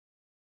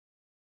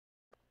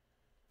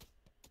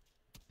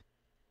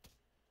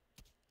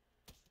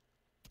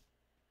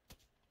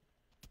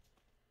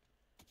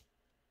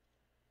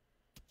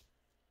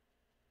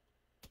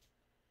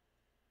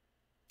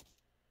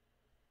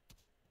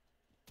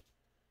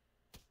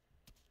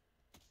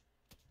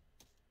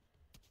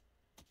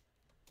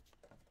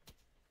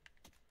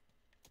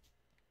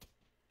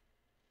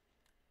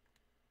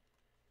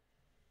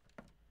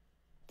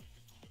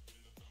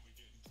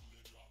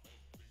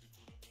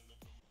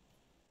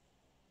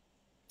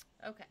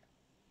Okay.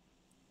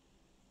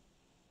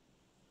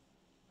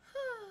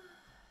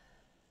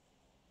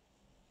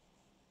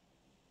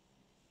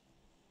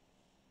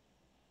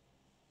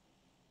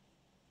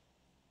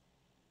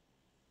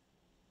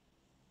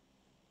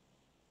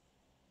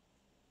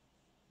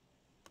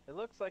 It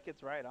looks like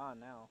it's right on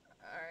now.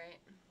 Alright.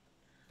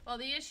 Well,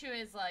 the issue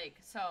is like,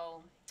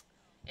 so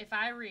if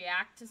I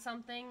react to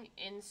something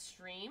in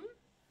stream,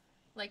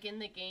 like in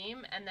the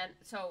game, and then,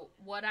 so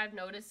what I've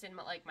noticed in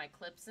like my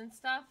clips and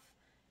stuff,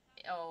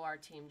 oh, our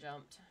team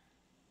jumped.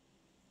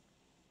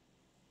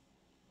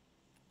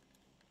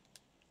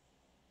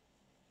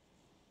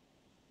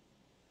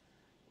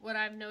 What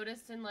I've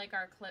noticed in like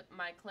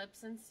my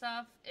clips and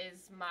stuff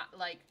is my,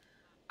 like,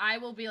 I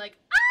will be like,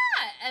 ah,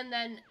 and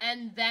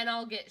then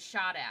I'll get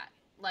shot at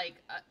like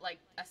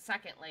a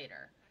second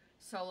later.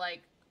 So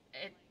like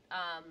it,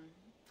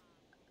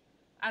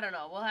 I don't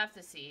know. We'll have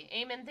to see.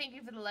 Eamon, thank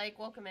you for the like.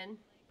 Welcome in.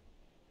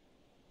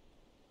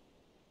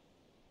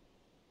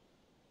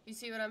 You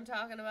see what I'm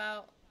talking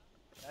about?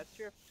 That's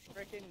your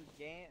freaking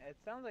game. It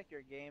sounds like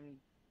your game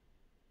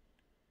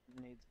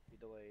needs to be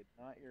delayed,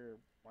 not your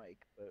mic.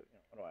 But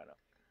what do I know?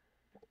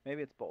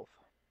 Maybe it's both.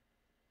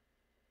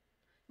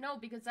 No,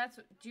 because that's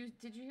what.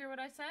 Did you hear what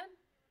I said?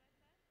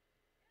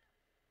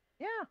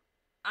 Yeah.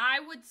 I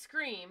would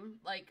scream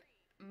like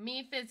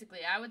me physically.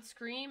 I would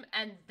scream,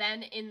 and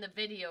then in the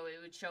video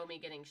it would show me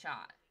getting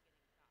shot.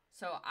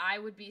 So I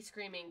would be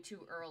screaming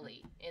too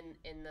early in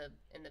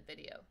the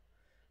video.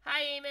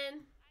 Hi,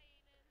 Eamon.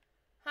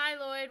 Hi,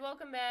 Lloyd.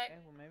 Welcome back. Okay.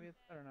 Well, maybe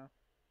it's better now.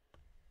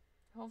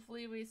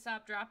 Hopefully we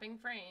stop dropping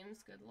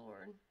frames. Good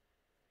lord.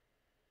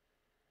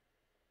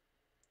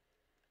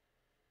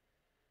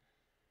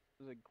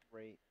 This is a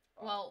great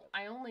spot. Well,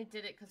 I only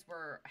did it because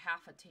we're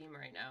half a team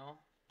right now.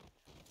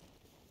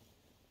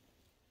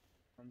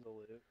 Tons of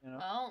loot.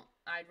 Well,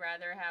 I'd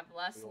rather have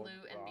less The old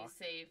loot and be rock.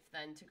 safe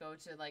than to go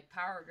to like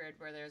Power Grid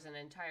where there's an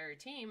entire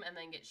team and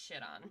then get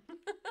shit on.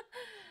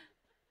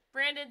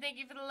 Brandon, thank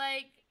you for the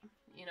like.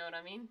 You know what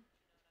I mean?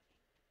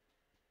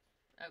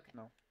 Okay.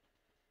 No,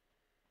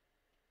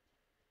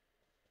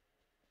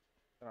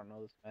 I don't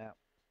know this map.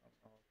 I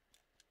don't know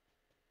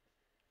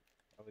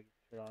how we get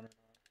shit on or not.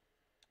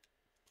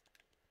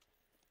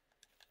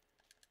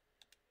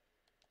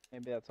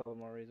 Maybe that's all the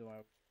more reason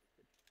why.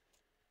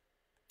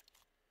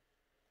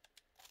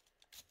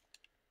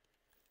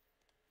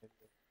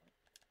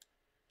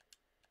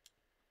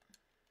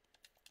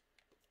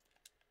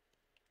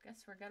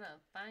 Guess we're gonna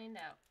find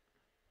out.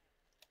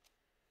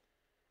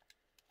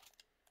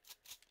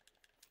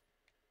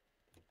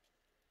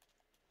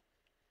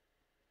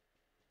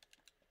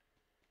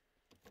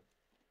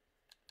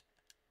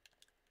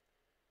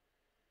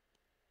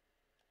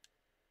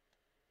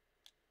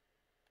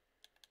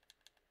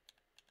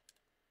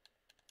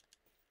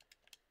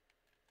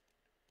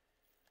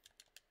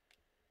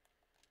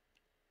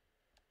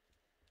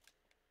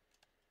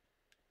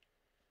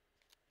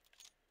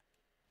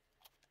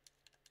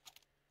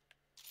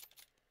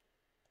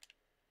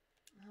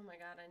 Oh my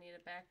god, I need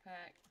a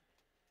backpack.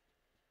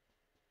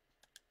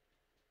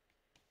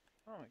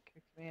 Oh, it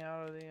kicked me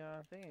out of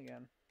the thing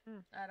again.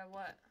 Out of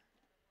what?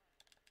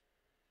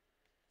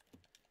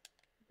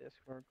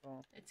 Discord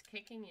call. It's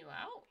kicking you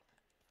out?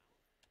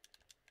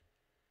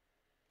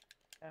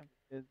 Yeah,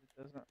 because it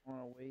doesn't want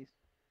to waste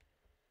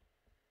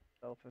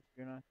itself if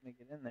you're not gonna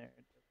get in there.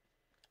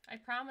 I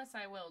promise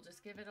I will.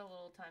 Just give it a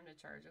little time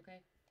to charge,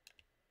 okay?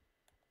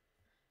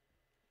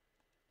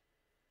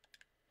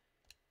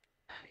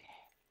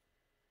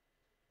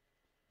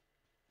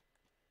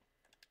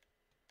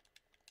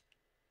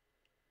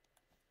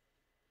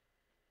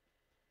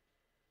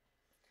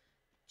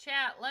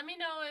 Chat, let me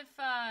know if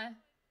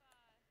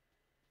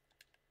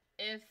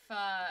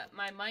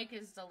my mic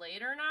is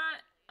delayed or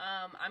not.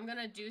 I'm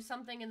gonna do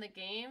something in the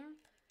game,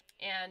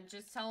 and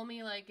just tell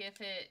me like if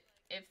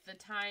the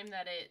time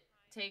that it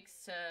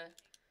takes to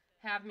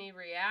have me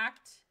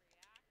react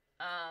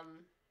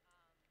um,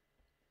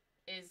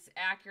 is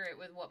accurate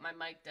with what my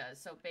mic does.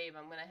 So, babe,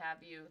 I'm gonna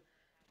have you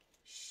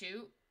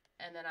shoot,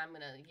 and then I'm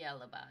gonna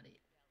yell about it.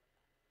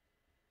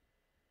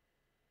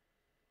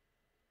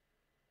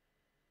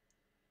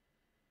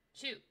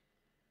 Shoot.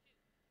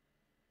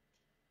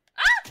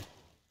 Ah!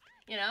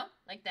 You know,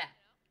 like that.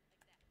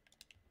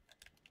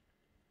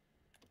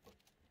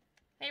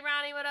 Hey,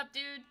 Ronnie, what up,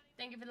 dude?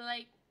 Thank you for the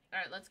like. All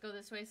right, let's go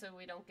this way so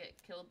we don't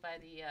get killed by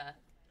the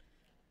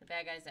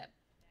bad guys at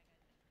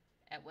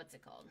what's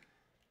it called?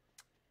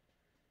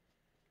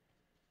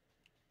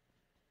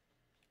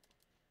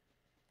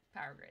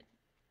 Power Grid.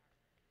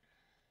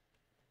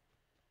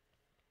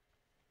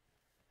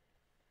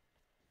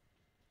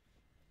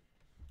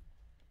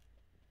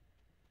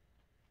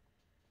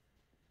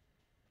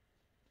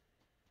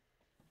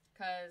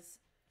 Because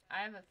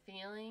I have a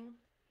feeling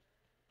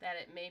that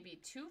it may be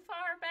too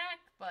far back,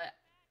 but,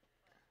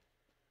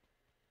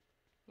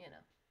 you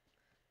know.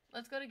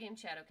 Let's go to game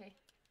chat, okay?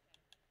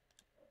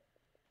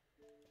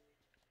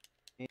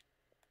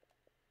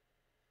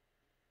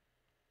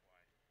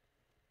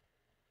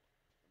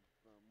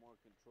 For more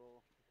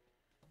control.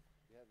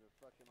 You have the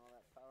fucking all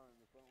that power in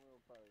the front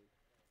wheel probably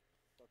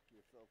fuck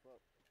yourself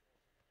up.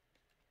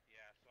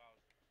 Yeah, so I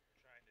was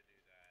trying to do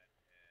that,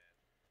 and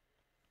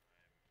I'm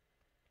having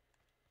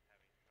trouble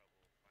finding one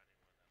that lets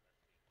me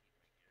keep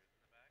my gears in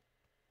the back.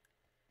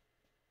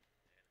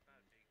 And it's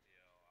not a big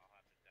deal. I'll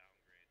have to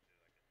downgrade to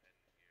like a 10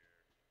 gear.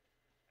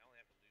 I only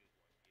have to lose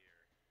one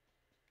gear, but it'd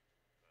be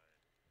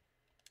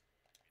nicer than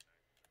not,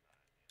 you know.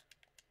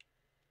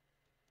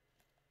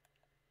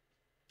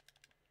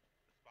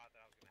 The spot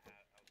that I was gonna order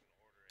it. They've been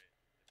sold out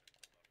for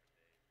days,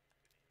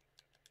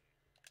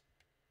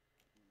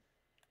 and it's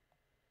getting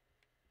excessively.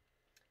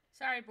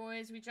 Sorry,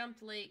 boys. We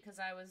jumped late because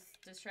I was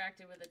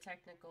distracted with a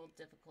technical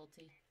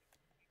difficulty.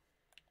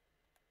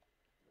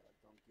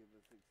 Don't give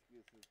us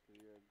excuses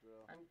because you're a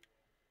girl. I'm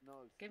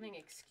no excuse. giving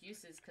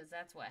excuses because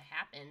that's what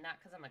happened,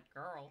 not because I'm a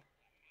girl.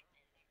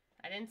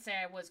 I didn't say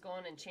I was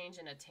going and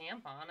changing a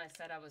tampon. I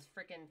said I was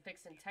freaking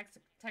fixing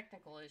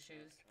technical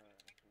issues.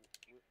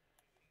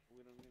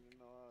 We don't need to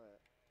know all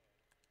that.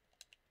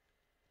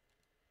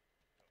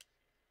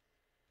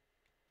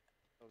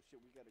 No excuses. Oh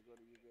shit, we gotta go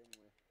to you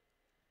anyway.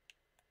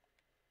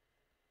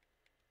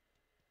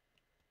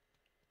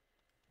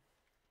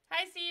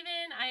 Hi,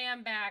 Steven. I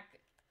am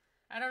back.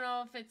 I don't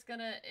know if it's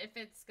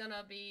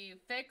gonna be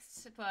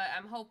fixed, but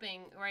I'm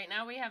hoping. Right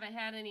now we haven't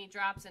had any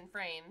drops in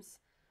frames.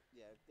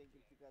 Yeah, I think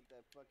if you got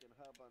that fucking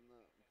hub on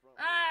the front.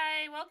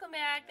 Hi, welcome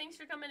back. Thanks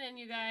for coming in,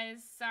 you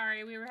guys.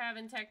 Sorry, we were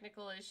having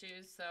technical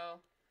issues, so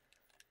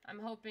I'm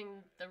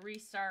hoping the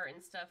restart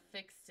and stuff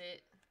fixed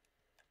it.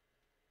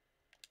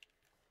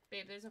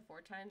 Babe, there's a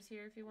 4 times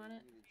here if you want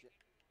it. You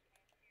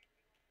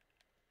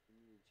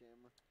need a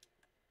jammer.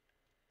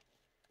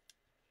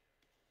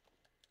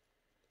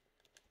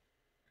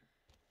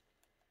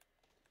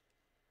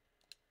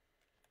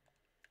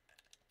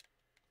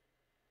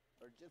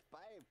 Or just buy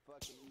a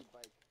fucking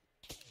e-bike.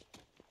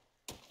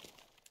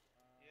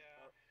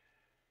 Yeah. Well,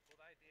 the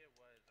idea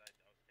was I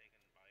was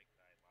taking bikes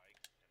I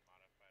liked and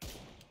modified them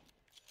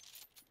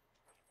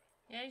myself,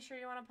 and then Yeah, you sure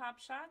you want to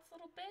pop shots,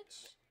 little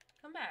bitch?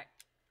 Come back.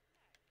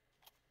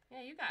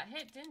 Yeah, you got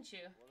hit, didn't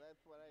you? Well,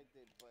 that's what I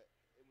did, but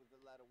it was a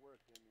lot of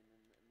work. I mean,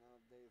 and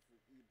nowadays the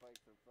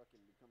e-bikes are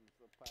fucking becoming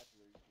so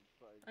popular. You can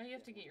probably. Oh, you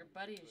have to get your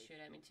buddy to shoot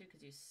at me too,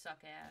 because you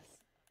suck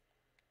ass.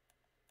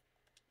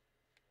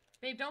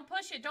 Babe, don't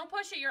push it. Don't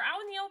push it. You're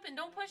out in the open.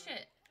 Don't push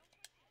it.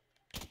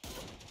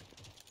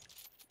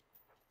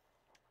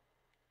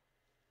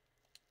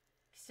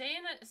 Stay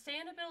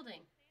in a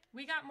building.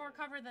 We got more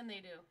cover than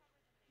they do.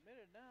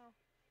 Admit it now.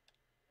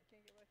 I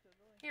can't get back to the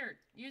building. Here,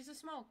 use the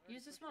smoke.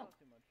 Use the smoke.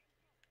 Too much.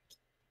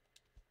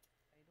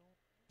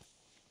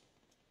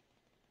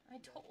 I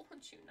told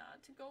you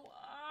not to go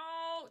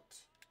out.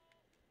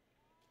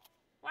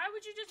 Why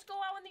would you just go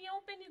out in the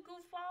open, you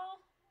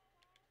goofball?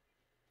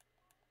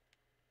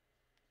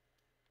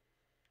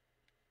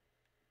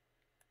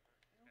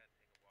 gotta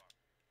take a walk.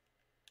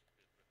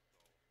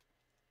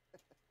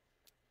 Good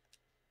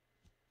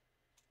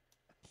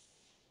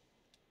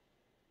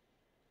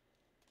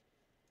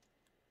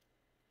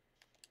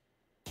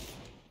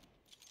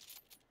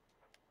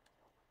for the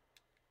soul.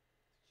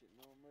 Shit,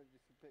 no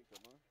emergency pickup,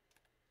 huh?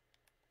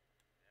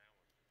 Yeah, I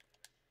almost just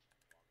did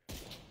it.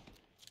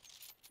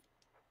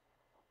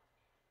 Just walking.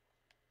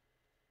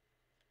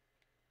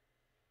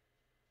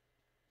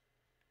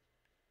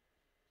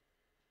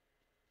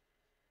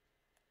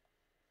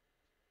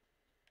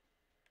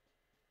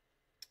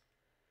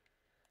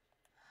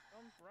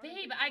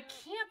 Babe, I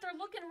can't. They're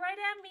looking right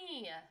at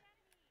me.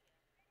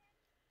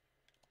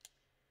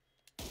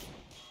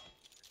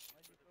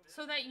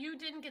 So that you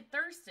didn't get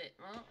thirsted.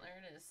 Well, there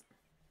it is.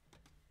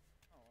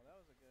 Oh, that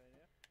was a good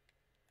idea.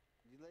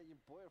 You let your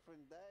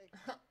boyfriend die?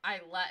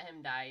 I let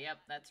him die.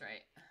 Yep, that's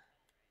right.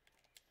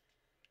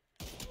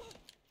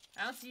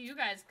 I don't see you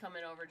guys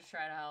coming over to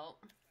try to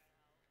help.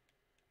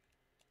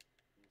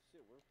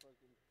 Shit, we're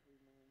fucking 3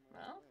 million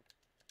miles Well. away.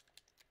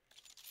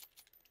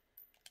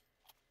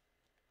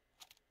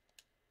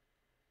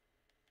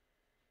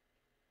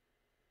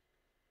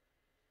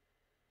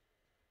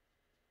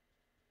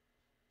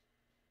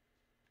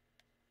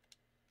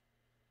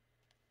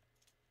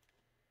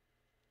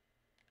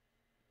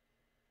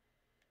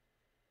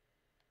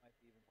 Might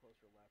be even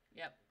closer left.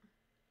 Yep.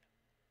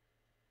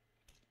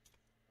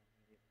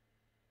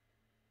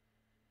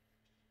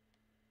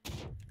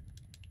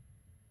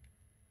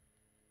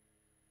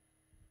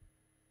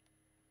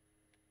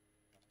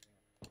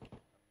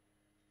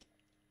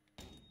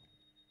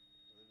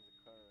 There's a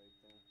car right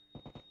there.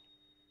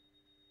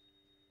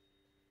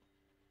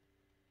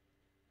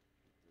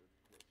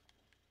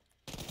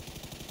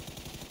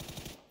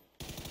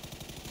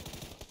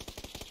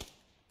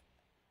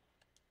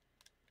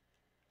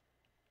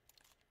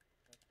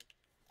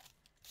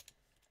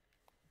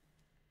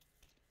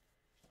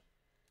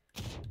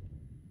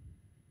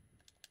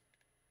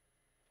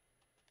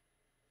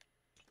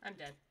 I'm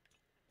dead.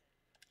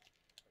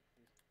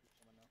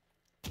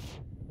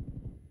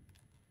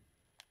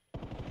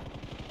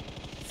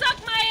 Suck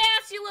my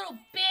ass, you little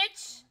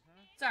bitch!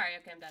 Sorry,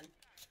 okay, I'm done.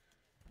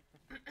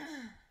 You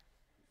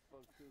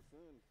spoke too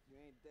soon. You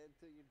ain't dead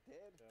till you're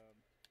dead.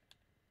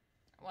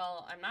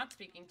 Well, I'm not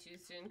speaking too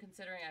soon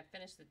considering I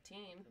finished the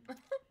team.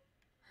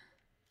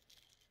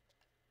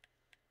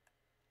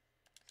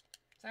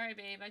 Sorry,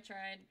 babe, I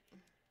tried.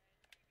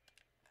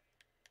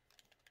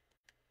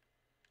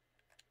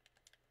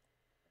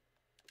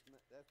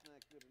 That's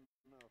not good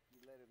enough. You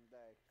let him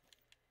die.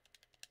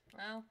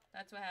 Well,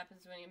 that's what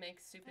happens when you make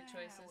stupid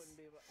choices. Wouldn't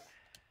be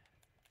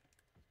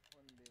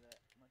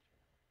that much.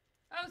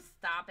 Oh,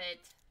 stop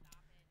it.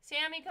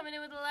 Sammy coming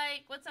in with a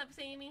like. What's up,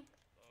 Sammy?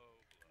 Low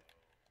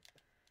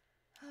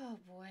blow. Oh,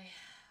 boy.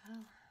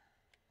 Oh.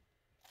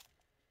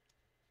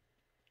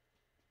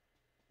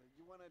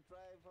 You want to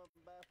drive up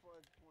back, or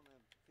I just want to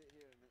sit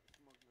here and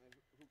smoke my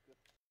hookah?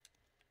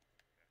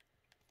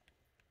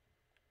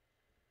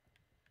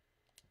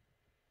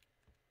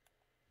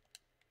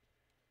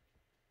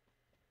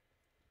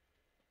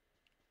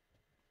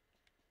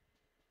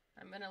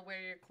 I'm gonna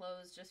wear your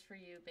clothes just for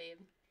you, babe.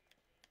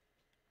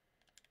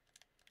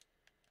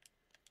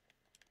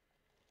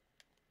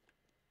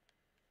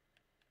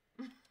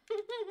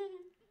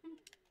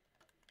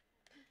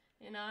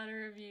 In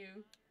honor of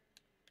you.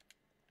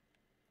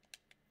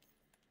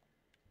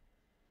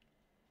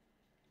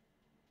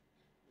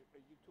 Are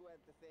you two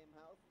at the same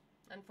house?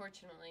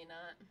 Unfortunately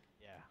not.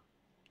 Yeah.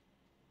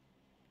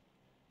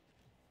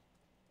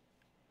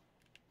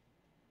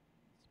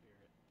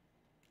 Spirit.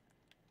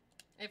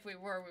 If we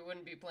were, we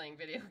wouldn't be playing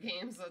video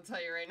games, I'll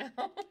tell you right now.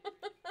 I'd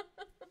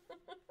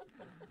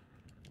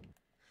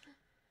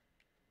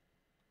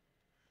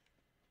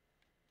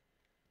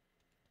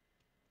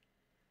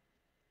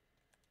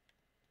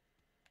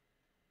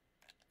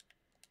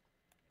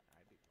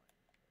be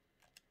playing.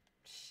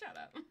 Shut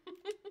up.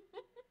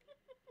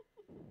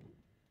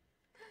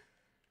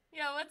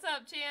 Yo, what's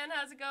up, Chan?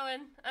 How's it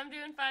going? I'm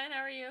doing fine.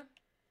 How are you?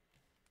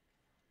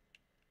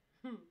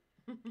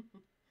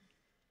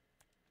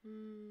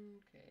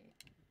 Okay.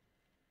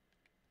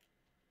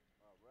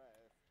 All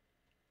right.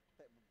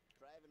 Type of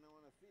driving I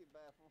want to see,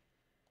 Baffle.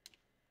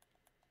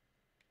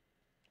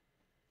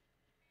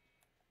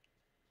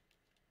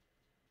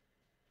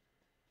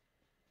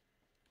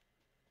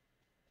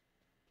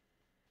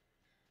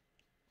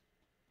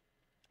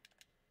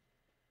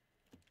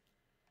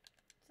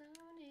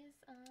 Zone is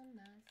on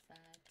my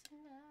side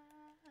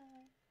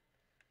tonight.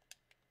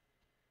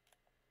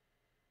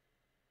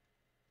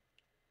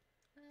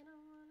 I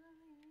don't wanna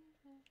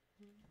leave.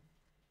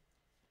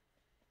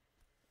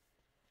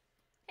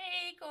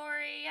 Hey,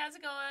 Corey. How's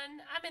it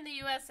going? I'm in the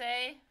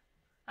USA.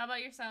 How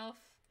about yourself?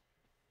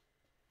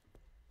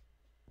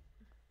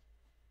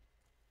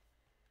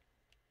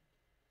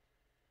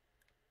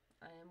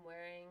 I am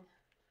wearing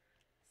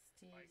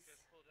Mike Steve's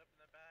just pulled up in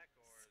the back,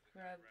 or is the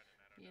guy scrub running? I don't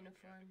know. If he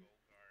uniform. has a gold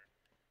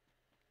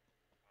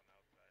car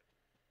on the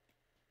outside.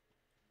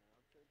 No,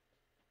 it's good. Yeah,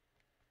 it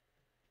would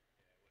have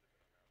been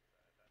on the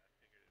outside. I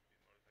figured it'd be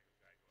a motorcycle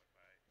guy going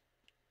by.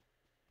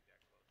 He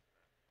got close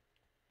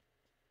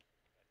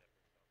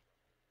enough.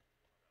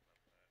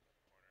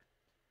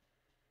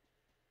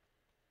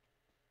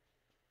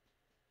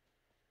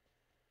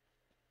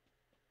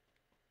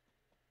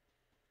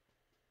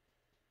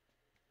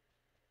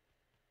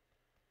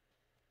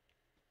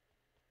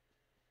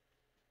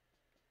 I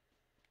definitely saw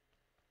something on that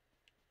left side,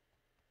 left corner.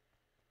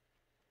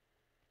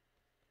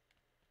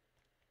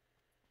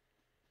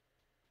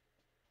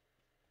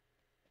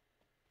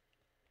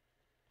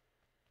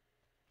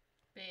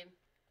 Babe.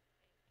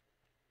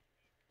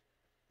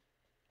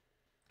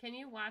 Can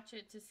you watch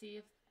it to see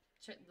if,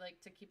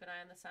 like, to keep an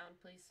eye on the sound,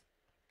 please?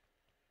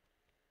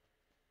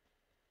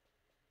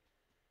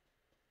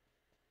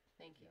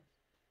 Thank you.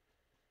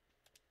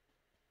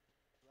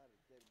 A lot of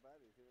dead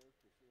bodies here, that's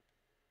for sure.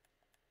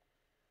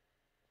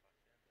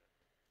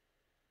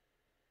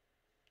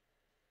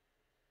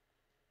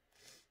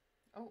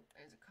 Oh,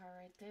 there's a car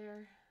right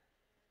there.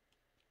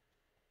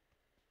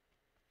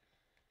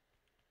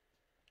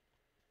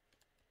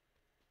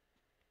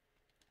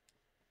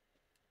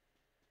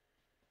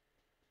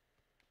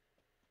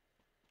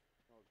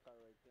 Oh, a car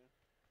right there,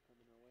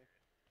 coming our way.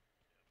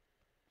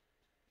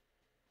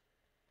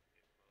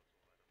 Get close,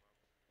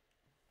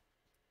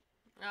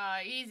 we'll light him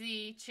up.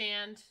 Easy,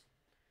 Chand.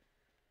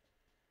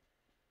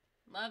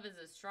 Love is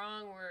a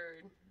strong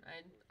word.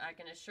 I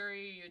can assure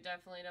you, you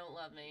definitely don't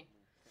love me.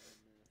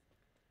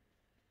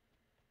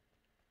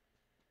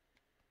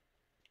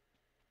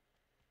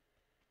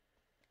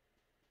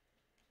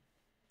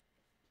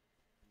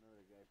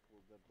 Another guy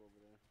pulled up over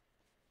there.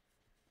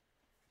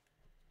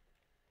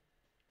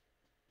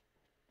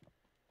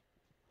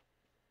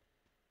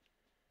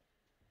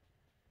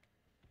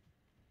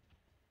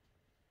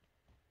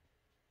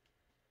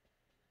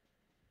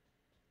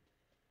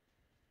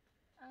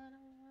 I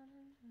don't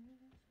wanna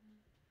lose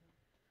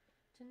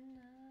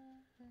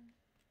tonight.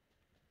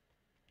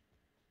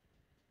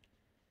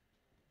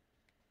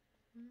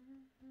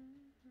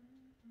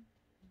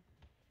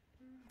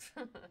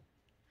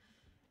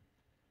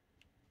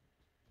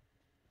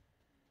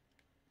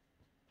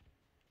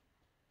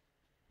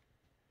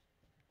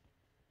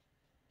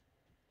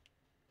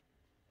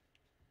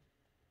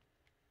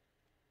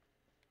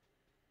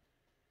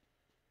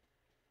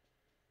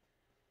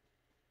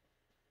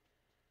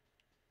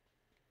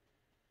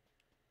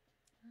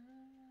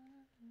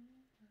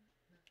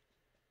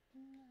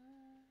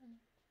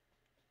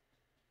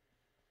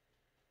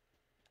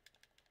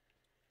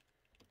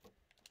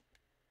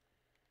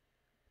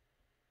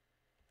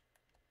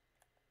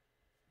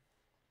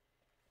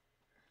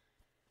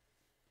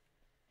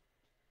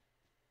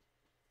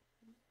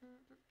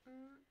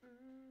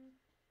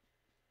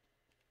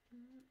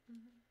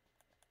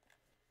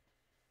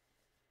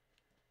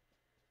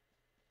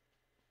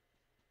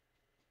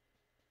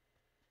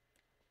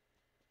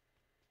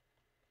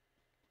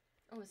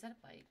 Oh, is that a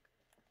bike?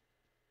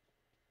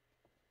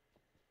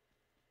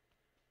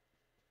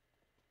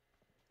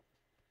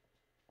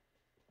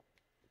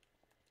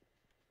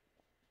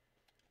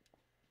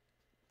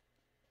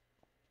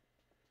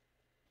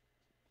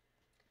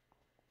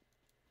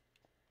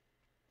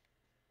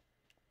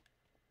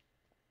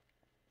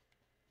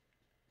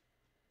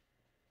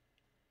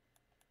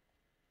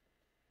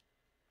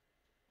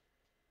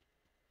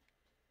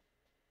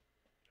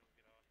 Don't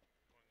get off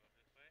going on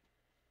this way.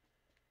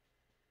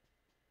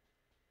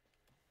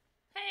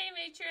 Hey,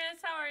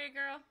 Matrix, how are you,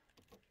 girl?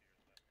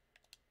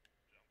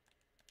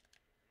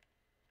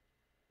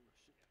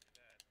 Cheers,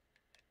 left.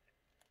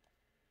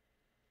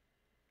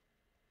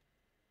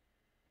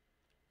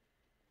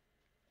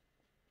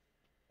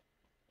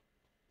 Jump.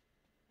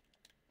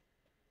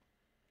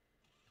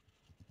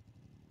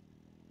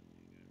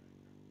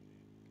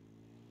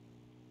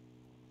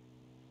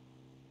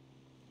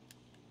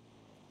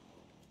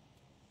 Oh, shit.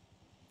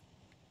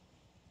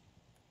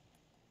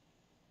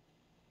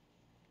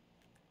 Can't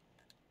do that. You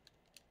got right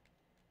across the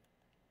way.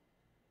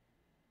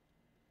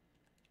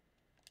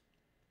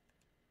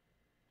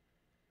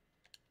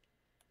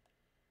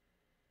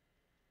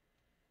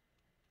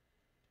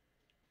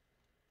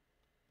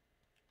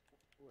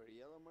 Where,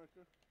 yellow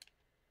marker?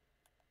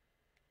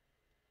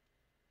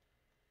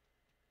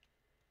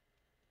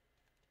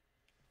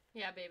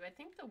 Yeah, babe, I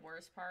think the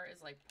worst part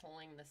is like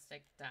pulling the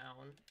stick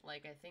down.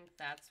 Like, I think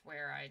that's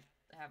where I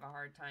have a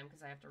hard time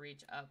because I have to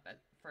reach up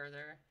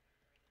further.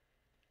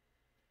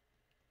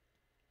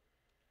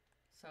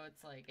 So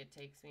it's like, it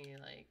takes me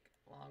like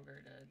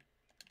longer to,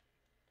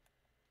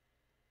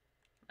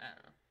 I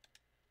don't know.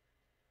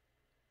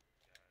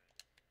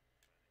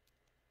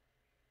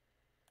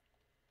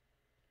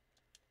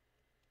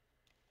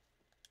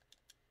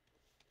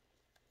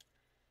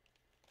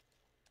 Got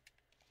it.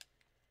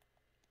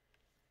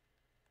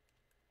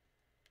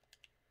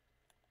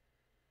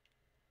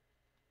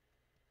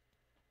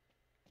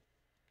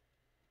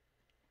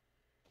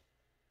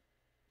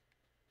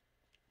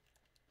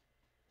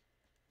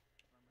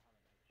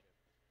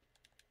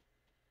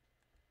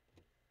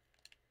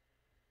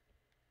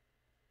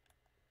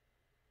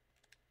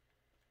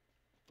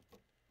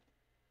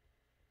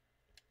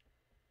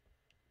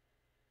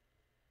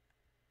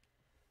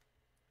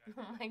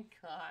 Remember how the night shift. Oh my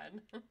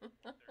god. 30.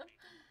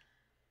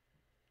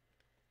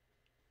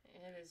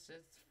 It is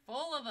just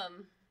full of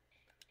them.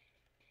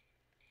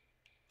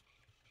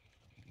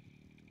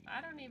 I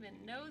don't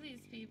even know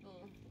these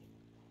people.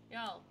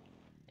 Y'all,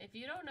 if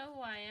you don't know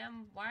who I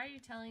am, why are you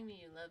telling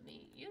me you love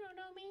me? You don't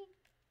know me.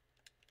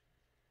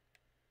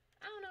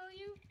 I don't know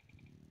you.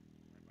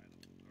 Right by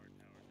the little guard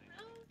tower thing. I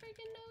don't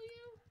freaking know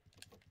you.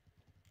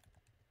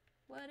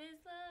 What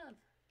is love?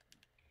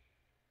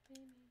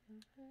 Baby,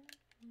 don't hurt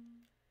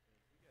me.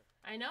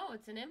 I know,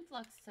 it's an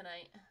influx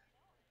tonight.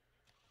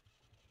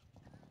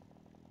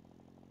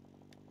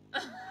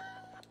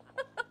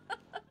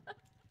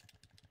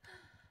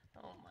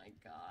 Oh my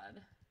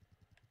god.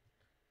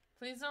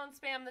 Please don't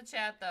spam the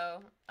chat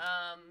though.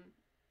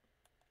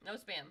 No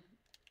spam.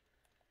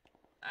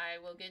 I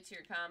will get to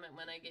your comment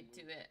when I get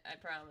to it, I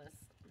promise.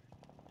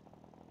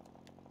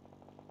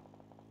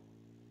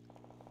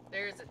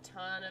 There's a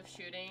ton of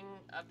shooting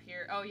up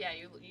here. Oh yeah,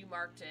 you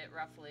marked it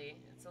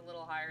roughly. It's a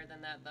little higher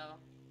than that though.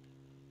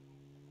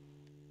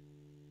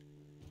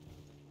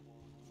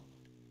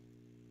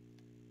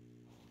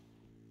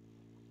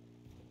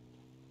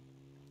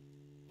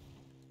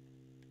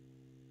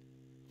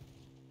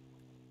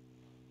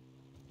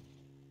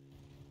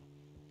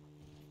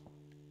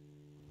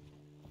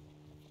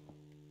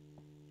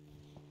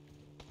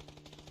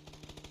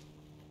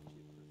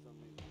 For some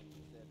reason, when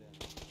you said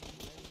ready, I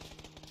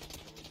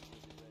wasn't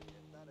really ready.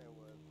 I thought I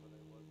was, but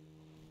I wasn't.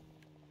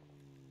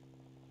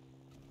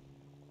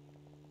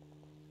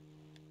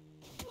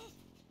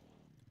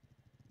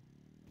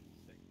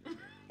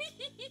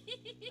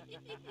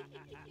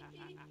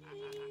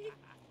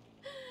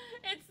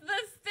 It's the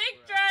stick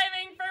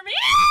driving for me.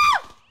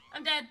 Ah!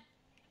 I'm dead.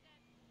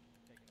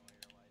 Taking away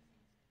your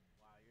license.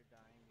 Wow, you're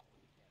dying before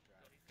you can't So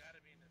drive. he's got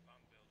to be in the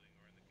bunk building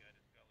or in the gully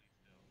still.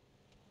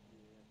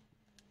 Yeah.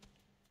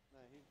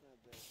 No, he's not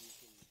there.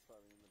 He's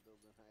probably in the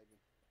building hiding.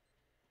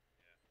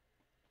 Yeah.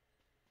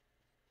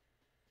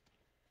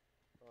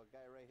 Oh, a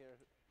guy right here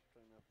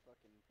trying to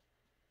fucking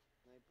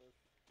snipe us.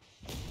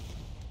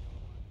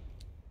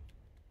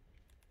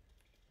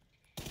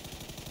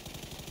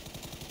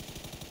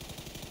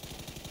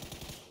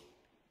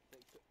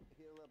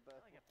 Heal up, I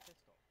like a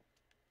pistol.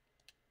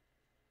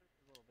 Where's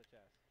his little bitch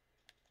ass?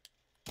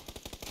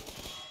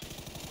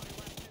 On your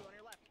left, too, on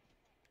your left.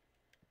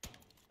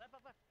 Left,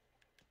 left, left.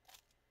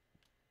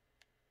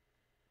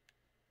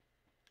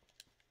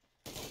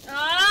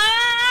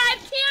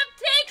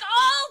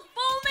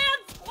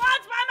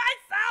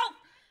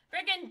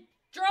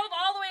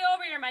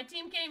 My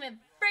team came and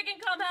freaking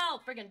come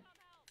help. Freaking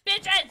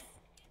bitches.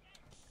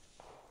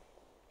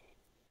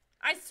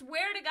 I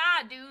swear to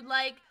God, dude.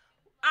 Like,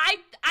 I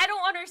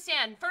don't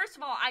understand. First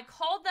of all, I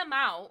called them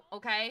out,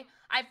 okay?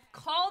 I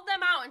called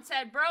them out and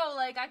said, bro,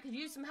 like, I could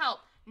use some help.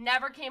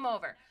 Never came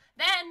over.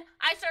 Then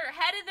I start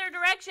headed their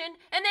direction,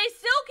 and they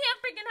still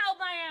can't freaking help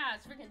my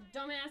ass. Freaking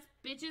dumbass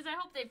bitches. I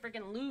hope they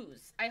freaking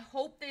lose. I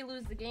hope they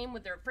lose the game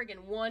with their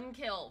freaking 1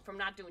 kill from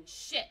not doing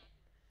shit.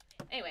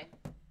 Anyway,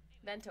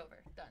 vent over.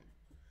 Done.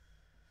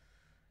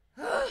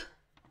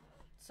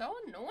 So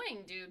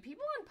annoying, dude.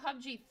 People on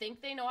PUBG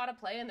think they know how to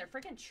play, and they're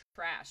freaking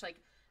trash.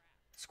 Like,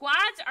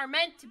 squads are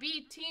meant to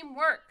be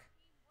teamwork.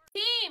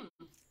 Team!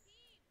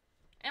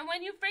 And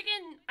when you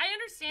freaking... I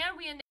understand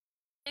we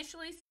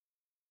initially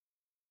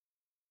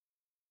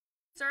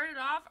started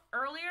off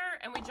earlier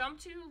and we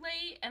jumped too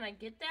late, and I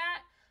get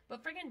that,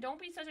 but freaking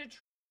don't be such a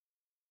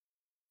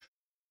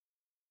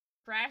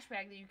trash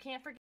bag that you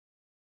can't freaking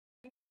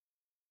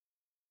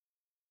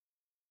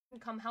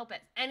come help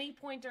at any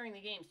point during the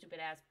game, stupid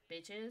ass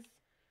bitches.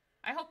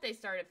 I hope they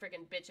started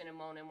freaking bitching and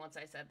moaning once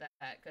I said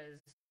that,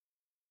 because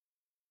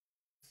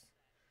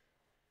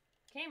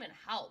can't even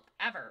help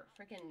ever.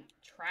 Freaking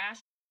trash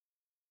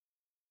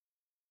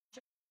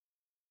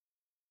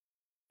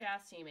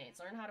ass teammates.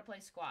 Learn how to play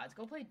squads.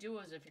 Go play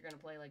duos if you're gonna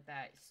play like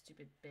that,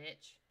 stupid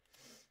bitch.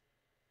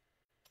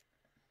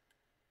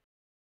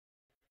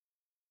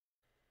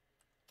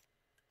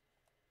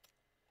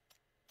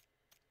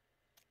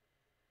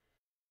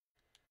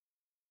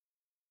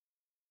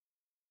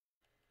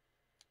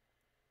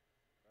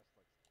 That's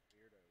like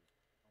weirdos.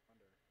 No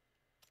wonder.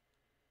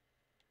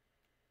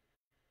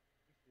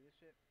 You see this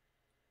shit?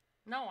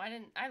 No, I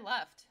didn't. I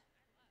left.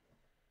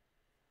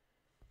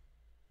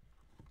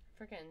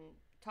 Freaking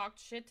talked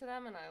shit to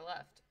them and I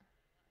left.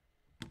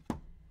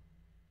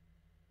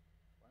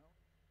 Why don't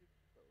you do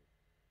both?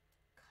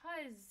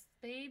 Cause,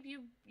 babe,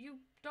 you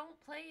don't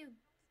play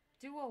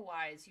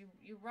duo-wise.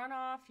 You run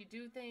off, you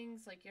do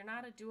things, like, you're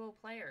not a duo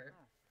player.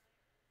 Oh.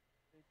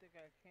 You think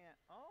I can't?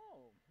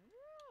 Oh,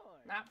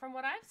 really? Not from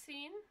what I've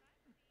seen.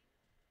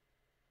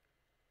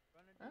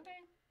 Run it, do Okay.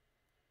 it.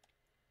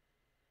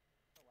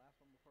 The last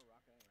one before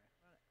Rocket anyway.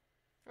 Run it.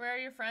 Where are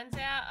your friends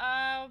at?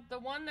 The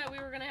one that we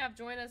were gonna have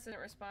join us isn't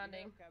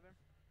responding. Go, Kevin.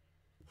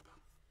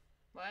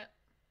 What?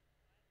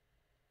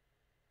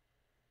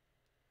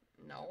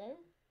 No.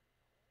 Oh,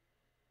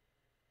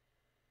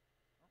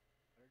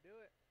 better do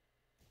it.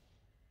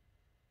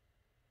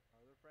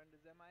 Other friend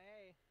is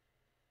MIA.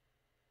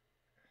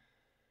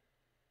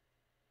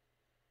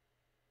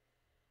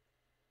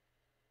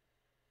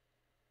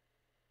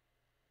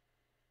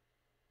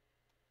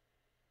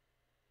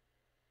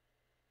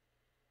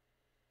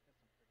 That's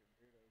some freaking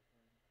weirdos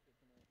playing shit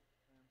tonight,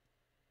 man.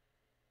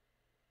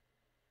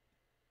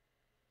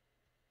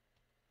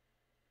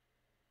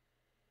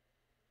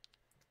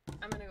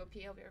 I'm gonna go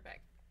pee. I'll be right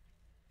back.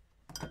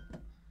 Give me.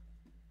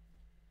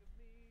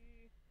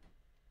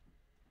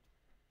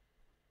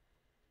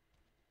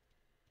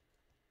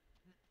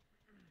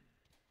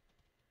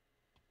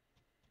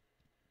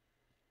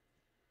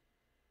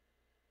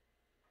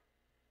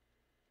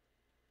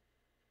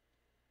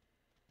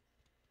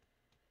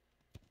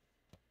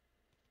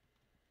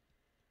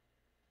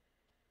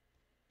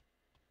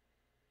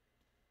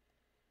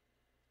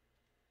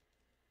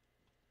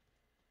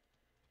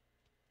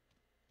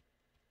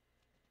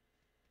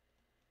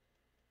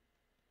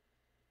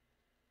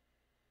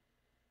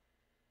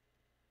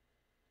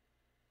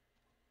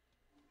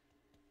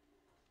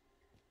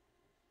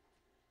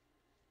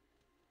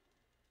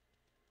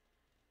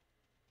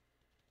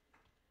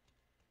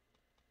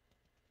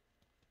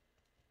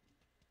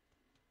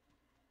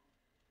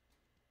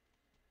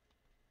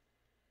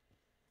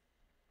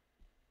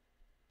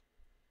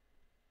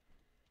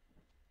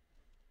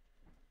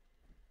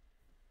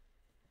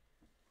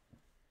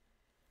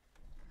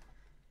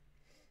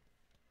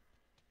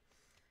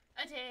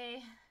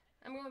 Okay.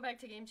 I'm going back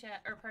to game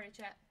chat, or party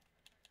chat.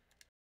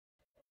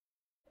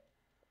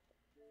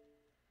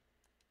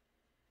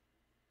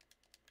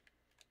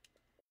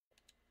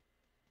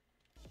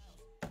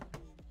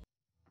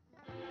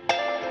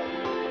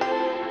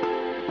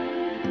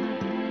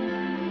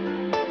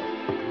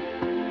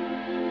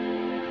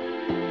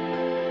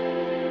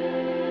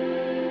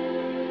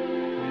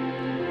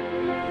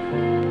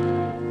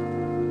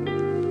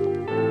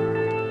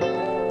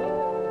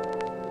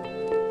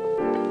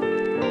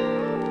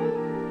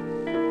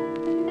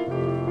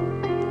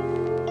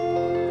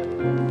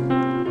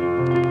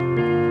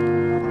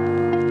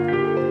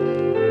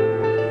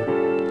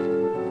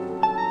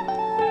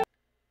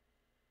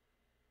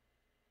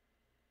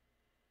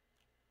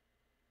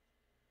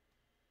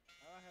 I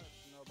don't have a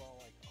snowball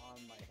like on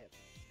my hip.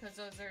 Because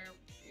those are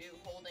you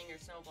holding your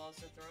snowballs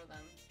to throw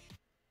them.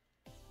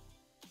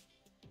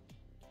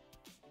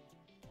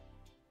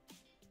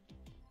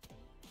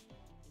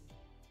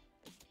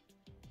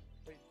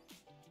 Wait.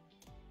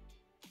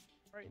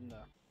 Right in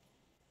the.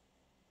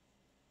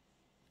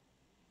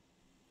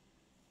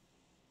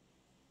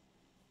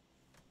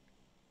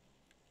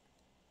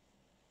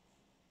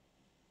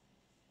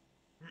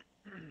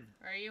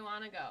 Where you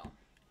want to go? I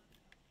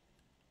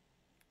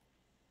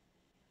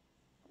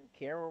don't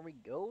care where we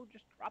go,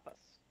 just drop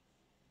us.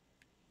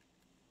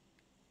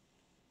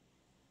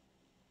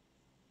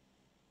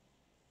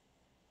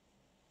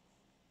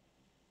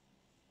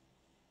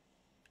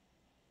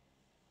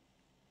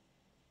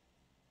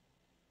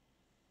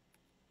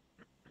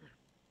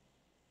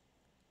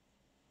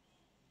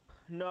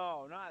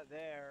 No, not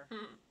there.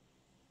 Somewhere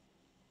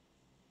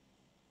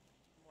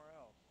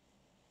else.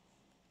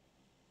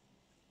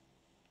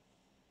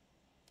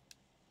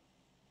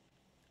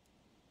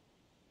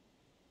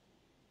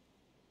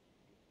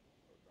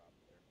 Go drop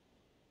there.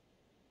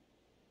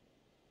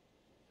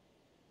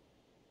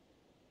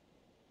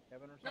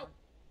 Kevin or Nope. something?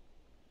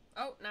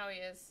 Oh, now he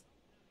is.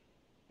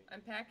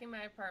 I'm packing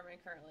my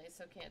apartment currently,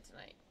 so can't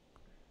tonight.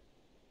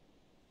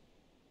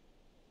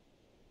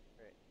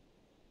 Great.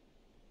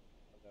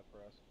 How's that for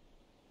us?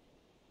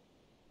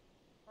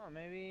 Oh,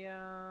 maybe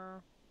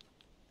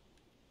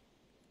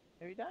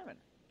Diamond.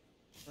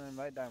 I'm gonna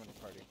invite Diamond to the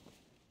party.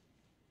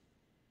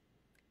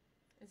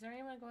 Is there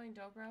anyone going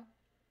Dobro?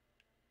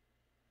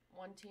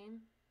 One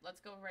team? Let's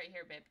go right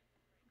here, babe.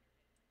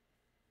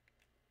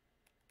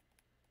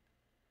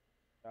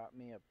 Got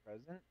me a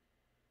present?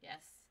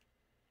 Yes.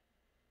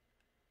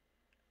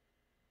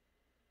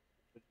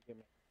 What'd you give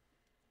me?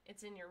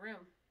 It's in your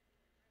room.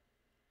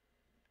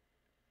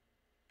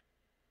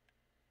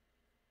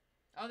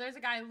 Oh, there's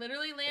a guy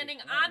literally landing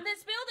on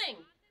this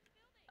building!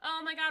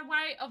 Oh my god,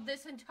 why, of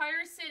this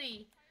entire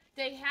city,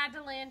 they had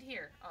to land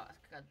here. Oh,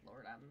 good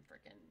lord, I'm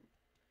freaking...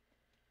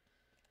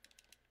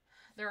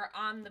 They're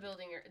on the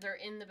building, they're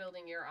in the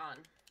building you're on.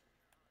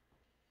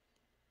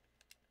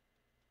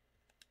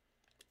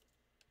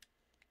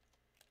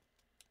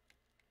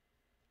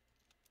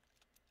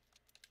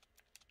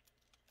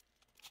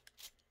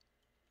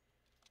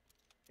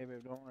 Hey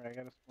babe, don't worry, I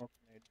got a smoke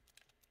grenade.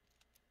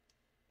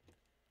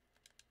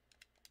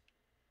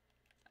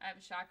 I have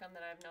a shotgun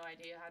that I have no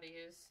idea how to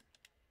use.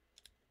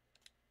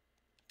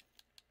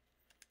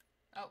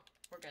 Oh,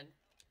 we're good.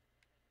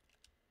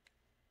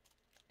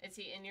 Is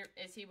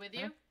he with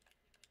you?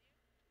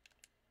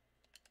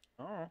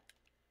 Oh.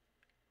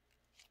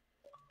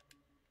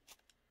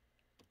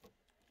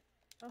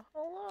 Oh,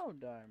 hello,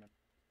 Diamond.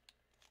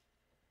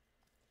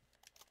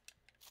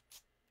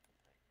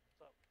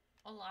 What's up?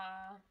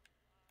 Hola.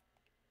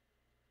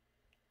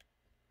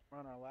 We're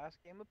on our last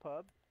game of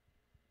pub.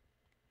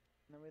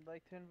 And then we'd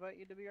like to invite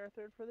you to be our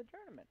third for the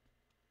tournament.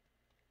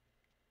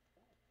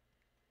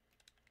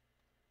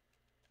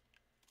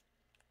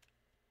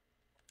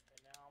 And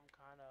now I'm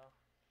kind of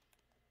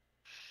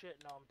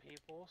shitting on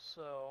people,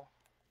 so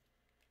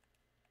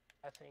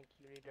I think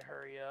you need to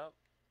hurry up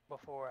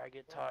before I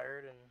get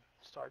tired and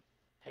start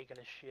taking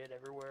a shit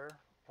everywhere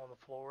on the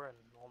floor and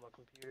on the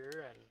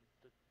computer and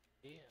the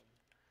TV and,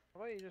 How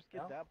about you just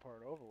get No. that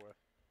part over with?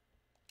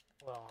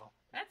 well,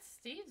 That's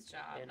Steve's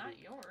job, And not it-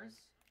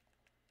 yours.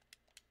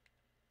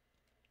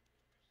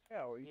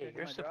 Yeah, well, you yeah, taking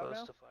you're my job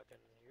now?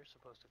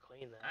 supposed to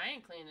clean that. I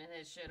ain't cleaning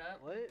his shit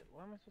up. What?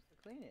 Why am I supposed to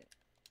clean it?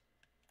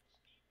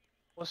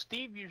 Well,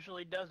 Steve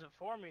usually does it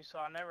for me, so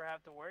I never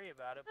have to worry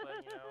about it,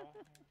 but, you know.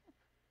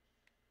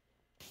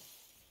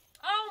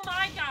 Oh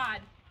my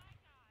god!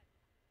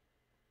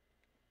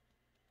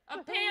 A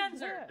What the hell is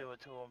panzer! that? Do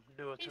it to him.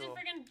 Do it He to just him.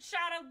 freaking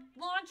shot a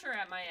launcher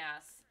at my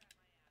ass.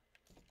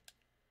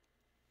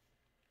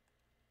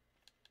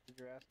 Did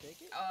your ass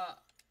take it? I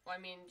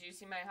mean, do you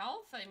see my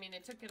health? I mean,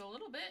 it took it a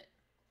little bit.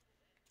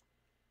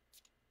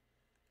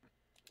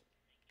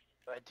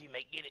 Go ahead,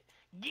 teammate. Get it.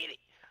 Get it.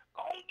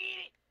 Go on, get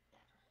it.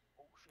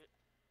 Oh, shit.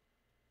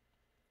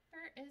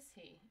 Where is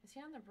he? Is he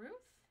on the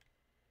roof?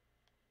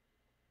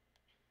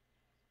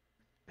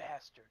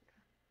 Bastard.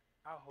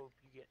 I hope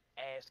you get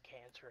ass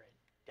cancer and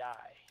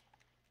die.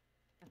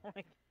 Oh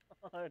my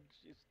god,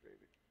 she's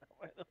screaming now,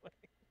 by the way.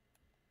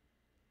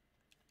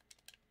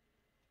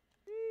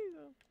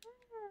 Jesus.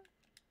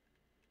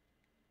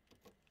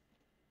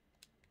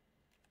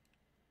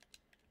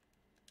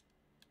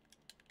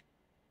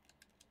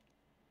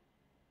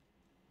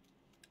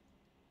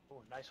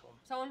 Oh, nice one.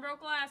 Someone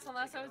broke glass,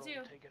 unless Take that it was home,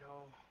 you. Take it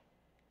home.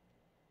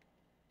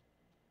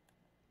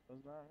 That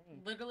was not me.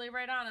 Literally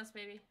right on us,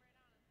 baby.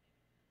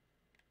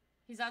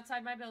 He's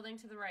outside my building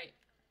to the right.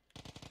 I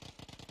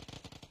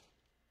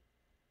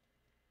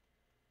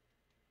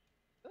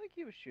feel like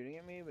he was shooting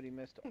at me, but he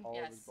missed all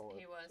of his Yes, bullets.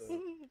 he was. So.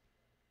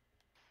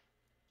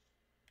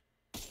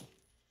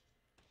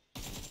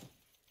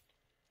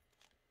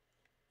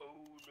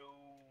 Oh,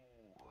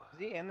 no. Is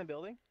he in the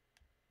building?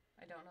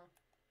 I don't know.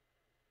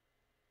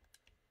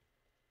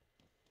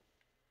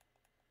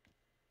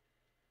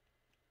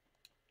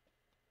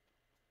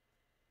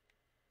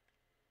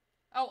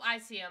 Oh, I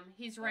see him.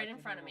 He's right in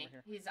see front him of me. over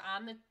here. He's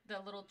on the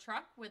little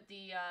truck with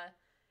the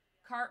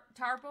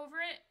tarp over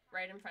it,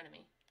 right in front of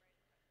me.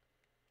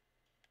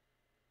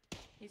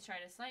 He's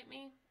trying to snipe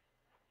me.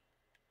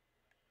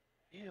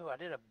 Ew, I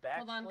did a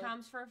backflip. Hold on,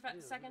 comms for a Ew,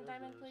 who second, does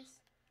Diamond, this? please.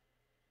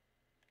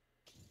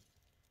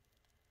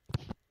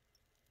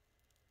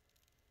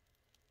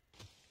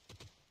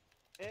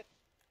 Hit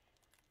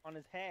on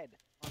his head.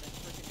 On his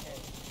freaking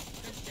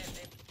head.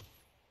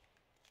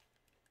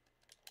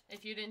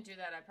 If you didn't do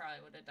that, I probably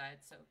would have died,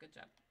 so good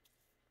job.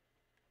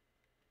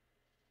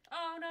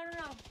 Oh, no, no,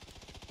 no.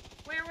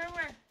 Where?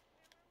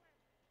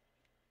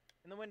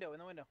 In the window, in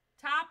the window.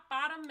 Top,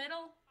 bottom,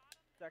 middle?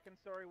 Second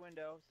story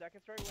window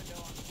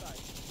on the side.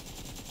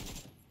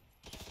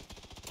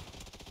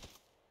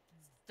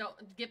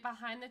 Don't get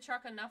behind the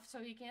truck enough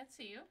so he can't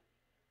see you.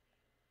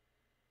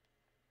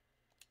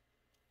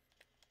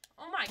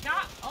 Oh my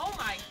god! Oh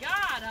my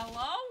god!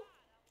 Hello?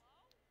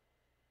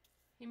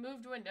 He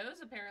moved windows,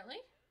 apparently.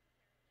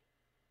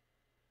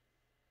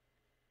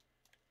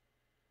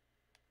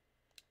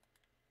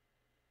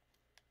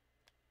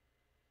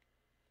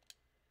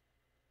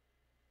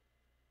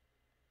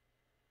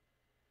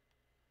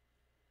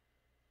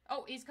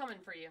 Oh, he's coming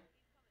for you.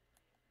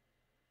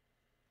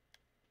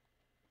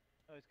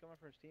 Oh, he's coming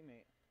for his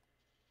teammate.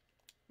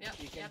 Yep,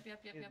 Beacon. yep.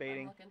 He's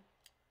baiting. I'm looking.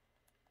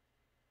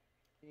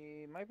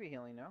 He might be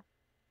healing now.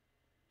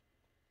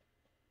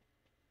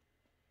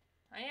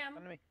 I am.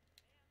 Come to me.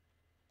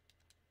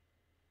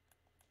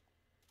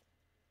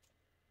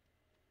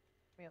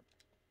 Come here.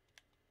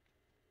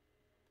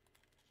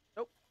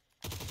 Nope.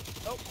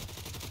 Nope.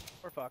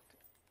 We're fucked.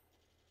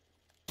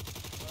 No,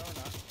 we're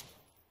not.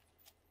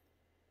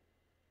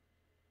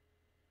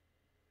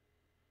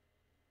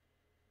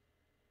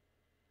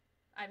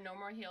 I have no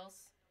more heals.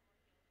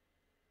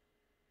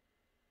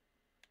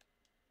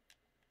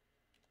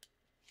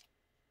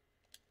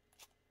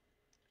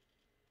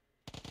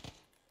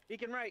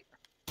 Beacon right.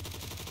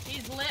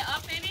 He's lit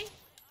up, baby.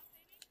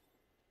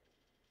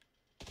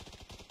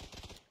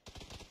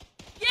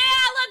 Yeah,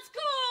 let's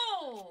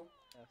go!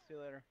 Yeah, see you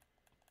later.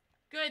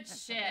 Good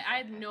shit. I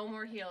had no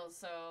more heals,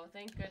 so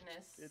thank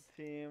goodness. Good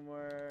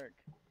teamwork.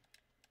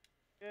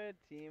 Good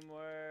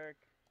teamwork.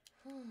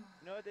 You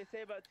know what they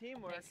say about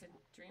teamwork? Makes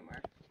a dream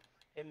work.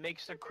 It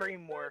makes the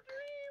cream work.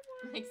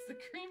 Makes the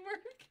cream work.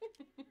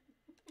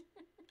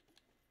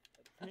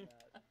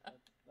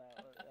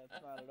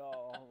 That's not at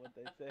all what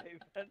they say,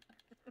 but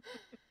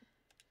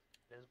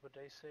Is what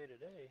they say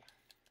today.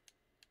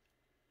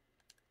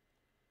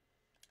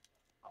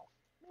 Oh,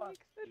 fuck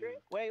makes the you. dream.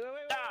 Wait.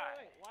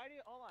 Die. Why do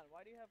you hold on?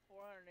 Why do you have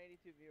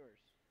 482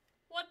 viewers?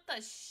 What the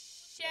Is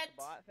that shit?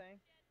 the bot thing?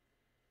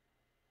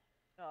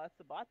 No, that's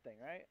the bot thing,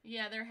 right?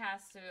 Yeah, there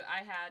has to.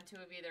 I had to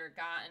have either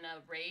gotten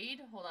a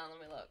raid. Hold on, let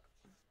me look.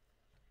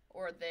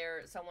 Or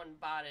someone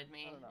botted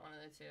me. I don't know. One of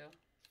the two.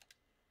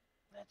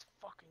 Let's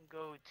fucking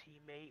go,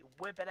 teammate.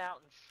 Whip it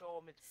out and show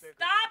them it's bigger.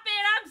 Stop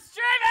it! I'm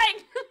streaming!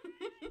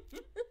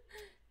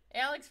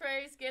 Alex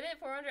Ferris, get it?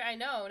 400. I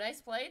know. Nice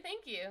play.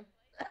 Thank you.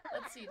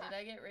 Let's see. Did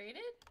I get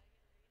raided?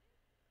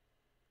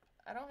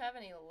 I don't have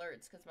any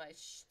alerts because my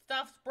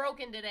stuff's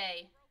broken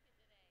today.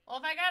 Well,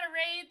 if I got a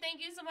raid,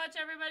 thank you so much,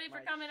 everybody,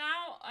 for coming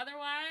out.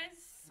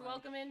 Otherwise,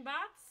 welcome in,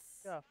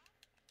 bots. Yeah.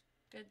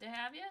 Good to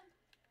have you.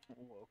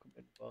 Welcome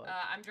in, bot.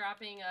 I'm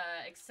dropping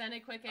a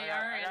extended quick I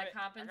AR got and it. a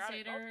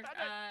compensator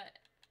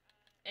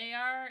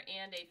AR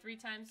and a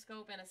 3x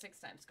scope and a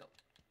 6x scope.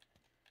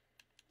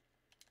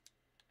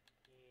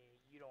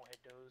 Yeah, you don't hit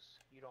those.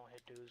 You don't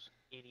hit those.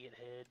 Idiot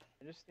head.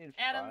 I just need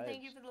Adam, fives,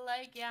 thank you for the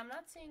like. Yeah, I'm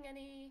not seeing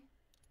any.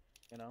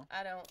 You know?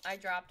 I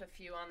dropped a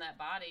few on that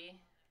body.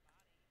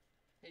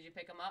 Did you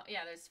pick them up? Yeah,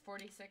 there's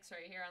 46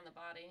 right here on the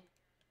body.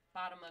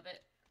 Bottom of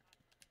it.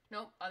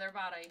 Nope, other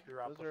body.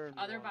 Drop Those are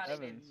Other body,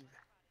 babe. Evans.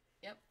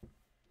 Yep.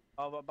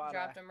 Oh, but bot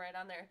Dropped them right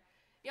on there.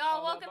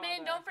 Y'all, welcome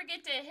in. Don't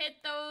forget to hit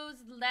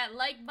that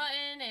like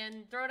button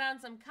and throw down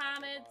some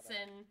comments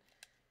and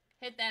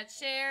hit that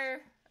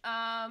share.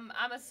 I'm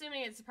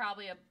assuming it's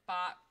probably a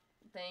bot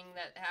thing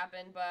that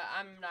happened, but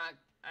I'm not.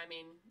 I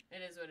mean,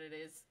 it is what it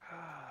is.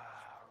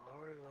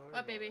 Lord,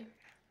 What, baby?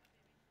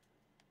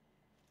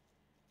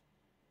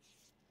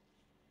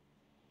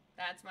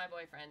 That's my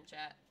boyfriend,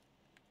 chat.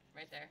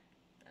 Right there.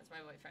 That's my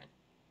boyfriend.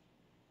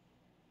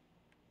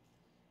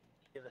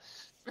 You're the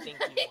stinky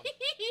one.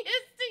 He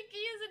is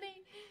stinky, isn't he?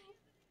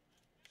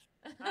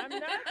 I'm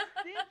not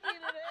stinky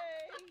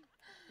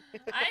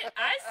today.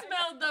 I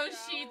smelled those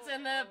sheets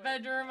in the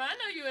bedroom. I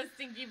know you a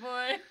stinky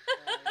boy.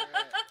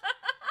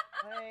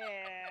 Hey.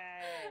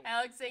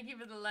 Alex, thank you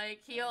for the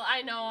like. Heal.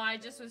 I know. I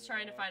just was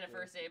trying to find a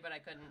first aid, but I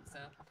couldn't. So.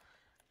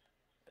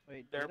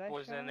 Wait, did Derp I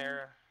was shower? in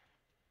there.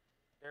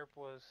 Derp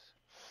was.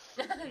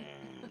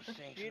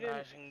 Stinks She didn't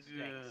nice and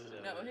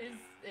good. No,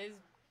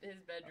 his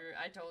bedroom.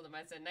 I told him.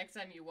 I said next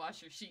time you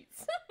wash your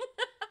sheets.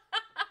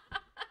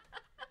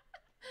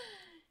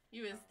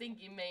 You a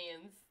stinky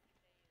man's.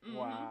 Mm-hmm.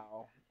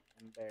 Wow.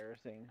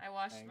 Embarrassing. I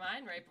washed Thanks.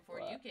 mine right before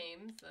you But-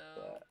 came, so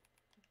but-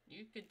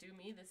 you could do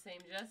me the same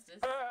justice.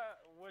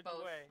 Which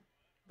Both. way?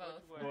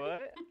 Both. Which way?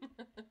 What?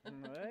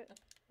 What?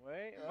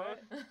 Wait,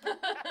 what?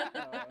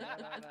 No.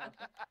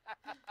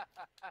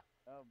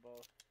 Oh,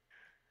 both.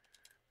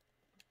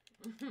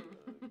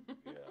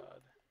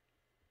 God.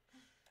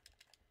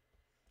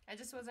 I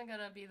just wasn't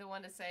gonna be the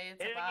one to say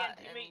it's Hit a it bot again,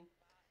 and Jimmy.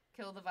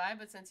 kill the vibe,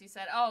 but since you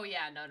said, oh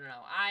yeah, no.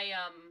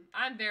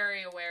 I'm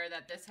very aware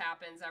that this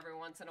happens every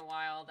once in a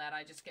while, that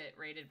I just get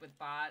raided with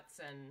bots,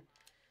 and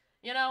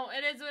you know,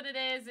 it is what it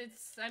is.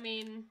 I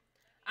mean,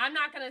 I'm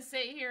not gonna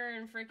sit here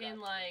and freaking, Got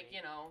like, teammate.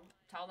 you know,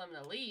 tell them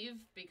to leave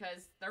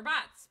because they're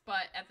bots.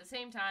 But at the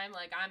same time,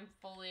 like, I'm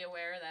fully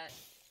aware that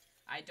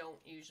I don't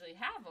usually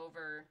have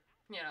over,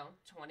 you know,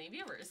 20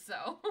 viewers.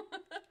 So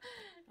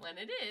when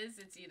it is,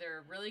 it's either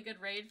a really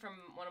good raid from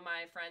one of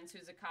my friends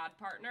who's a COD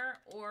partner,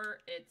 or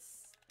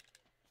it's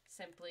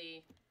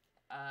simply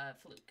a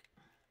fluke.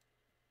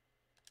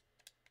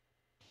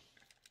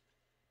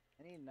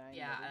 I need 9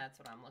 Yeah, milli. that's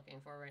what I'm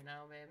looking for right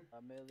now, babe. A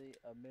milli,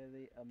 a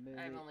milli, a milli.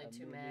 I have only a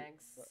 2 milli,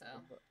 mags, bu- so.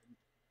 bu-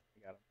 I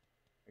got him.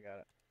 I got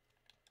it.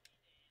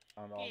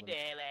 Found all of them.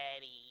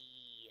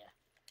 Fidelity.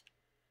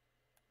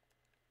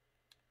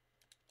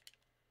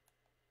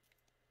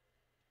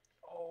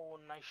 Oh,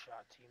 nice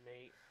shot,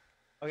 teammate.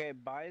 Okay,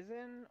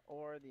 Bison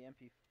or the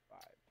MP5?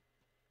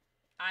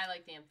 I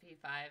like the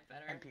MP5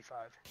 better.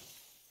 MP5.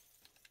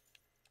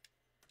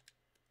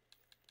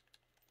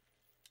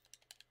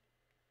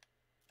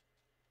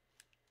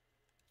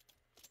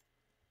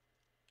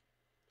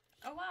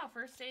 Oh wow,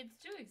 first aids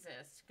do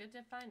exist. Good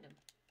to find them.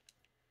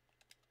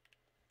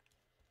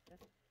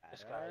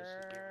 This guy's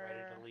getting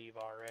ready to leave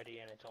already,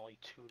 and it's only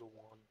 2 to 1.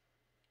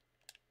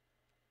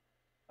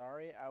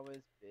 Sorry, I was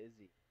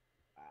busy.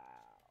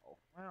 Wow.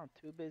 Wow,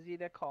 too busy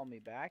to call me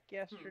back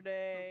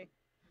yesterday.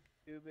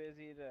 Too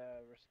busy to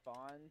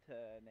respond to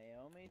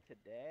Naomi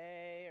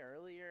today,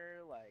 earlier,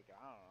 like,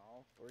 I don't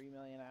know, 3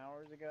 million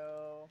hours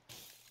ago.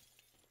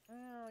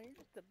 Wow, you're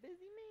just a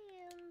busy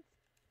man.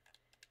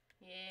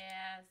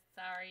 Yeah,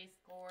 sorry,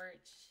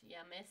 Scorch. You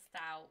missed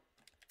out.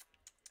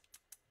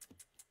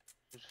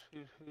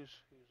 Who's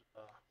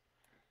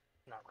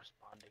not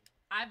responding?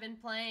 I've been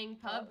playing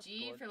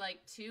PUBG Scorch. for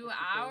like 2 Mr.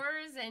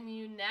 hours and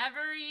you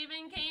never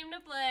even came to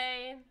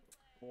play.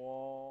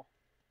 Whoa.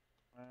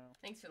 Wow.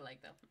 Thanks for the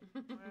like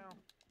though. Wow.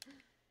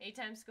 8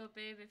 times scope,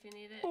 babe, if you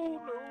need it. Oh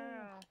no!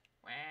 Wow.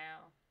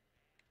 Wow.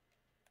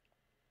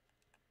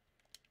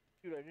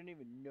 Dude, I didn't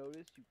even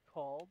notice you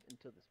called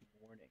until this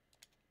morning.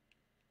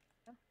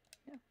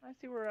 Yeah, I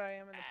see where I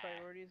am in the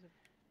priorities of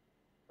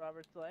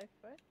Robert's life.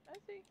 I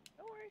see.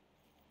 Don't worry.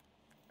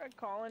 Tried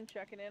calling,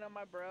 checking in on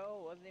my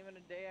bro. It wasn't even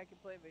a day I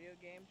could play video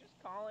games. Just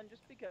calling,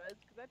 just because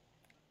I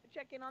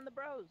check in on the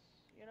bros,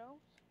 you know.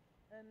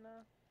 And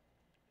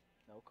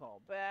no call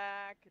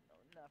back, no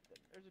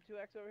nothing. There's a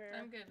 2x over here.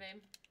 I'm good,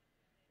 babe.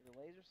 There's a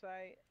laser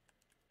sight.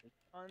 There's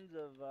tons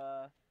of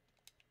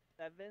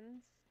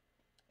 7s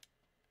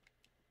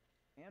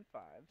and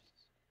 5s.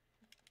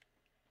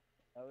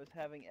 I was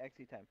having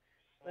XE time.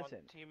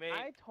 Listen, teammate.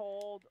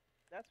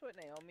 that's what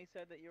Naomi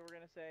said that you were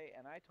going to say,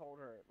 and I told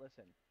her,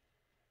 listen,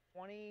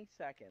 20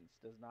 seconds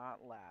does not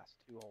last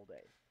 2 whole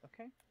days,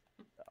 okay?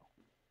 So.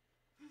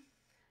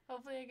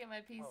 Hopefully I get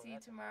my PC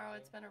that's tomorrow.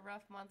 annoying. It's been a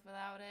rough month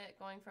without it.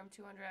 Going from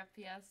 200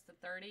 FPS to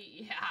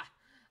 30. Yeah.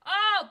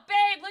 Oh,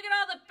 babe, look at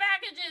all the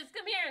packages.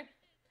 Come here.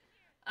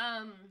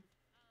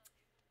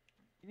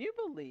 Can you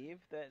believe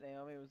that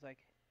Naomi was like,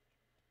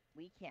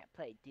 we can't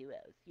play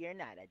duos. You're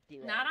not a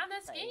duo. Not on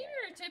this player. game.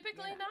 You're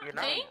typically not. You're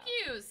not Thank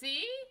enough. you.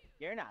 See?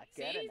 You're not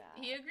good See? enough.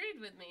 He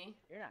agreed with me.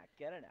 You're not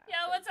good enough. Yo,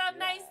 for what's up,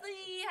 duos."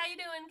 Nicely? How you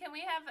doing? Can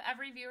we have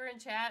every viewer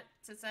in chat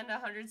to send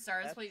 100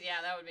 stars, That's- please?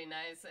 Yeah, that would be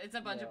nice. It's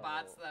a bunch of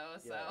bots,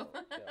 though, so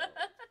yo.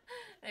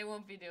 they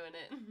won't be doing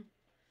it.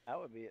 That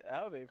would be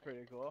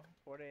pretty cool.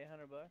 $400 to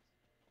 $800.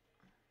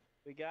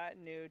 We got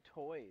new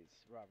toys,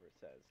 Robert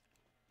says.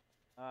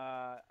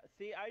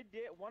 See,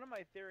 one of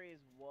my theories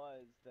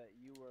was that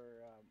you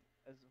were,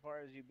 as far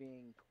as you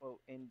being, quote,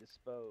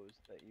 indisposed,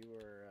 that you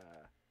were,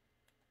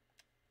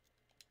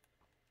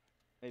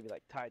 maybe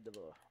like tied to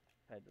the.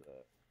 Good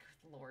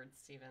Lord,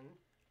 Steven.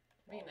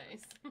 Be Lord.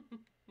 nice.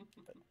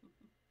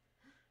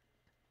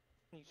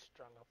 He's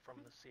strung up from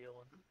the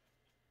ceiling.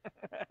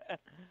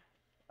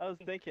 I was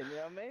thinking,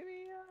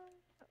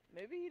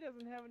 maybe he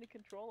doesn't have any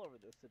control over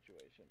this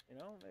situation.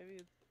 Maybe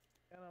it's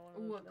kind of one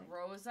of Ooh, those a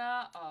things.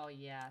 Groza? Oh,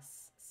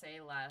 yes.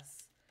 Say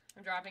less.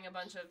 I'm dropping a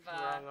bunch of,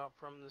 Strung up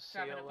from the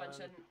ceiling. dropping a bunch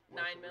of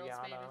with 9 mils,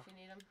 babe, Rihanna. if you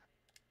need them.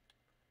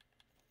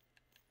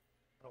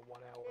 A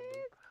 1 hour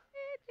loop.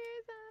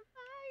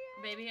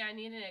 Baby, I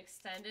need an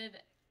extended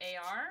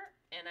AR,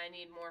 and I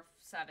need more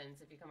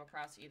 7s if you come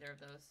across either of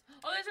those.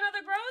 Oh, there's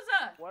another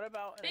Groza! What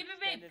about an Baby,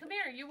 extended, come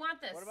here. You want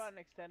this. What about an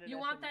extended You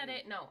want that?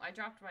 SMG? No, I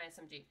dropped my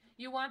SMG.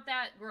 You want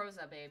that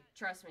Groza, babe.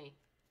 Trust me.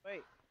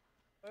 Wait.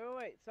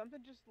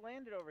 Something just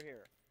landed over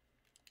here.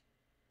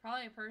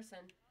 Probably a person.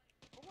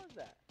 What was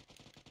that?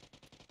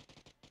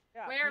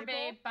 Yeah, Where, people?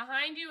 babe?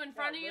 Behind you? In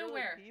front of you?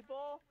 literally Where?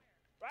 People?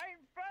 Right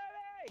in front of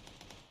me!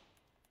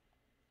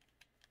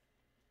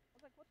 I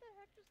was like, what the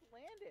heck just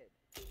landed?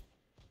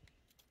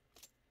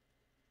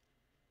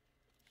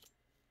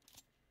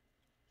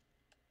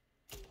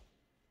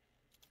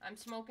 I'm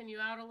smoking you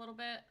out a little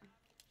bit.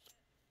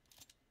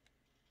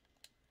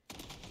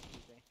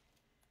 Excuse me.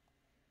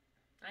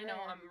 I know,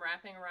 I'm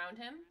wrapping around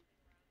him.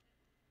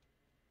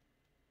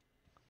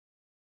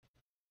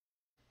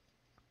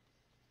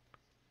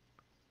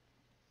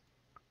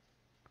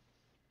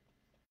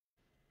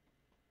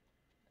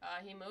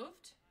 He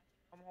moved.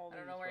 I'm I holding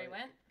don't know this where he right.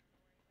 went.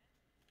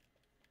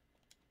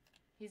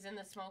 He's in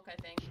the smoke, I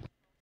think.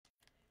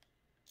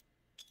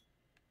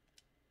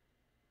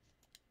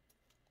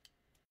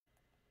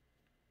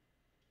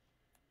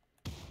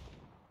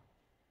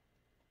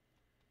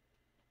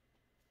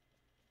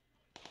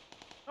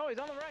 he's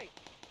on the right.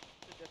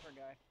 It's a different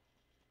guy.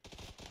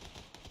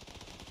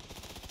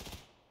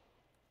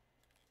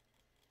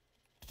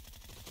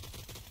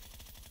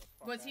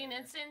 Was he an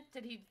instant?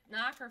 Did he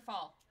knock or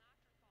fall?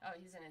 Oh,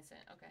 he's an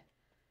instant. Okay.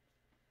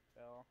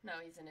 Fell. No,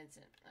 he's an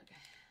instant. Okay.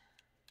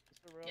 Is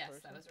this a real Yes,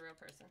 person? that was a real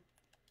person.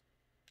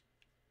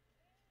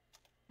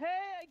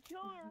 Hey, I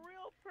killed a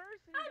real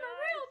person, I'm a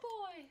real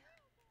boy!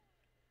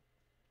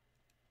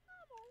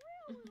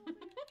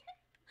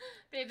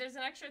 Babe, there's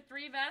an extra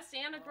 3 vests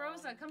and a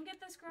Groza. Come get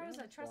this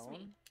Groza. Trust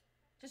me.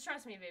 Just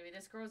trust me, baby.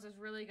 This Groza's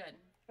really good.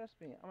 Trust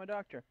me, I'm a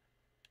doctor.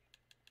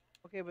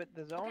 Okay, but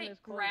the zone is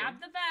closing.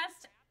 Grab the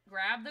vest,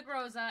 grab the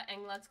Groza,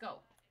 and let's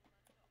go.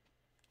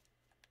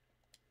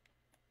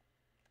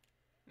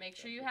 Make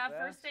sure you have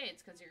first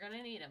aids, because you're going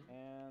to need them.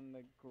 And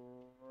the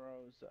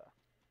Groza.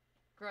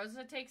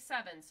 Groza takes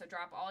 7, so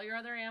drop all your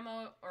other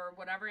ammo, or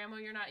whatever ammo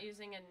you're not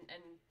using, and...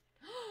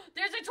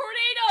 There's a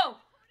tornado!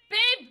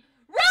 Babe,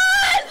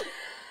 run!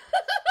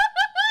 There's a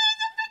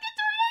freaking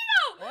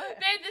tornado! What?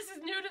 Babe, this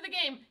is new to the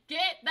game.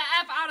 Get the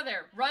F out of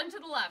there. Run to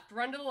the left,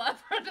 run to the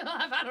left, run to the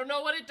left. I don't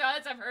know what it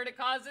does. I've heard it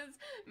causes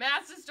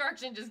mass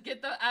destruction. Just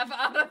get the F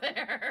out of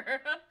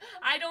there.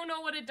 I don't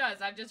know what it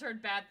does. I've just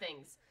heard bad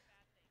things.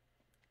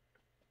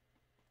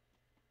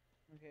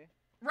 Okay.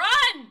 Run!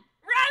 Run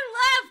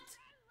left!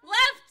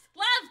 Left!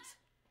 Left!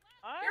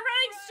 You're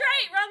running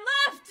straight! Run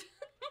left!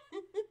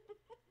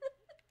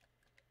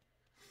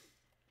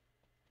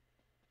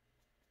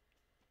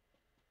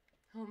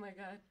 Oh my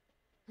god.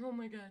 Oh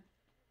my god.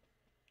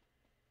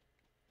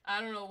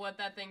 I don't know what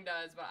that thing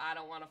does, but I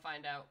don't want to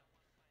find out.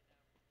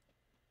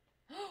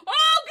 Oh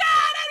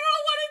god! I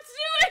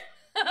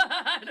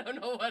don't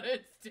know what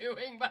it's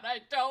doing, but I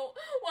don't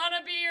want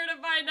to be here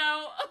to find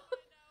out.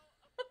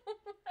 Oh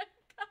my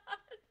god.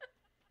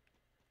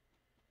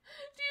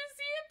 Do you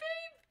see it,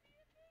 babe?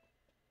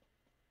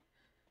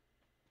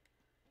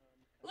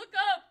 Look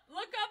up!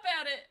 Look up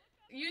at it!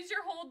 Use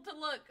your hold to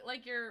look,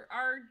 like your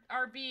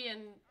RB,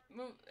 and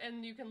move,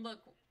 and you can look.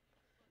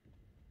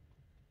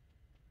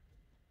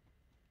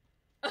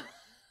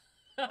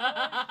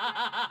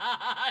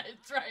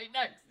 It's right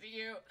next to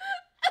you.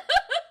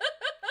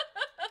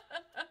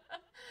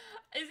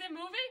 Is it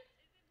moving?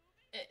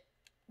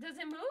 Does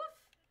it move?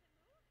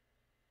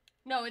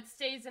 No, it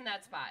stays in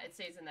that spot. It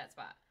stays in that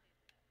spot.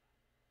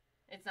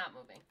 It's not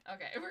moving.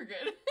 Okay, we're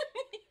good.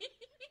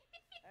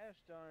 I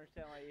just don't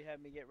understand why you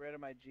had me get rid of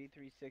my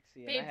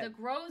G360. Babe, the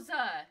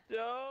Groza.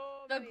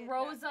 The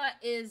Groza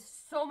is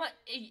so much.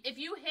 If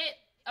you hit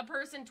a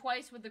person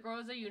twice with the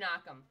Groza, you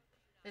knock them.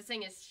 This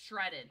thing is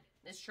shredded.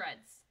 This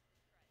shreds.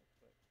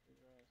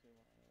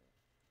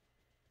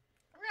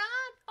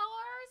 Run,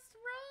 Forrest,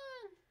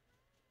 run!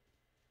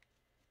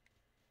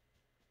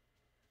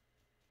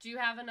 Do you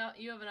have enough?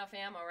 You have enough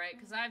ammo, right?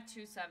 Because I have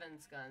 2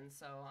 7s guns,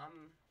 so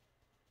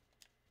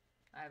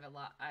I have a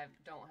lot. I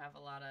don't have a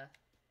lot of.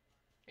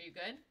 Are you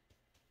good?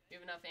 You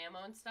have enough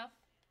ammo and stuff?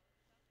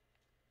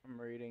 I'm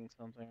reading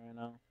something right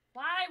now.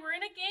 Why? We're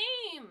in a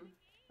game.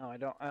 No, I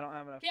don't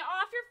have enough. Get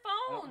off your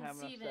phone, I don't have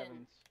enough Steven.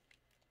 7s.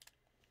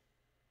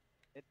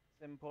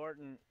 It's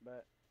important,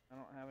 but I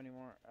don't have any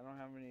more. I don't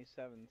have any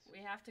 7s. We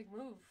have to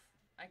move.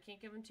 I can't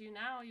give them to you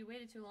now. You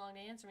waited too long to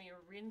answer me. You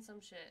were reading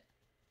some shit.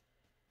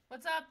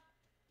 What's up,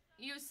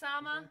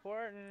 Usama? It's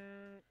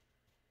important.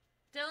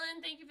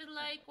 Dylan, thank you for the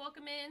like.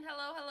 Welcome in.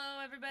 Hello, hello,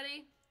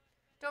 everybody.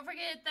 Don't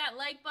forget to hit that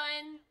like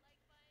button.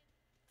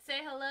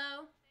 Say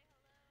hello.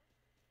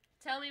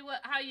 Tell me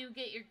how you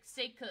get your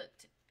steak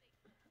cooked.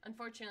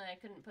 Unfortunately, I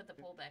couldn't put the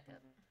pole back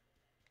up.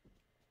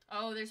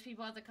 Oh, there's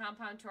people at the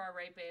compound to our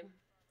right, babe.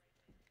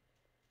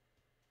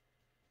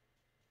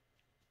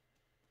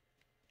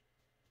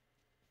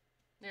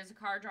 There's a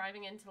car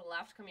driving in to the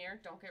left. Come here.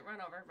 Don't get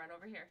run over. Run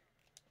over here.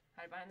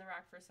 Hide behind the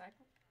rock for a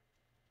second.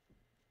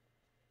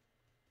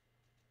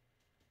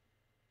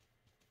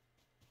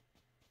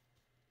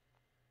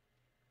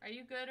 Are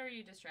you good or are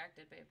you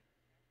distracted, babe?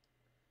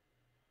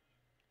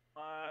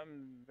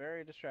 I'm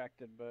very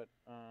distracted, but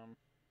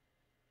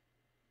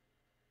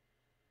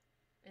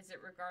Is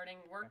it regarding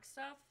work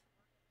stuff?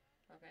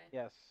 Okay.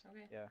 yes.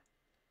 Okay. Yeah.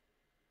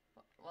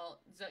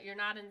 Well, you're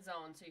not in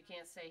zone, so you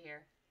can't stay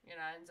here. You're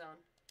not in zone.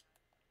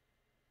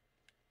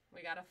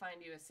 We gotta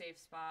find you a safe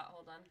spot.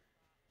 Hold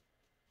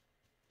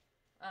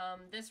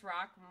on. This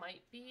rock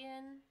might be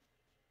in.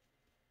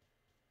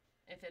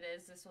 If it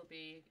is, this will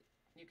be...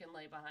 You can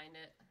lay behind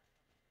it.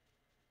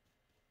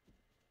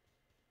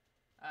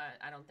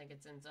 I don't think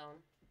it's in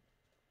zone.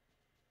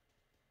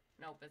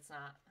 Nope, it's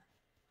not.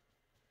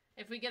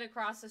 If we get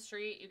across the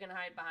street, you can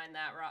hide behind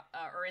that rock,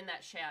 or in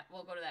that shack.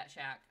 We'll go to that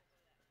shack.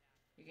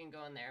 You can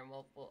go in there, and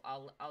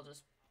I'll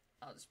just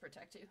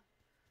protect you.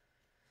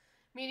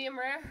 Medium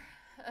rare.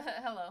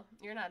 Hello.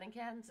 You're not in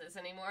Kansas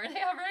anymore.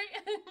 Yeah, right?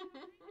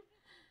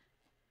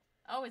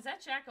 Oh, is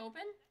that shack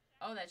open?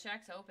 Oh, that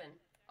shack's open.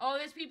 Oh,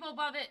 there's people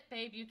above it.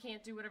 Babe, you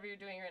can't do whatever you're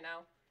doing right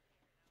now.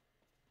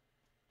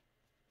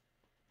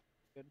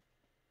 Good.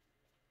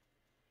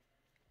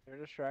 They're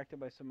distracted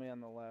by somebody on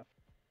the left.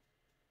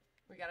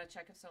 We gotta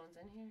check if someone's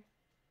in here.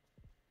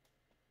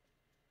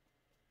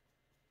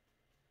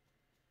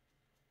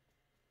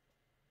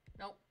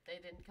 They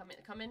didn't come in.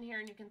 Come in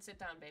here and you can sit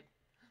down, babe.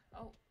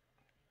 Oh.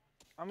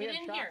 I'm Get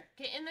getting in shot. here.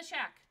 Get in the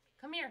shack.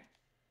 Come here.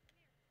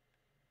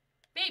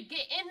 Babe,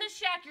 get in the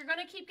shack. You're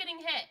gonna keep getting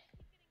hit.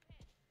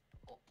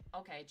 Oh,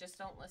 okay, just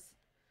don't listen.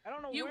 I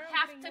don't know You where I'm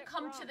have getting to hit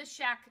come from. to the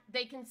shack.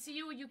 They can see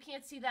you. You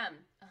can't see them.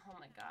 Oh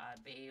my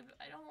god, babe.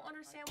 I don't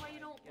understand why you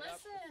don't Get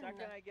up. listen. The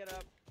second I get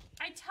up.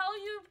 I tell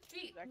you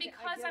I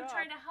because get I'm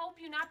trying up. to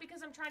help you, not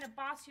because I'm trying to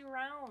boss you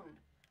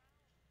around.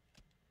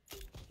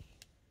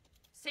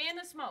 Stay in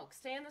the smoke.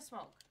 Stay in the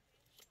smoke.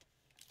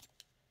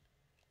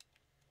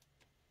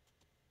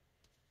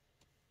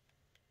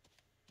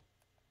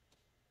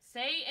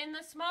 Stay in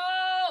the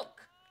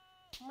smoke!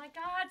 Oh my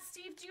god,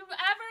 Steve, do you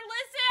ever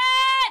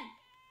listen?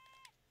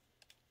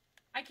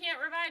 I can't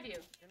revive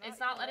you. It's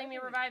not letting me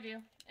revive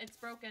you. It's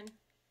broken.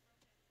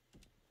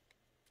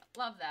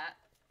 Love that.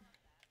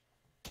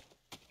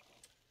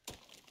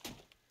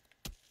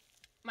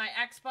 My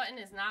X button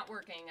is not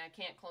working. I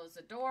can't close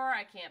the door.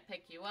 I can't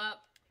pick you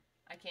up.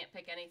 I can't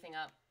pick anything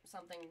up.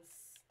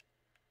 Something's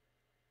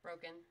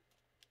broken.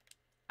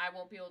 I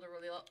won't be able to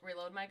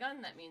reload my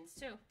gun, that means,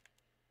 too.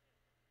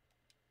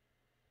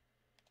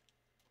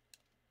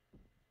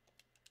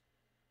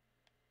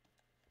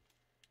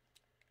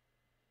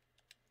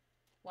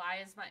 Why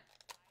is my...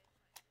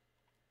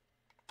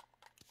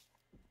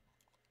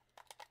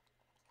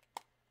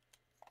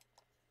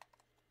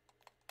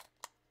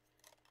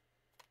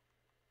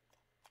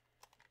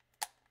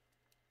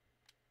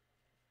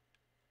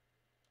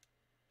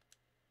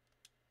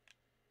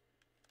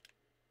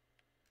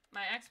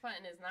 My X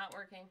button is not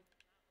working.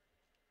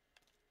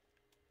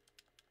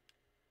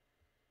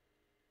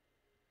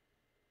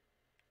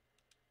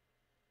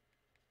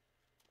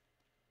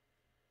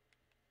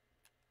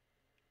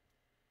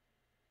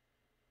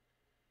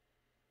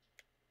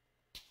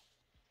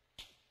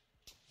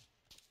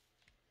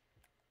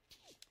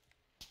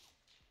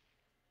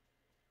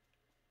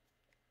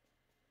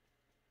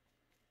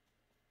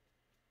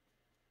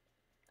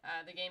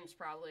 The game's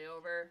probably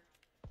over.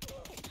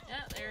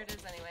 Yeah, there it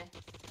is anyway.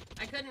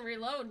 I couldn't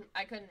reload.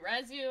 I couldn't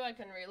res you. I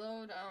couldn't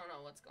reload. I don't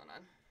know what's going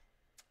on.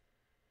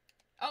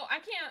 Oh, I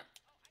can't.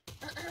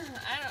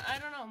 I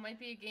don't know. Might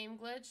be a game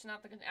glitch.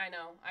 Not the. I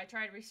know. I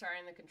tried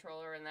restarting the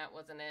controller and that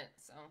wasn't it.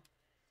 So.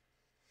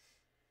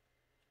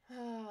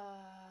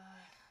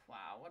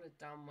 Wow, what a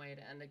dumb way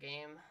to end a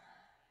game.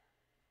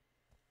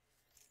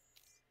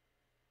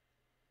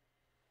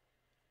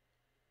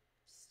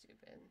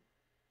 Stupid.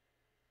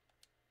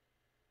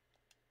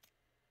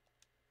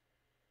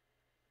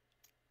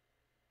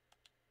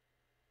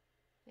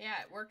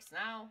 Yeah, it works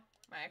now.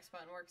 My X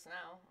button works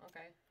now.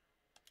 Okay.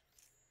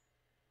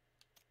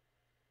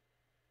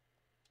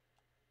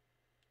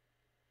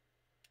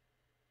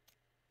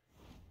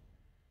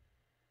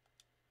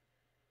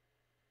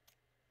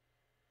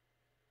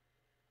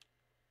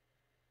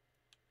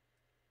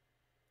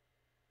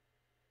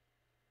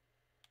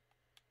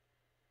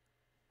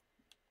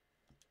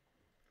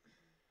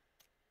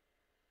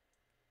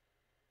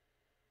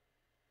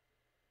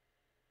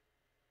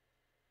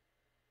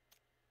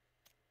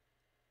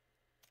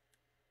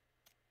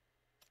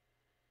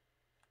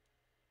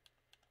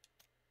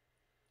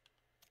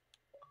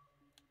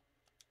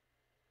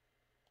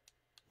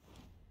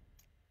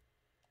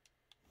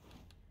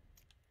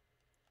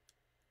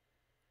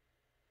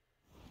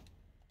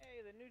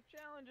 Hey, the new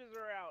challenges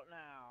are out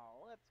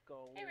now. Let's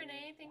go. Hey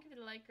Renee, thank you for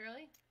the like,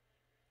 girly.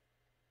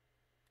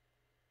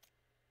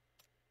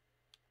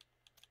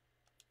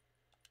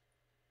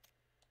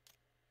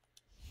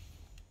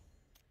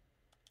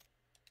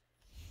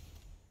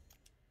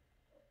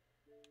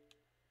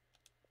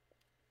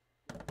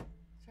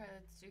 Try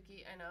that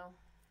Suki. I know.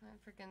 I'm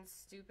freaking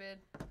stupid.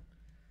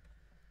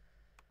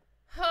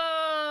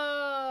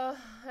 Oh,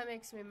 that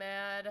makes me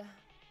mad.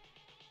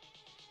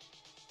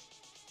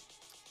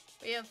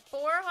 We have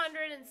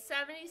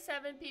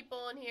 477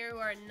 people in here who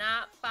are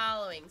not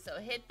following, so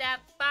hit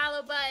that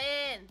follow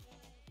button.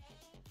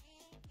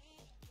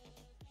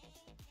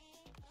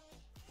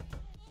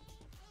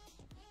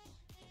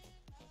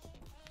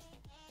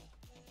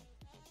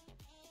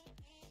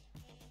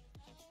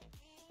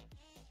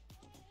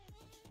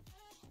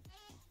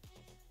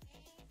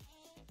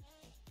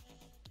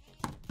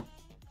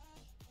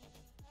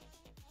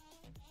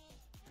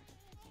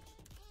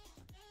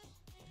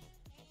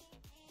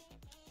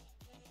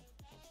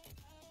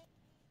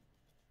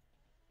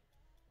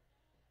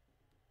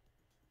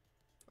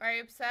 Are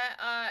you upset?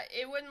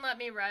 It wouldn't let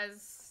me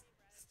res,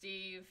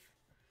 Steve.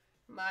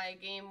 My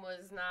game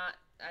was not,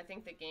 I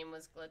think the game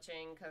was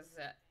glitching because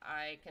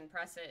I can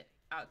press it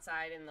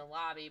outside in the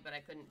lobby, but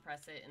I couldn't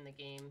press it in the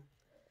game.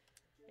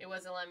 It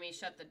wasn't letting me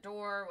shut the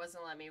door,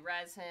 wasn't letting me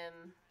res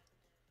him.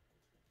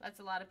 That's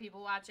a lot of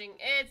people watching.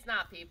 It's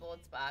not people,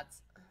 it's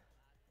bots.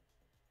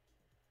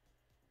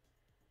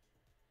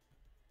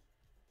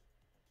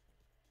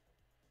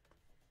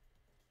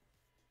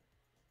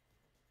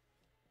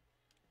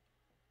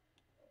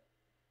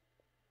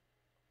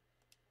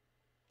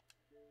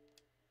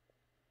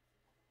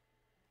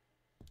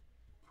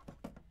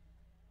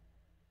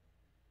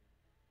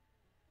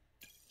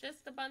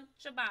 Just a bunch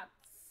of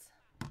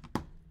bots.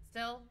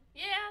 Still,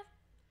 yeah.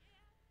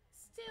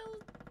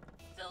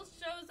 Still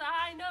shows a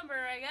high number,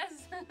 I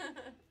guess.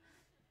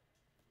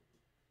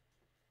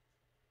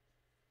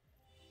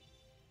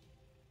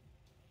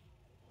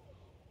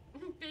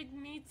 Big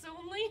meats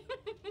only.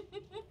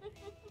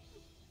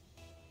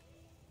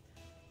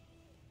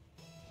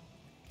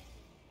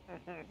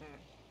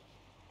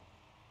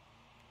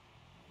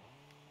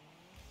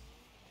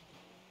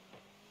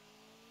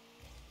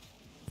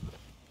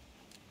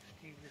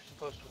 Steve, you're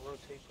supposed to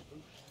rotate the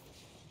boost.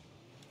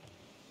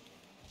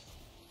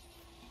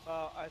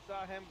 Oh, I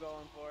saw him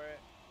going for it.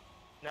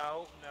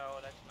 No,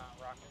 that's not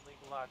Rocket League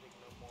logic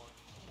no more.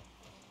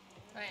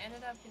 I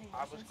ended up getting.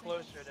 I was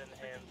closer than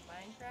him.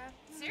 Minecraft.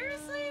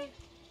 Seriously?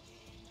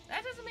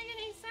 That doesn't make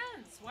any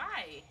sense.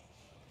 Why?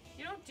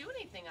 You don't do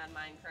anything on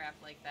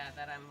Minecraft like that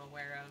I'm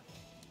aware of.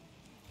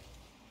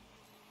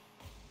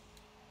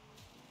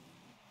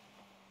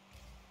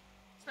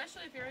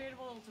 Especially if you're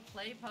able to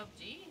play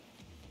PUBG.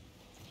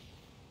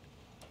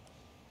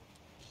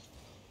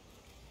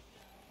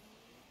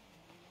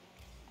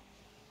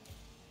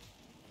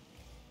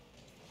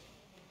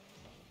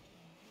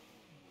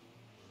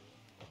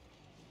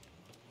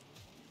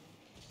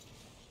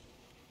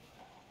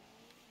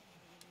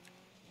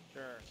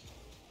 Sure.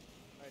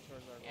 Right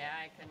towards our Yeah,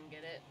 I couldn't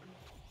get it.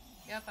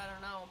 Yep, I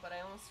don't know, but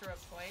I almost threw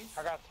up twice.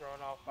 I got thrown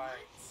off by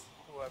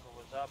What? whoever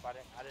was up. I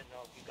didn't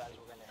know if you guys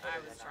were gonna hit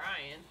I it was or not.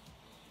 trying.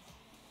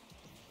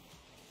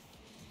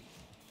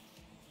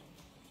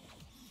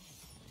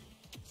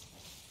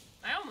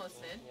 I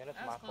almost did. Yeah, that's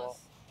That my was close. fault.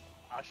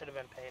 I should have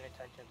been paying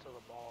attention to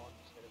the ball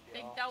instead of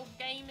Big y'all. Dog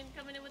Gaming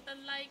coming in with the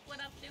like. What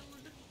up, dude?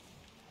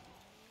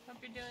 Hope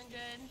you're doing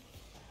good.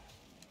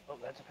 Oh,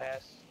 that's a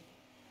pass.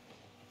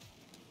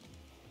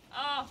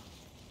 Oh.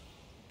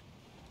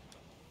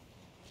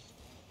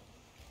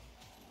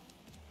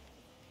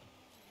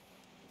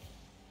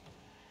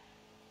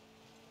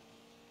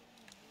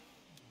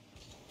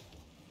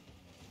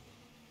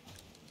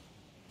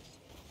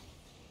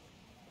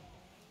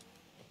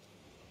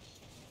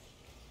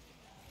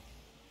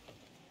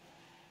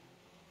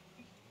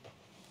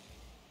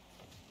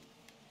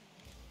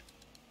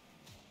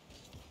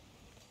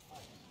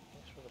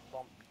 Thanks for the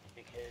bump,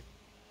 big head.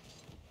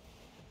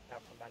 Now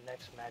for my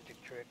next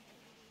magic trick,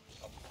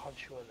 I'll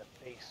punch you in the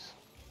face.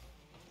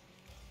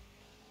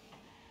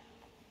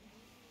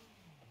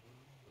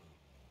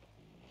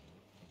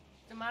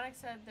 Demonic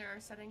said there are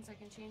settings I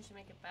can change to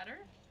make it better.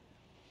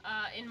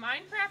 In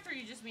Minecraft, or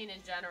you just mean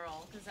in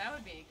general? Because that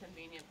would be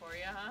convenient for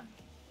you, huh?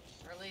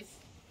 Or at least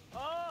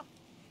Oh!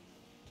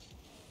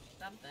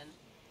 something.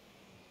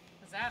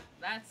 Because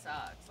that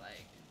sucks.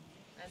 Like,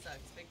 that sucks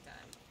big time.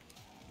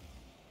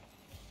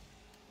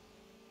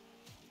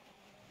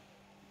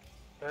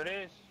 There it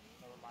is.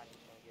 Never mind, he's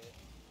gonna get it.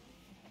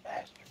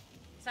 Bastard.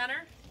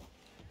 Center.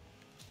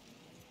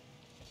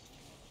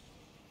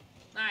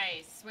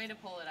 Nice. Way to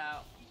pull it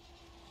out.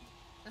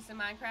 Just in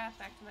Minecraft.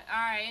 Back to my.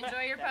 Alright,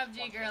 enjoy your That's PUBG,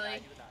 one thing girly. I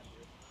do not do.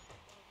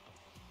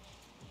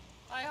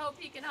 I hope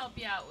he can help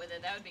you out with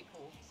it. That would be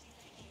cool.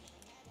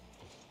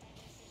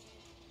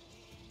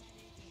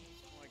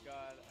 Oh my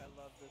god, I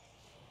love this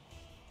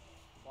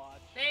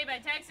watch. Babe, I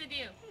texted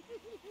you.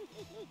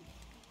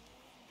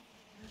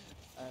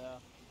 I know.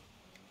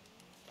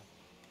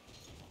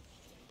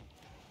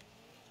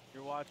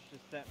 Your watch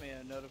just sent me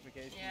a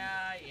notification.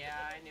 Yeah,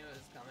 I knew it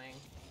was coming.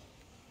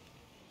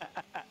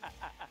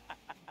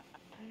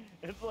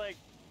 It's like,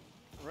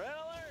 red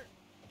alert!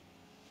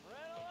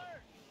 Red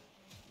alert!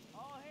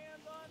 All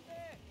hands on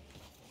deck!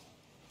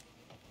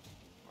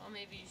 Well,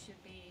 maybe you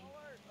should be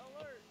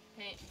Alert!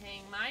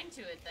 paying mind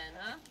to it then,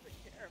 huh? Be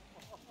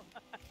careful.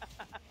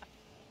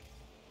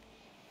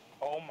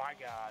 Oh my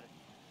god.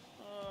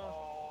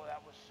 Oh, Oh,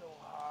 that was so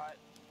hot.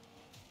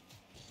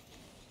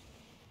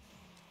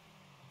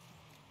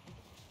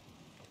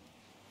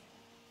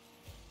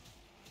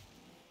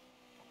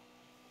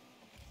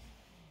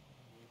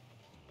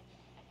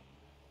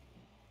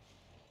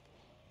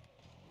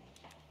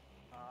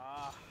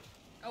 ah.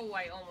 Oh,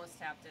 I almost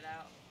tapped it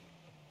out.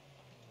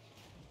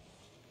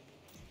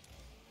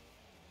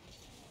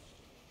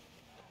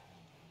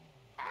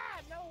 Ah,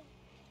 no!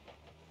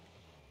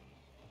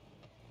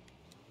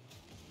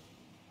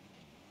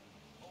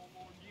 Oh,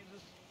 Lord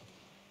Jesus.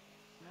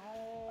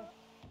 No.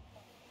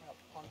 Got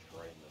punched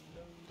right in the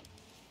nose.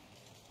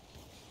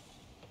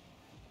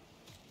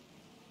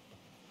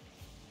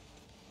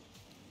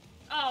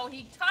 Oh,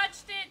 he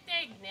touched it?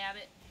 Dang,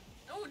 nabbit.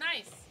 Oh,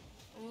 nice.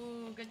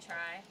 Ooh, good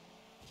try.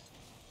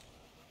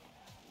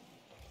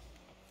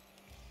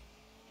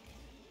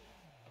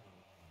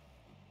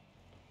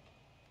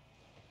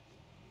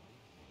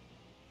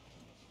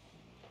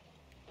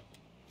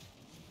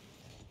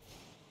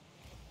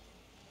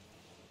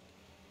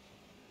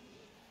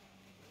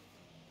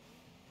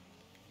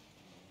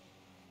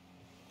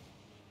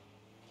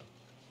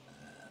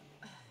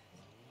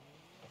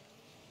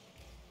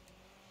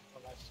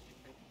 Well, that's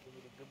give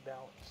it a good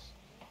balance.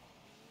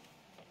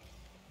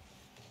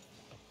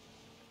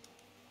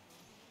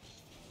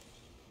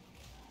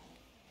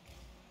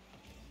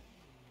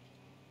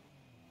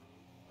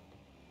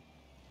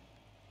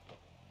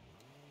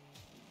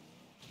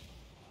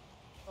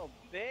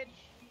 bitch.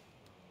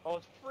 Oh,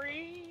 it's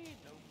free.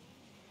 Nope.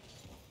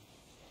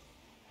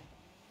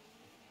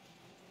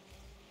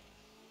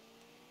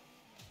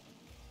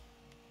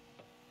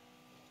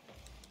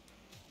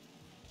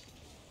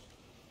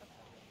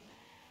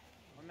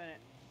 One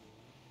minute.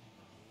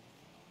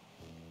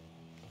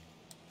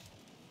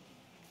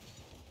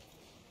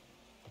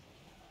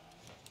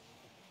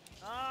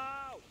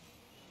 Oh!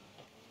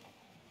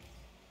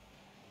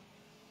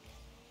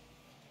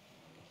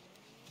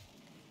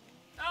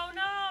 Oh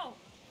no!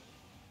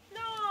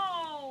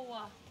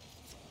 No!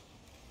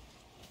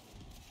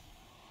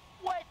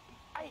 What?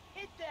 I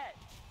hit that.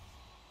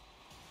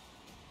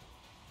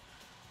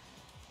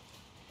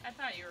 I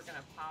thought you were gonna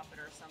pop it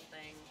or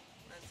something.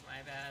 That's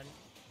my bad.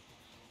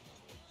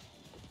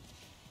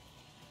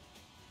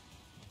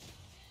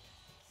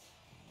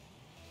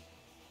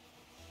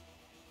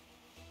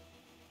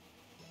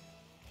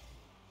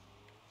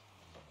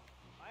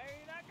 Why are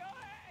you not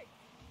going?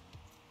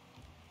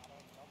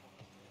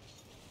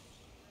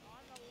 You're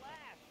on the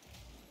left.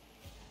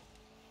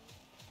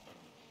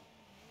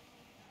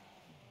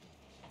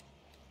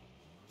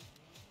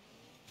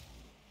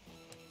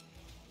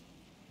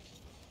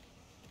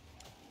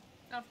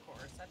 Of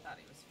course, I thought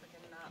he was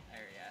freaking not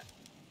there yet.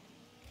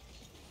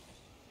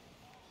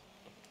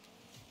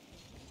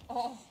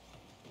 Oh!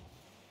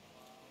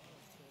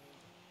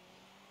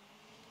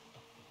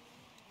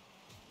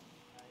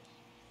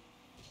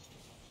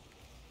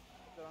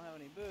 I don't have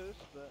any boost,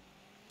 but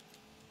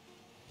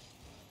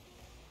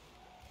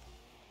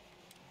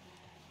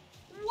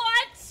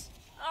What?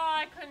 Oh,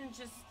 I couldn't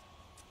just...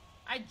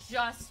 I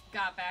just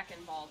got back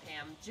in ball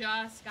cam.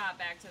 Just got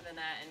back to the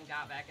net and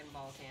got back in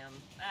ball cam.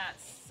 That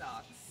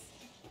sucks.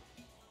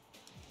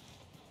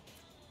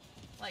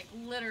 Like,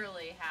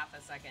 literally half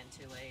a second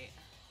too late.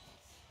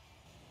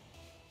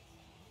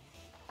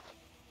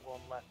 One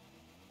left,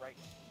 right.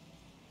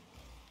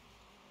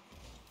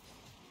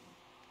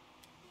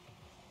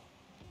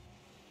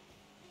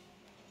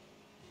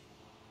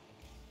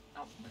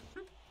 Oh.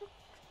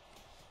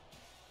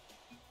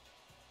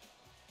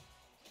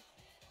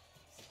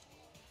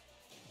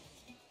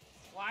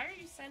 Why are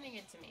you sending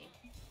it to me?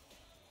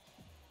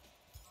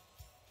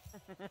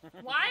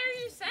 Why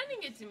are you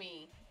sending it to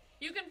me?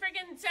 You can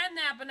freaking send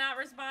that but not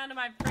respond to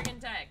my freaking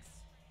text.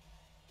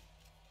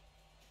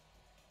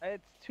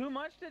 it's too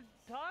much to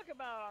talk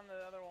about on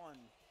the other one.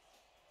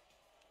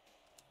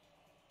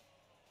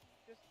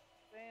 Just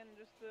saying,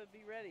 just to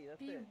be ready. That's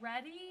Be it.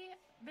 ready?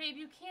 Babe,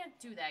 you can't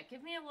do that.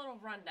 Give me a little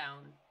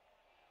rundown.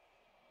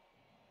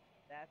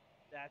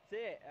 That's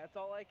it. That's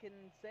all I can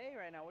say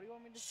right now. What do you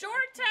want me to say? Short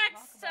I can't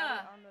text, talk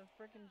about it on the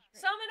freaking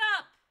screen. Sum it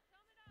up.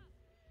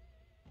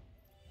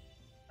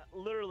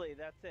 Literally,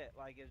 that's it.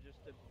 Like, it's just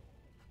a.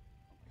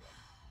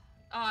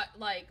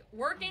 Like,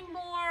 working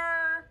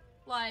more,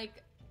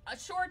 like, a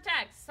short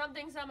text,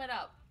 something sum it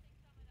up.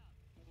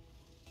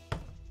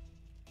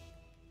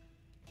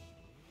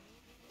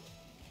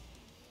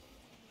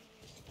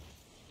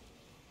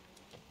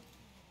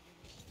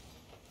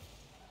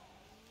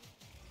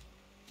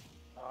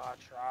 Oh, I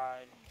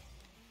tried.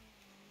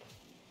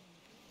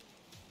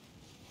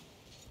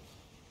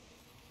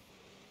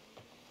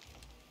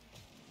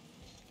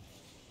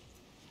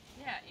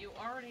 Yeah, you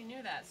already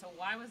knew that, so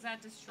why was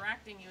that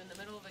distracting you in the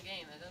middle of a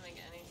game? That doesn't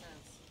make any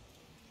sense.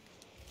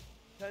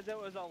 Because it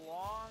was a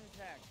long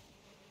text.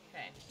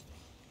 Okay.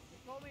 You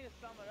told me to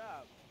sum it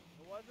up.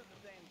 It wasn't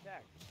the same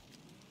text.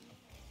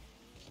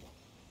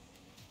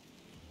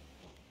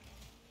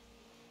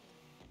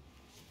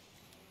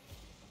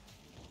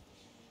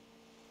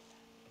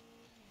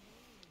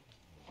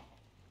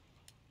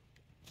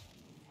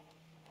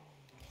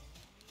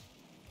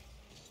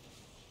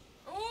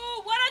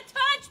 Ooh, what a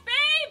touch,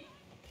 babe!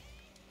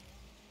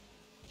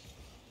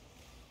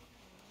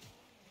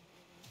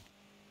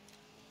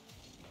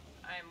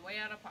 I am way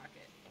out of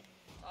pocket.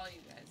 It's all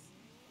you guys.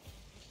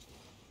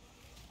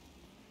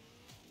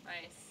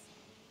 Nice.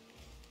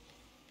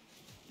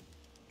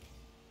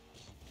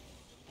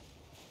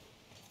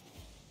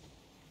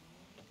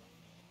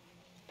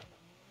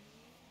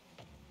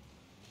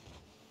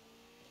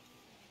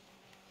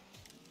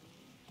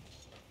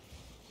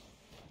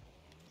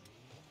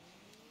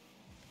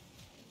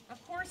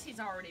 Of course he's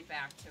already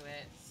back to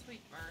it.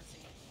 Sweet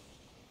mercy.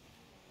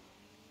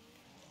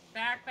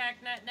 Back,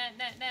 net,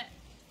 net.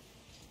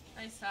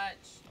 Nice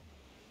touch.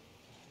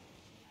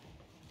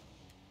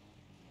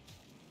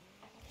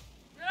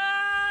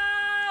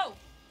 No!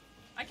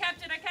 I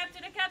kept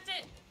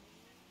it.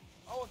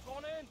 Oh, it's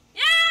going in.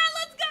 Yeah,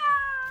 let's go!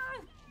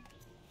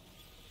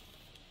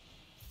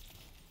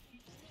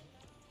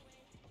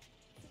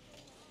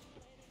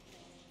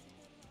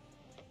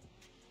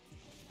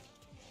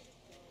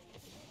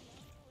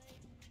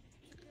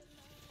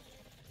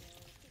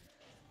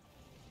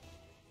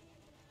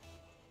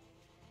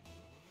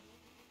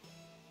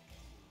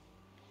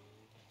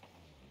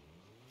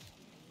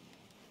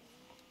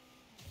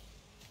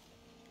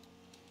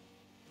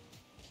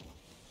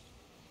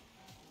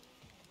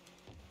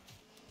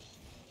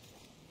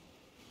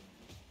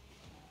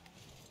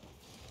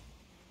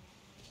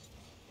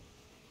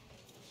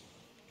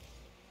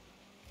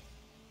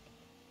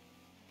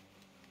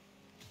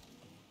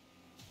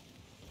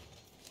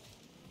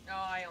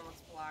 Oh, I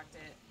almost blocked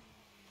it.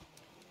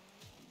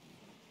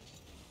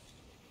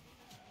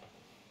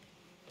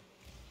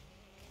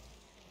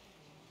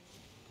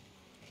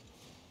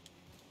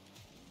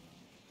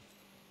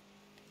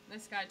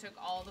 This guy took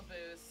all the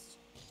boost.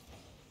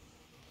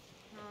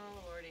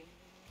 Oh, lordy.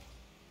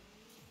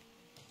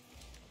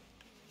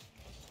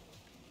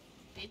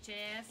 Bitch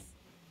ass.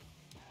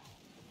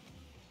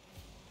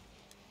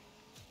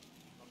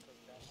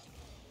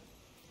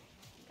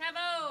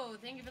 Kevo,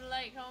 thank you for the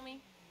like, homie.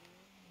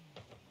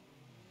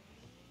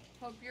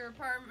 Hope your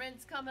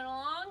apartment's coming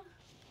along.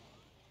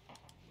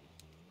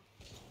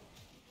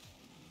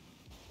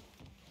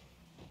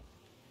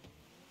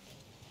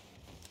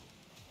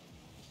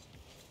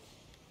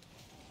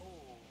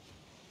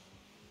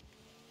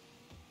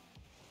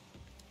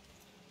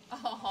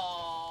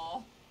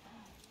 Oh.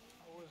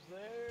 I was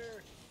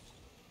there.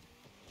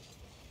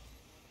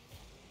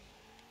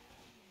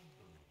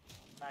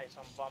 Nice,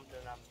 I'm bumped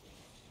and I'm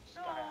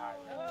sky high.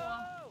 No.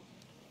 Right?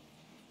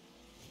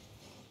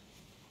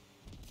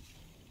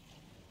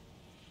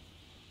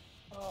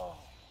 Oh,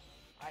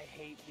 I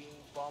hate being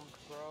bumped,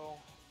 bro.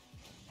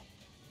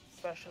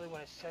 Especially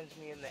when it sends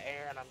me in the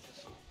air and I'm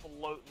just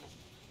floating.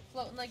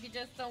 Floating like you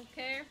just don't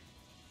care.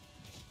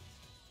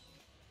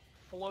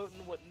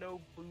 Floating with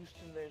no boost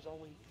and there's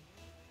only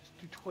just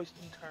do twists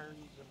and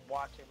turns and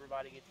watch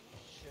everybody get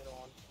shit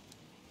on.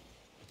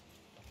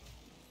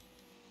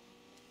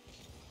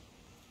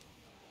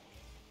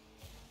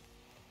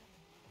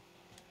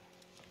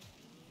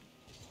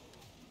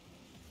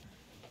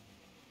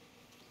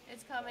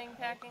 It's coming.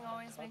 Packing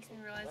always makes me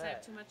realize I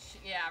have too much.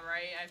 Yeah,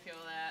 right. I feel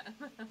that.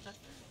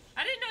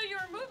 I didn't know you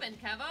were moving,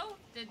 Kevo.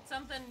 Did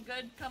something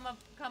good come up?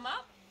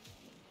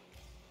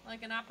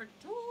 Like an opportunity.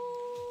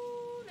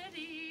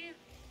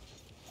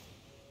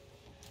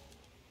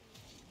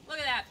 Look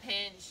at that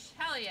pinch.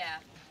 Hell yeah.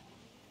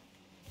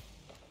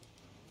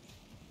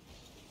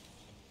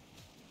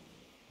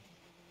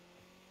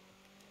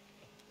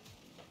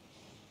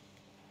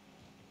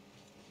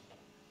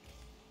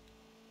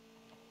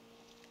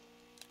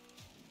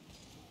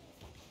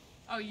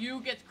 Oh, you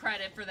get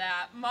credit for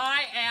that.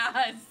 My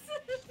ass.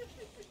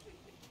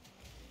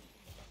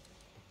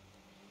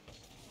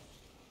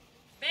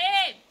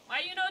 Babe, why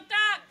you no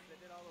talk? They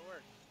did all the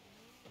work.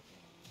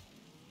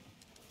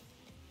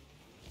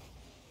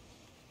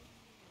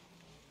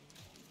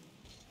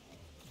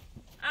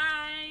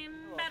 I'm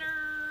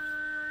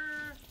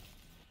better.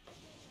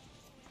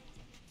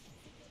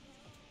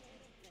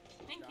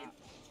 Thank you.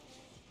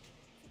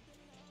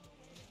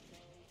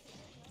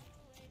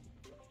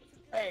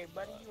 Hey,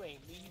 buddy, you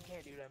ain't me. You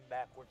can't do them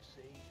backwards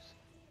saves.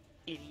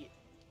 Idiot.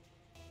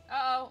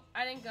 Uh-oh,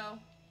 I didn't go.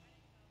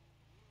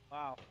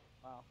 Wow.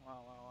 Wow,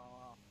 wow, wow, wow,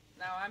 wow.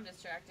 Now I'm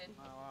distracted.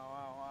 Wow,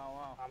 wow, wow,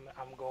 wow, wow.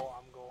 I'm goal.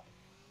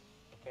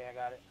 Okay, I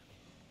got it.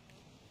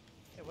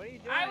 Hey, what are you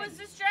doing? I was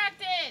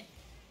distracted!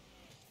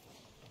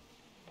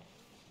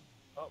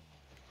 Oh,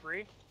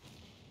 free?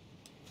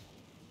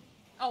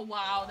 Oh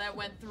wow, that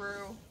went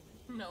through.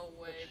 No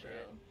way, Good bro.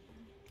 shit.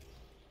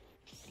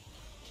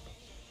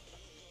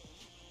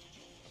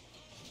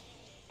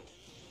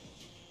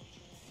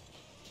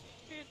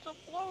 It's a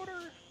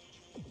floater!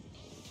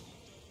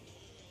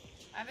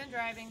 I've been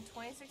driving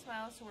 26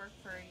 miles to work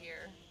for a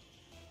year.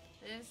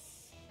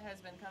 This has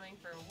been coming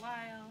for a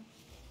while.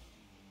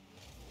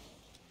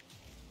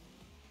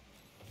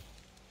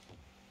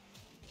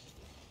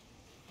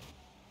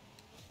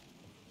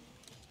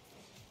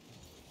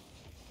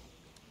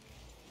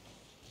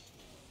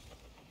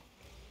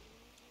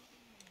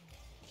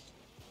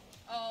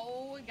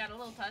 Oh, we got a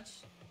little touch.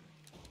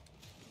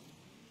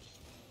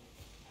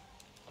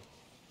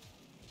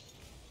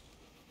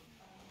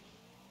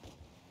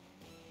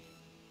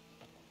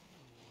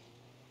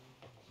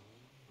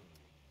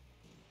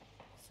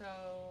 So...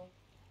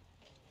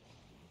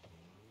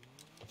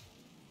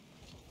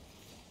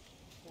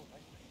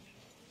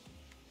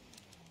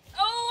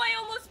 Oh, I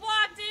almost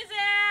blocked his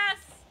ass!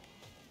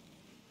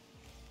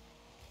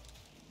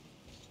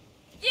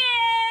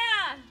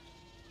 Yeah!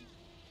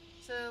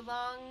 So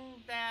long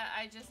that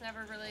I just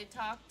never really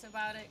talked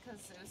about it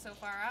because it was so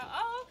far out.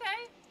 Oh,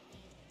 okay.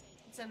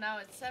 So now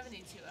it's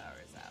 72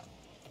 hours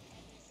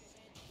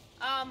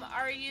out.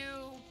 Are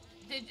you...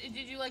 Did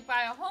you like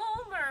buy a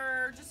home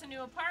or just a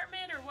new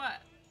apartment or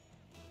what?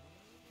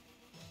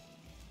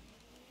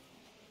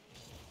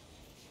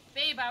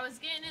 Babe, I was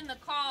getting in the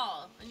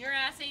call and your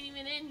ass ain't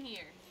even in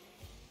here.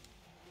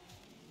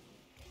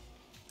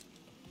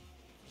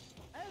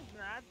 That is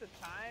not the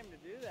time to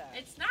do that.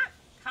 It's not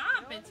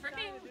comp, You know it's the time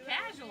freaking to do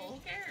that with casual. me?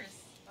 Who cares?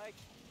 Like,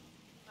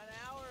 an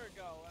hour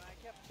ago when I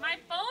kept My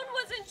fighting phone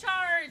this was guy. in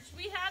charge.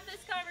 We had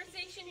this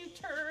conversation, you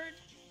turd.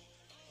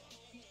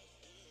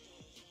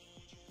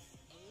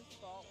 Whose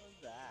fault was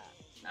that?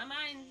 Not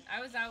mine. I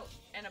was out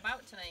and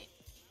about tonight.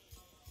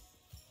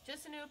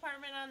 Just a new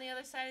apartment on the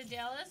other side of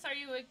Dallas. Are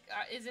you?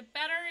 Is it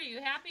better? Are you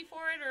happy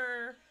for it,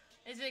 or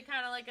is it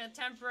kind of like a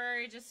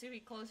temporary, just to be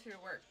closer to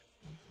work?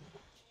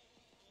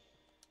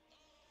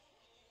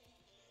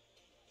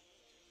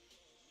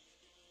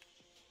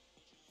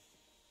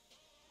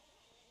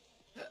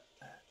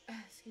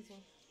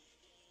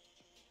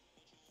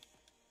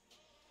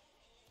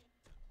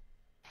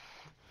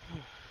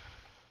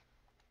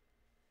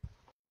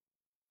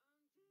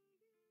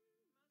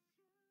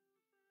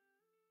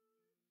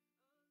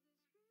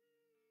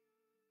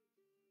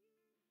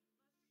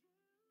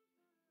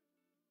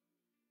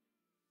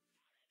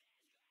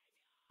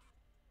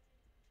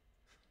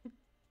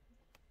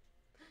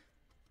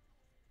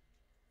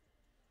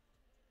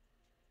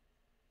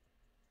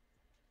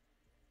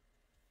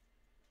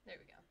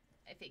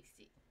 I fixed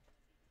it.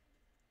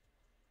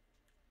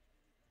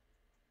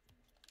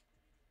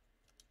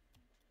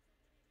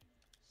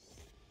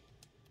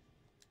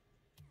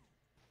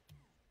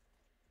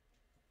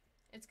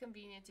 It's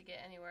convenient to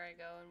get anywhere I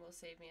go and will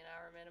save me an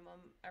hour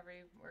minimum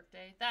every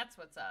workday. That's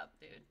what's up,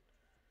 dude.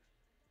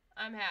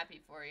 I'm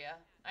happy for you.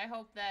 I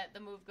hope that the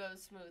move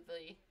goes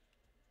smoothly.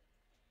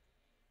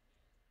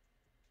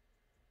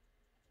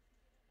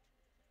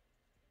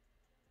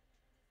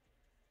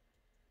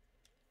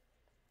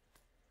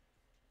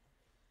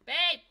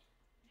 Babe!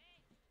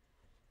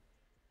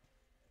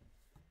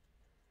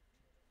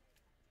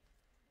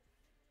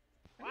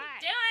 What are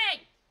you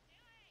doing?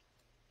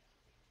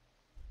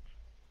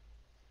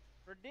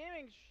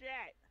 Redeeming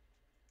shit.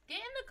 Get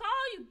in the call,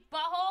 you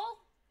butthole!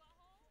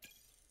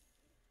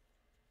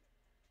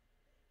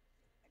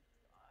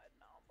 God,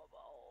 no,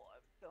 Bubba.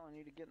 I'm telling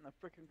you to get in the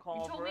freaking You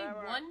call told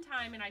forever. me one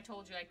time and I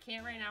told you I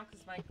can't right now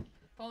because my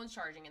phone's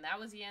charging, and that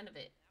was the end of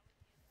it.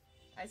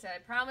 I said, I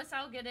promise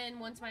I'll get in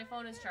once my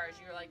phone is charged.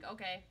 You were like,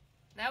 okay.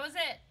 That was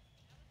it.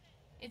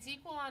 It's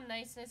equal on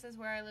niceness as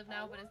where I live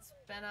now, but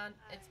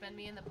it's been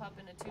me and the pup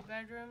in a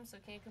 2-bedroom, so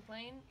can't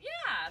complain.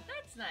 Yeah,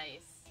 that's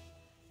nice.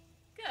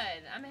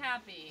 Good. I'm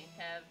happy,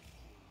 Kev.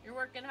 You're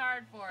working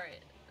hard for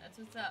it. That's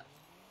what's up.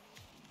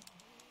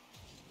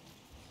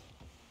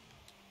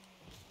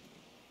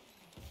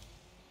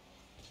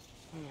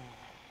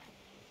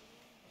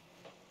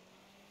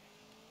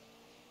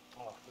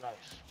 Oh,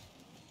 nice.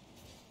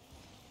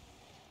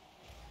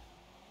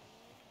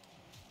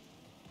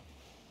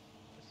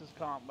 This is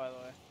comp, by the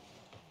way.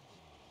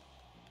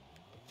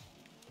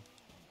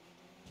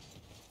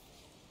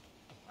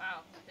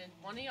 Wow. Did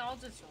one of y'all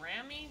just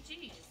ram me?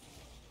 Jeez.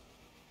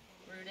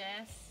 Rude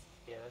ass.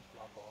 Yeah, that's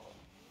my fault.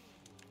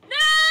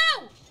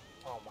 No!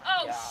 Oh my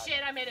Oh god. shit,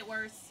 I made it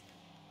worse.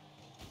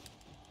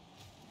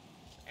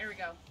 There we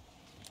go.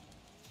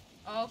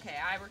 Okay,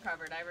 I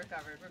recovered.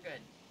 We're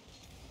good.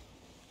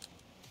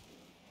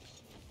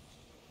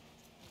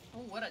 Oh,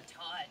 what a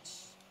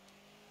touch.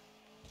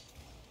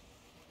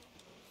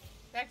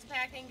 Back to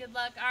packing. Good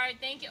luck. Alright,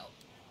 thank you.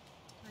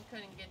 I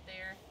couldn't get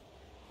there.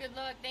 Good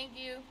luck. Thank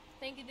you.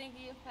 Thank you.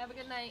 Have a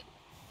good night.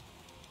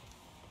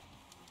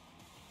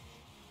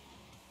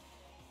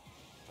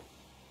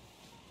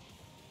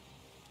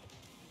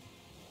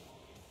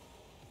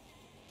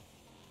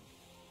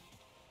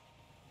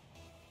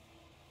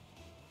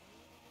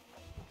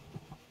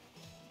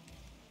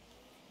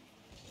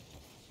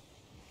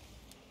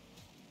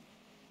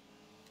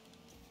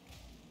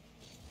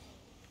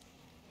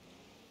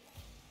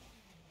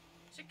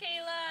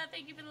 Shakayla,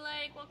 thank you for the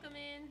like. Welcome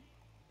in.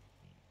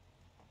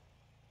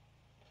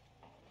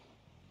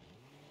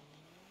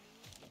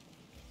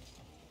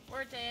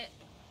 Worth it.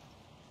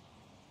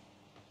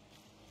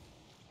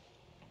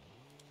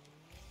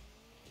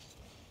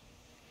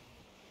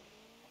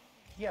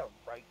 Yeah,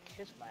 right.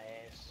 Kiss my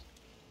ass.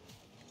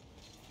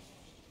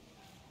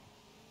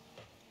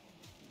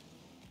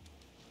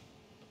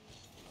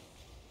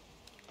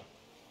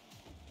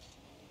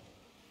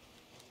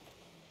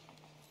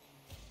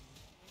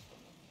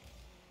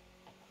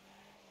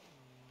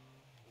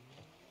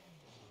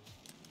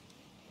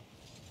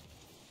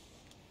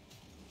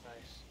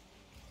 Nice.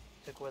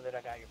 Stick with it.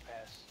 I got your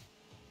pass.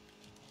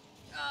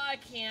 Oh, I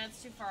can't.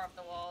 It's too far off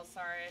the wall.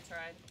 Sorry, I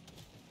tried.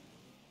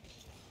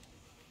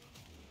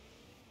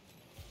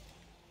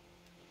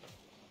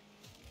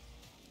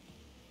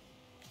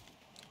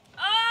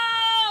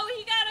 Oh,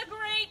 he got a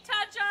great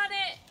touch on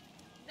it.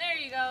 There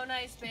you go.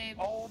 Nice, babe.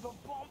 Oh, the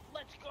bump.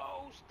 Let's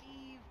go,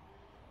 Steve.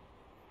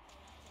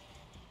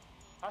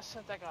 I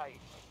sent that guy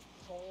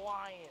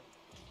flying.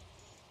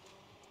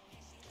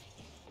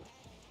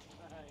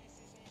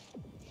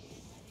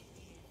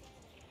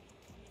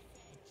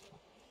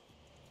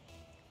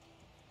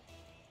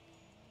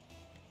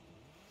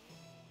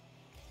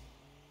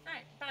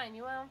 Alright, fine.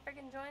 You wanna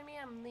freaking join me?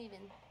 I'm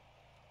leaving.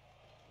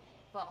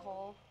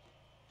 Butthole.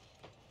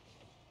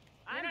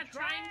 You're not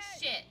trying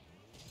shit.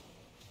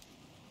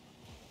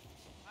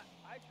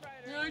 I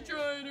tried I earlier.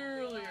 tried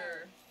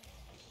earlier.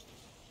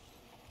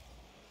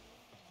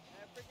 And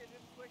I freaking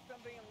just clicked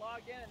something and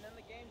logged in, and then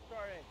the game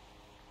started.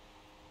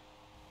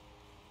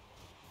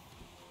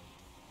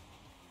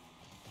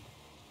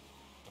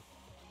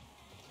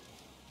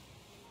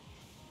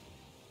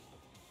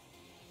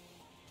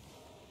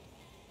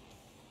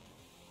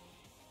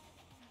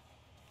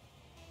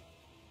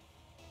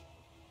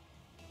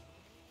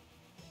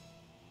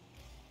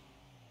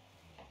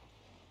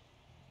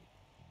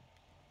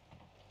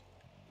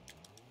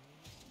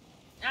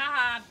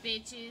 Aha,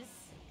 bitches.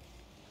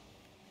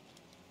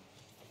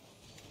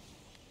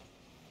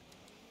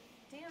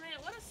 Damn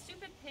it, what a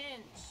stupid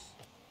pinch.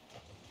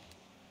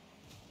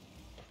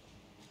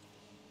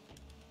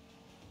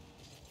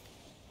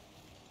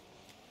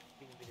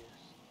 You can be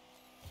this.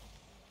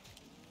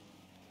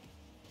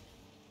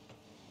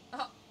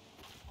 Oh.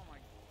 Oh my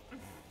god.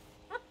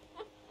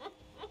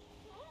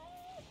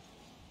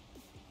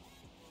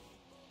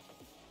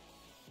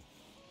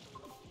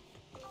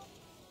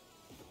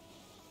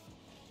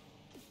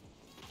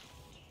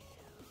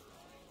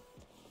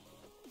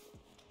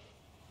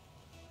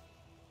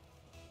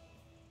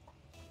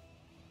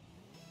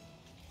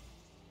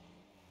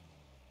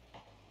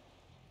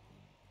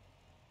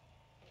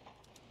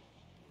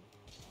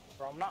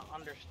 Bro, I'm not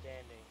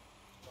understanding.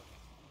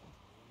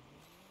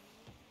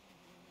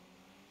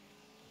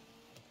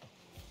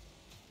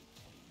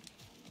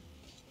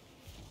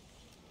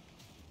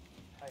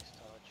 Nice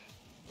touch.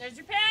 There's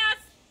your pass!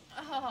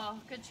 Oh,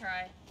 good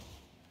try.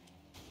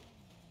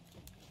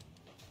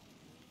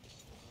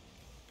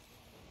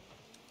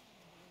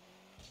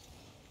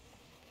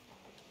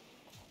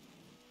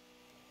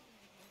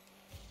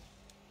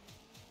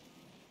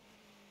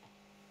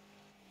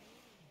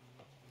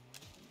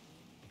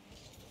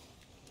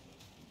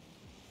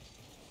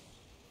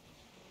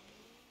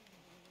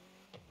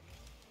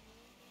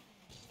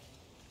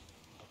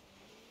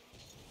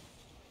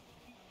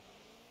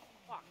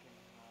 Fucking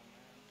hell,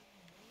 man.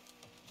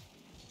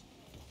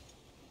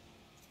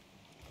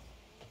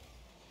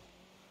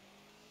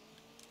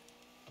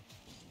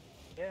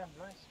 Yeah,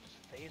 nice. Just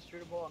phase through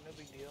the ball, no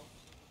big deal.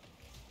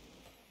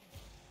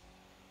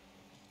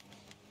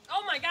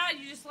 Oh my god,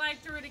 you just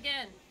lagged through it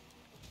again.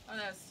 Oh,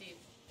 that was Steve.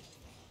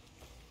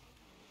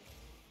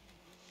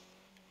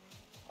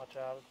 Watch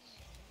out. It's...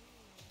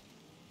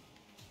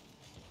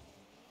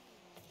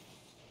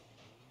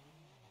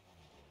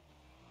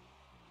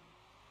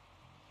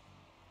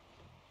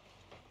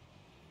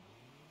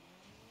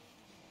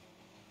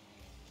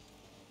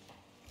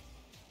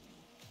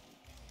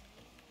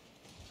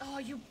 Oh,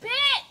 you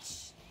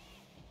bitch!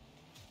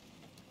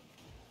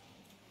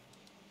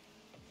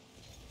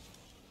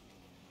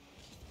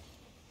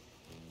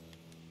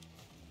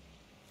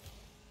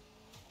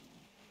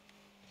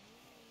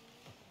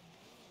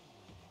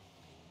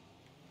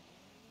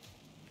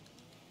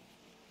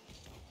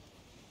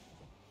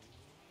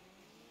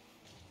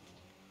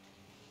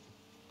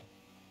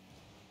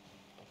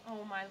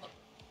 Oh my lo-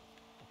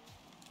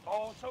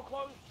 Oh, so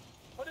close!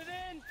 Put it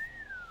in!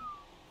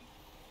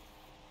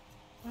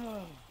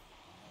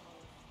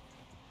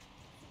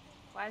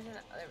 Why isn't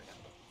it? Oh, there we go.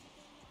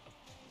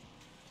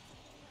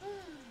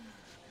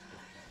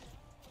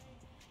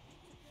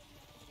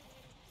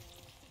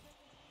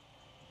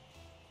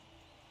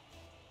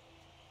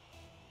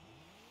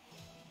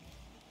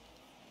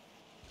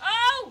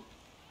 Oh!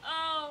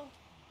 Oh!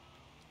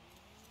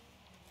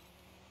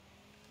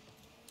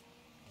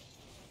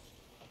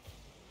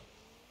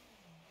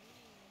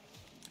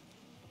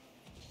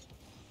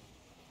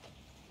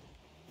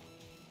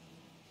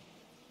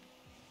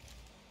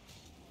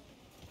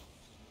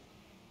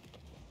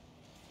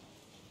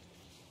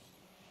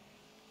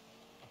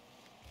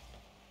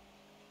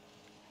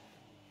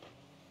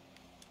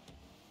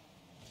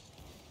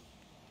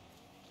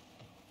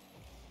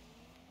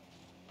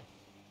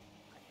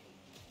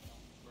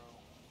 Bro.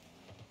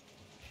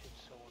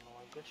 Shit's so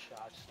annoying. Good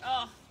shots.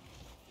 Oh!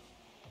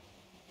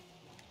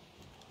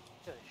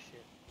 Good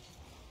shit.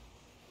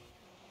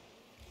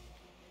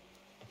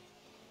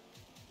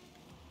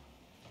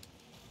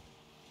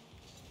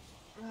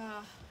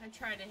 I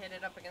tried to hit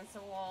it up against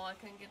the wall. I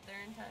couldn't get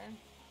there in time.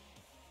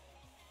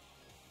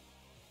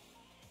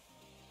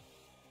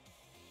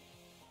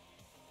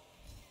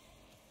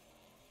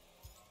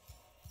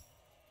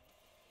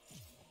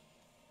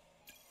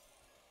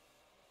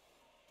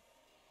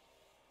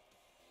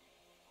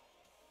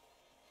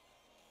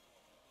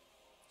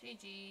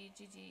 GG,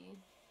 GG.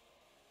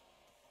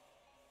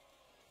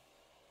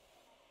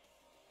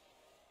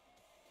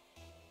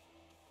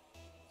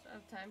 So I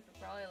have time for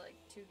probably like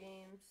 2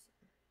 games.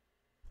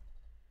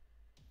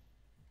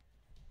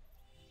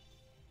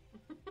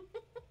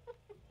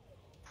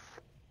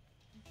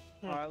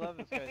 Oh, I love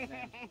this guy's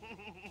name.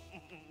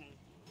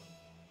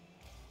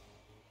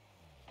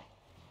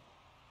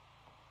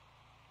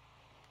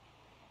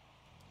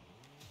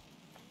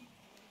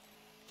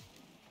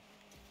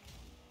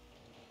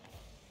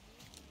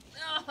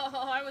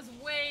 Oh, I was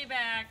way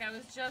back. I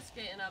was just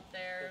getting up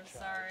there. Good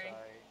try, Sorry.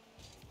 sorry.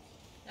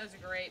 That was a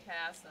great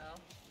pass,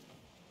 though.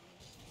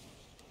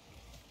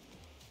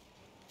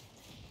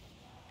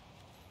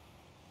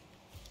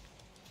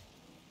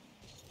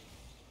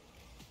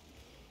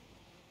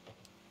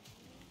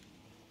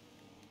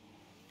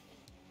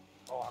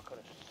 Oh, I could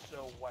have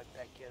so wiped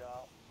that kid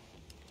out.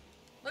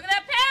 Look at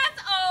that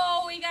pass!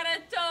 Oh, we got a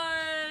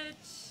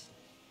touch!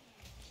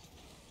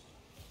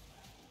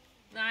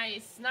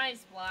 Nice,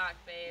 nice block,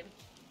 babe.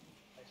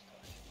 Nice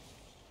touch.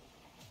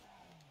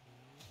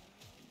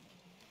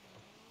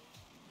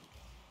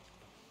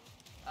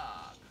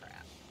 Oh,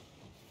 crap.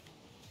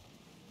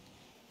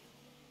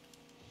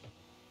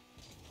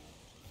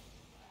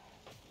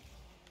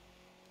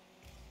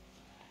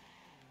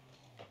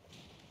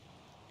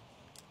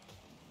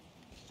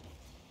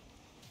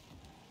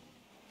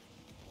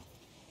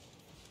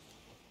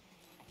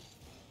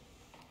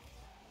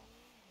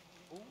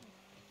 Ooh.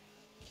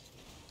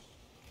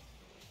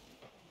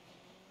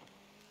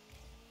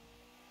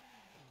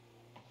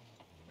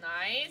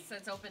 Nice.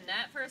 Let's open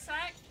net for a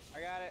sec.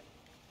 I got it.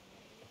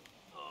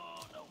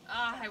 Oh, no.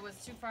 Ah, I was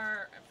too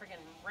far freaking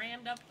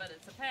rammed up, but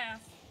it's a pass.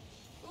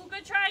 Ooh,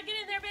 good try. Get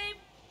in there, babe.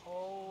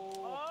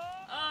 Oh.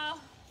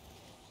 Oh.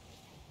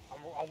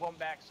 I'm going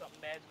back. Something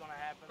bad's gonna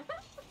happen.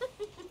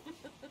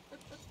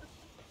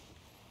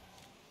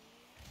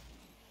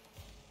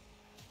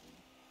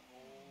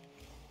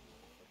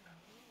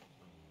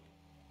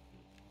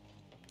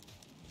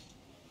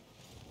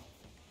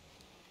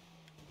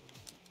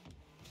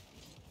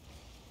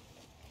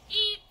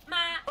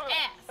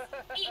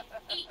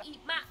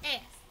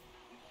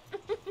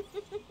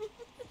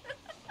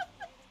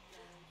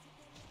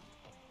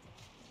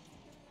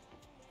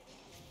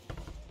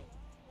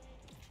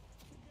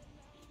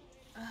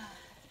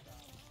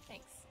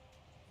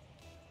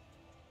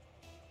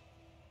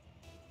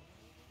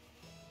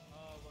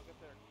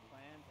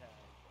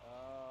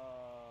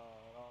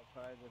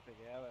 charge it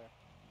together.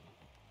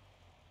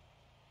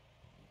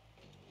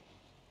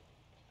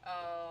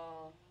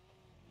 Oh,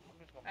 I'm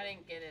just gonna I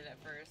didn't get it at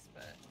first,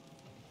 but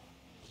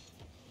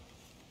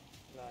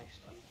Nice.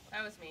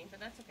 that was me. But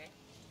that's okay.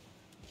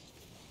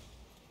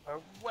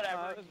 Or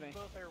whatever. that was me.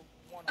 Both are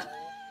one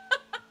hole.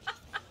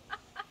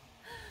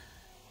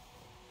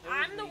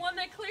 I'm the one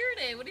that cleared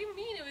it. What do you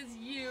mean it was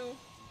you?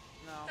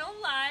 No.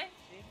 Don't lie.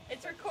 See?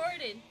 It's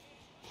recorded.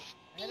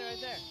 I hit it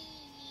right there.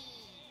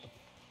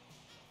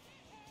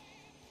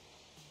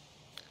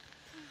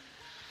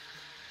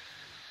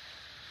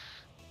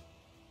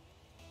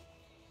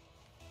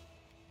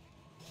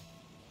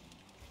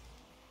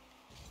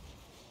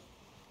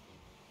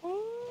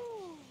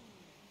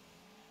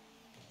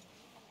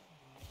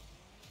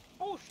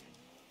 Oh shit.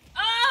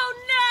 Oh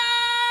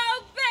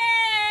no,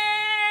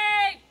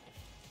 babe!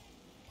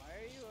 Why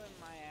are you in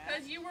my ass?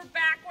 Because you were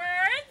backwards.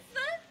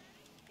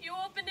 You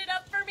opened it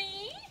up for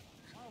me.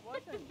 Oh, it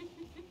wasn't.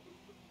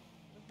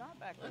 It's not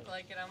backwards. Looked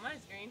like it on my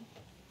screen.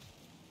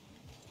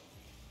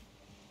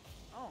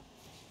 Oh.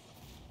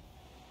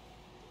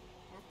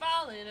 We're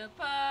falling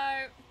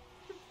apart.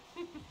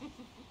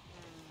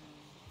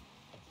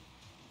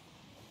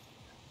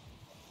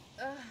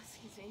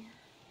 Excuse me.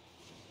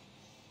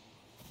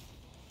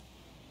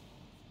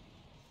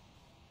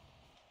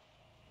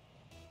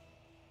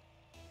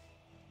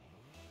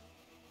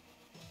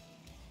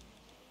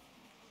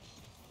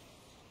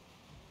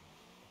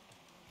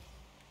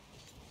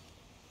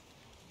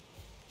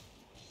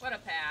 What a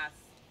pass.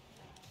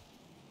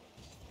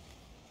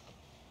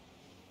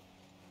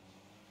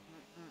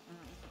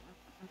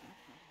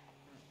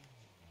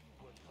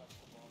 Wouldn't touch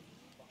the ball, you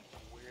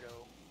fucking weirdo.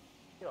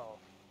 Get off.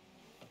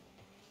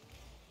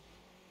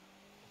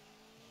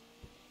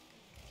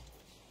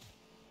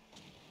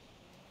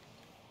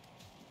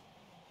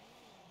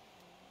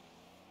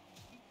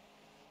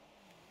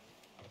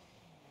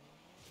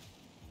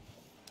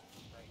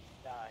 Right,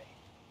 die.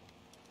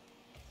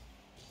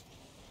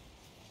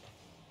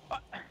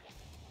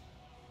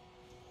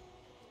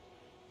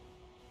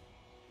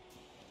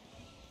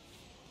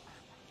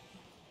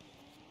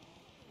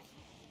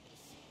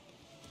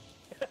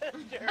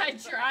 I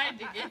tried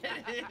to get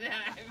it and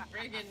I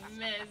friggin'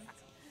 missed.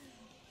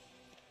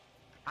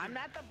 I'm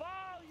not the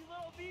ball, you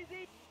little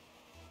BZ!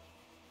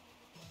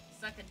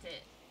 Suck a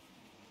tit.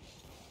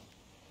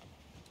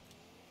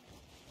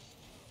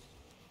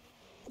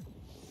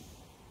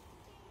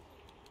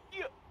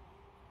 Yeah.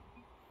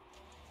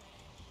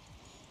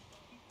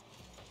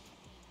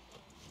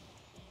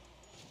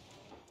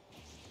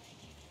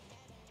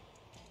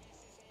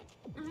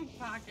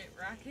 Pocket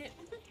rocket.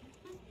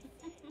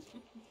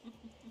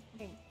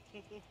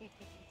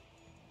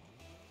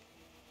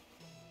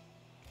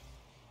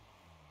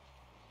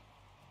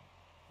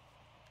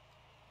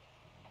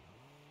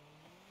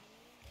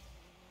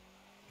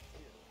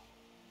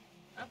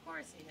 Of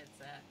course he hits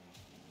that.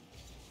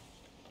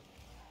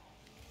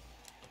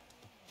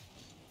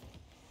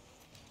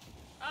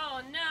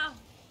 Oh no!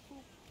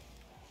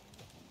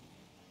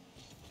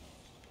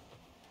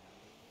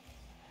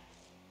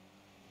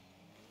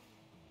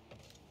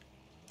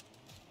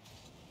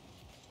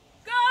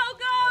 Go,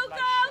 go, Nice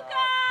go, shot.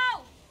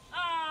 go!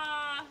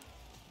 Ah!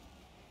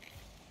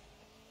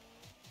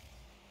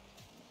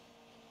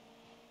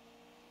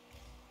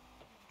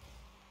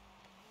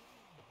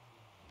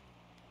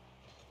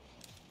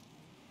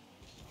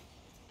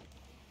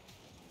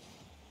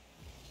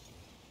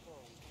 Oh,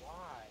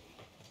 why?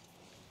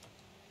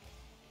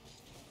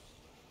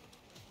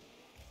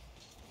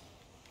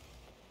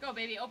 Go,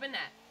 baby, open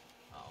that.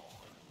 Oh.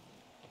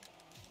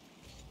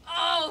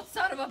 Oh,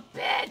 son of a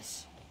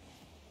bitch!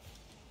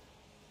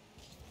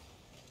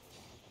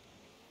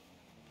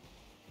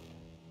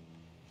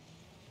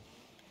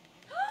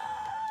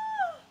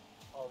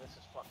 Oh, this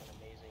is fucking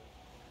amazing.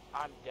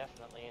 I'm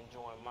definitely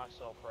enjoying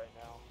myself right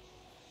now.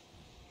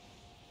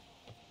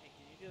 Hey,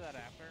 can you do that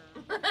after?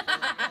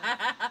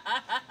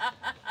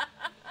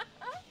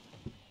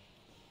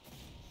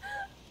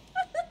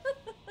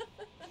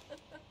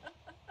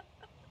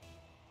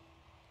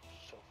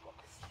 So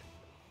fucking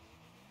stupid.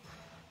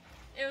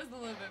 It was a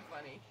little bit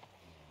funny.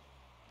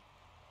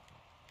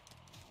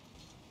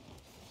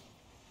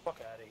 Fuck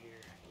out of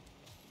here.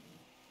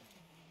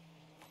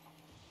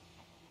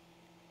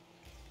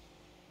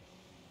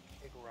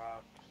 Big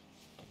rocks.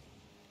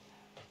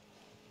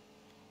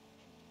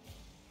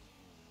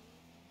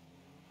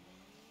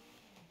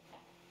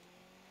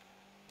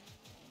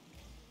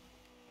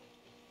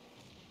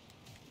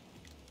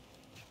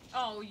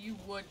 Oh, you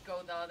would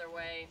go the other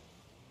way.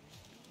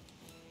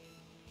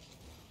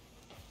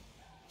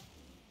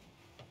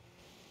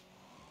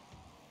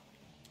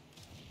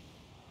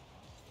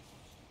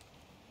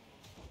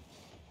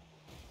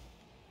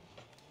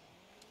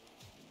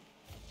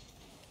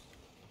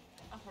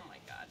 Oh my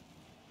god.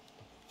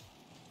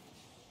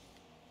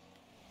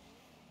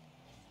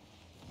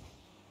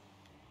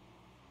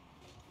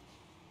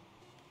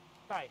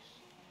 Nice.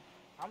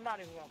 I'm not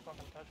even gonna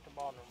fucking touch the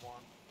ball no more.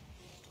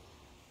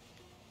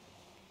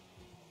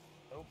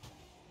 Nope.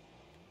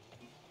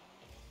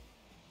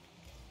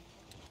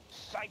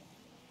 Psych!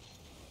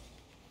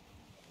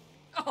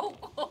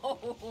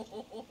 Hit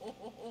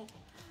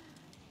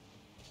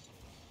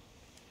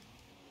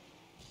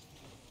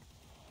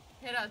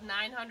a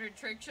 900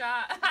 trick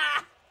shot.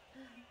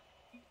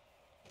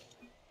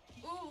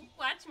 Ooh,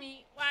 watch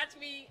me, watch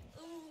me.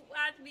 Ooh,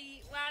 watch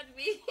me, watch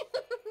me.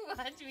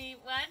 Watch me,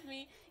 watch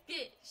me.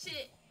 Get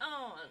shit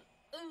on.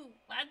 Ooh,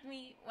 watch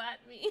me, watch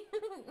me.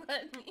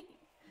 Watch me.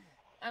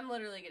 I'm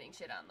literally getting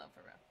shit on though,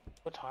 for real.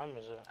 What time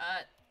is it?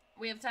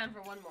 We have time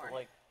for one more.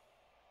 Like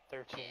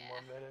 13 Yeah.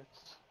 more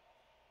minutes.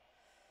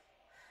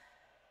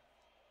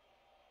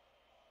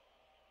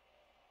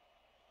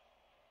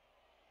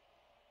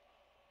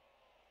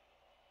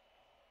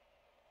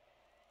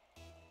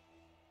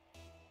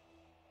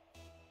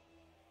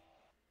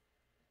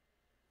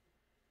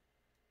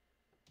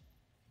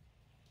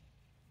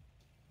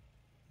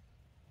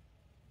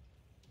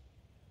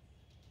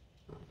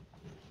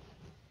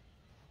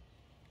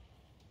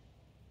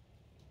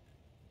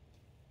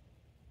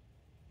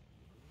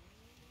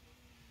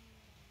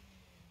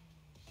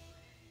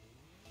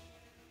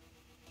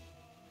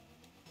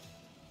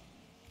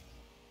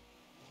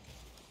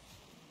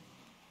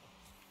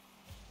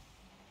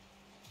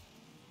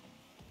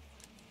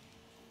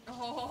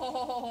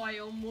 Oh, I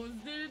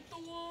almost did it to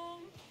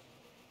him.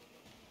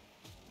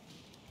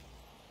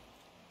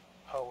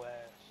 Oh ass.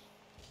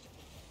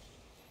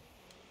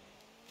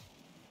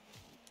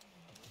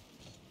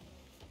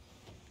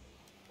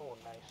 Oh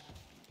nice.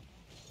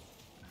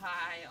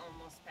 I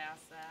almost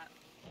passed that.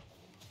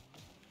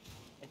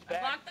 It's I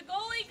back. blocked the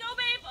goalie. Go,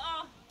 babe.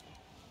 Oh.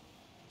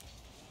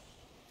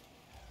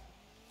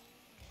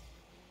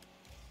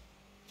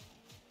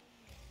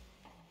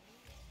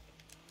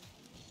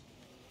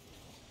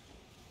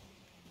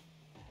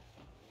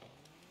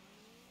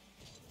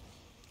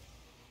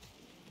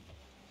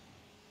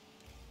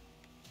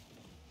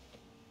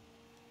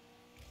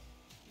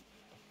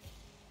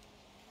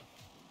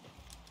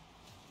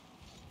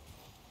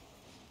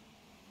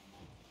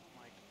 Oh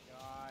my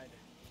god.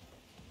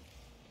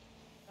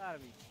 Gotta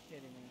be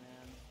kidding me,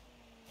 man.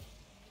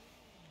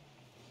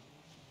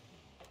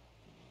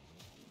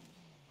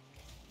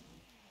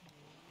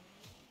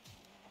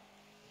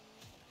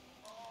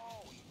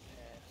 Oh, he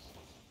passed.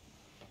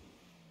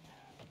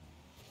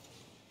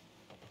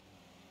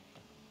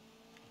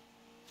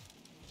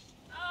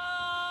 Oh.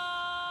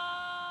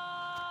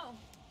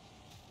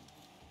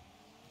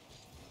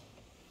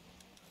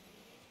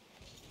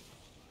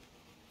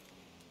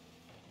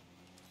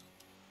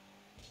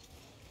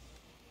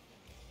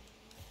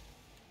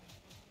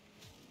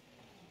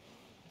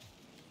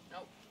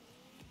 Nope.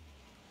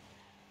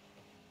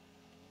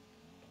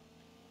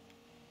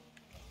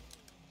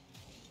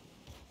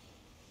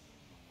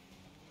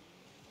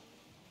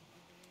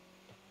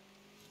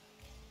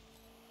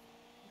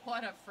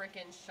 What a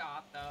freaking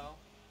shot, though.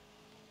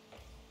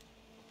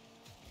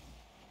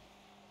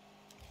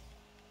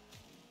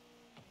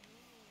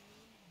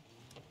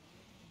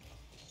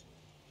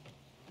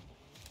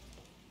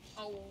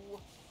 Oh.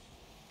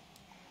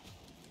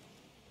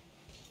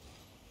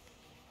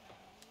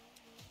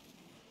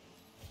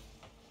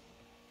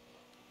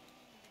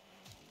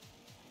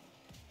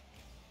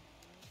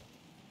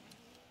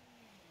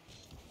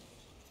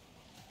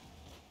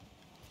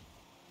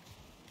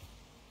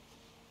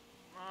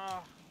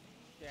 Oh,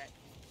 shit.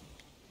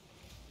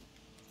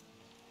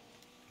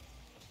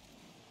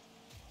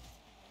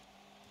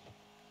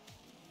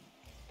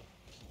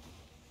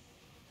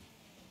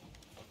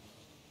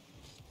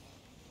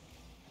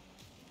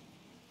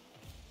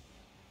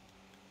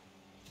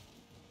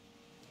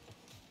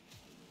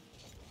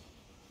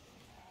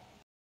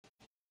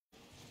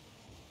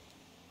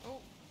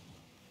 Oh.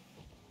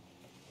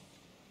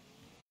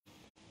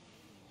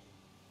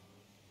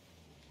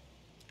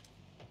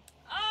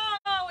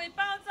 Oh, it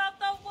bounced off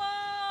the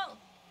wall.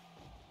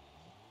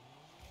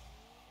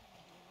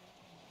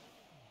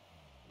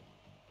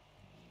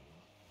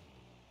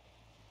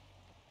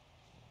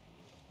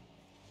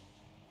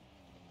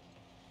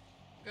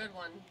 Good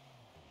one.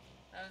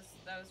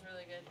 That was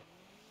really good.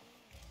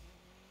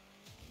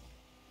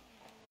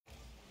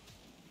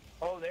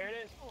 Oh, there it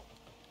is. Oh.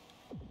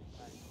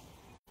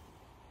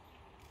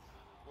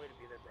 Way to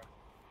be there, bro.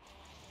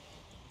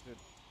 Good.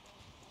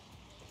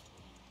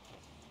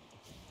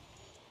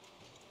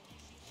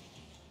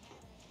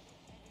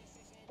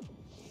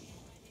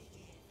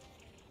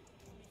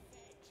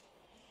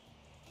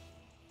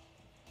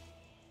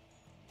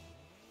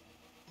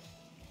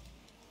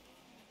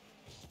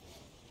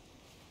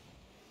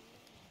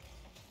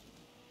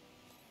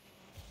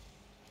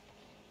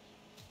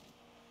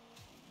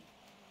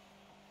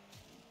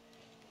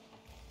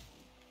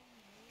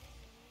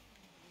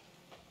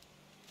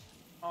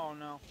 Oh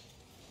no.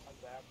 I'm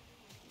back.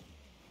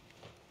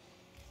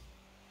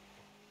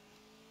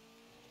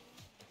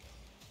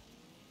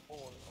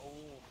 Oh,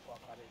 oh,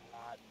 fuck! I did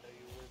not know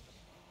you were.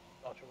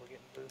 Thought you were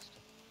getting boost.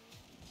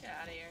 Get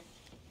out of here.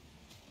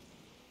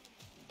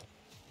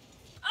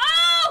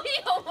 Oh,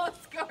 he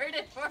almost scored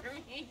it for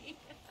me.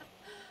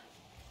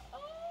 Oh.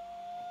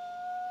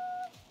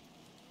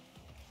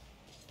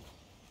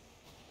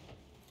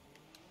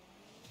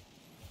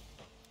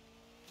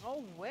 Oh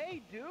No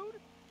way, dude.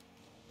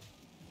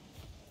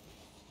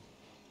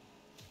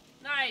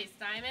 Nice,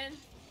 Diamond.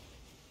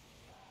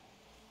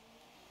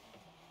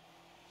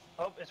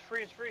 Oh, it's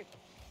free, it's free.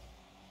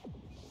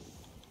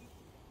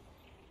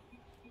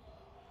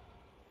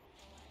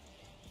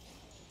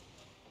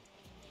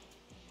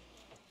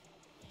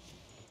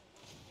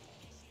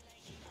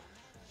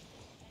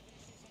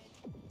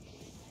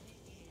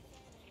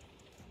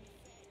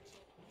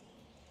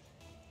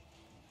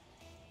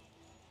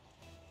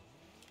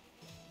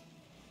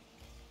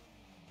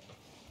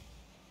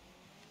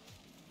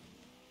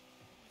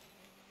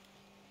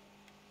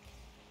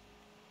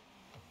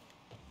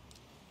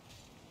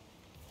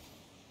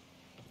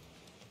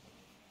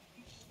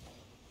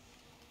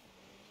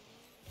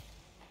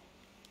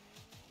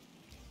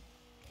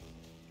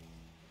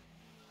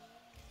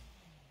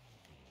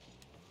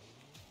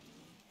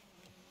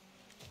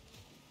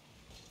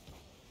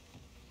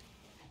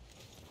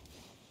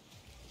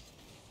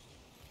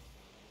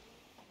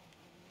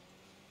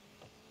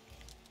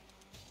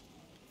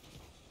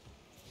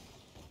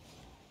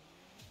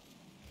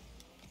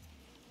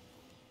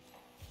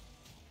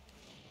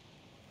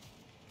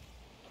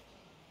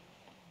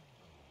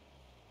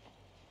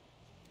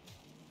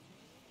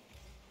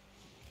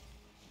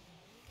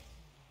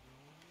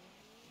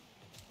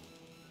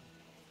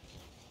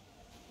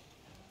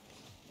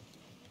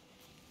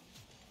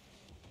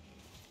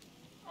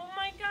 Oh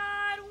my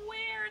god,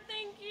 where?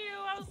 Thank you.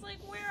 I was like,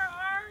 where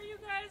are you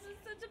guys?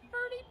 It's such a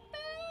pretty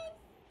bed.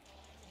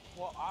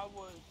 Well, I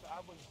was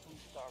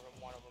boost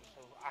starving one of them,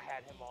 so I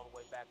had him all the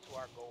way back to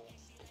our goal.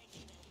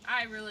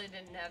 I really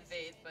didn't have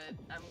faith, but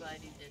I'm glad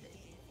he did it.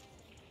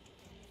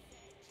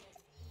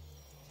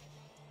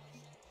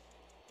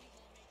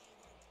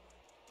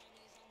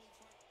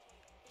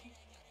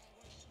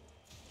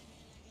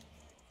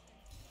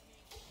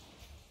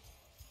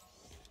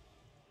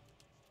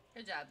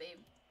 Good job, babe.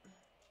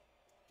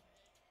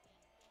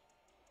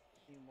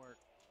 Teamwork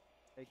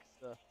makes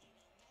the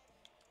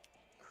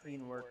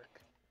cream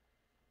work.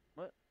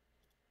 What?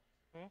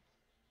 Hmm?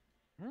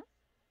 Hmm?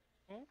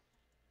 Hmm?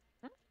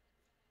 Hmm?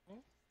 Hmm?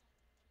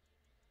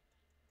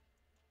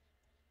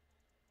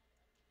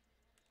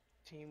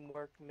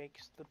 Teamwork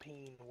makes the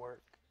peen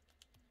work.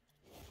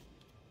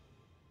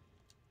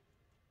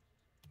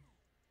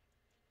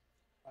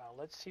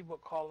 Let's see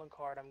what calling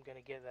card I'm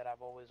gonna get that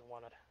I've always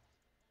wanted.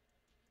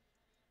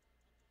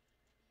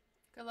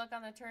 Good luck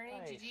on the tourney,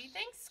 Nice. GG.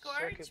 Thanks,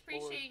 Scorch. Circuit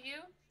board. Appreciate you.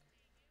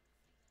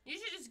 You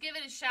should just give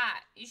it a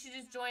shot. You should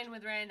just join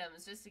with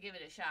randoms just to give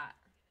it a shot.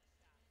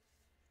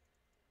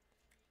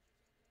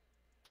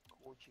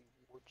 Gorgy,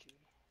 gorgy.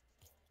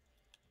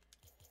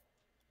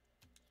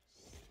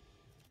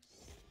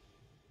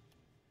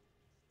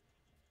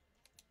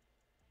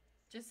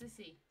 Just to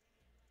see.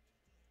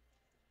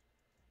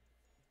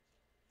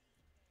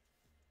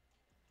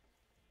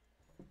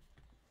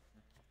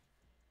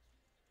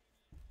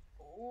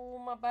 Oh,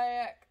 my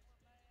back.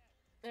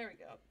 There we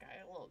go. Got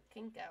a little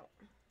kink out.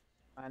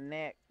 My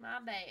neck. My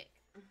back.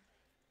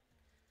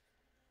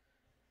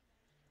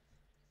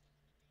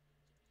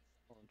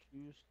 Don't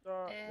you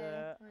start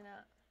that. Why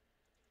not?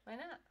 Why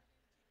not?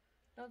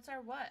 Don't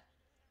start what?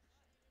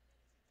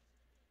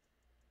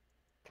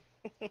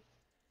 What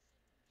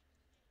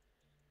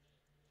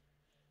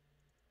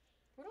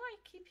do I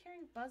keep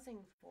hearing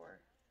buzzing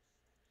for?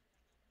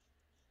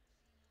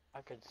 I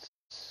could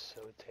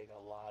so take a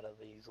lot of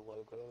these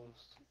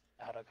logos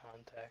out of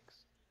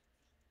context.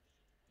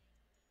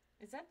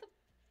 Is that the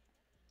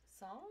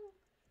song?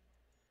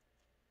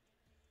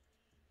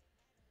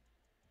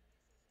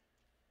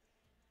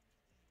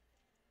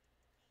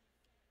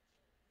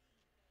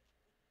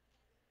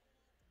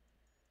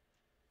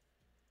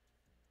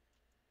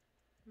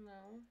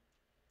 No.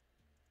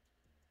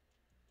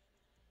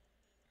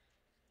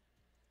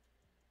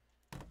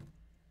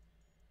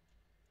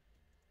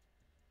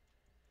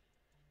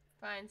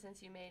 Fine,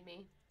 since you made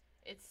me.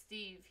 It's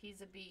Steve. He's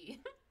a bee.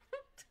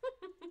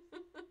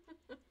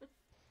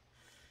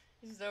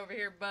 He's over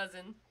here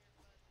buzzing.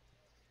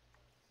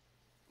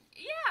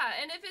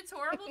 Yeah, and if it's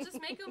horrible,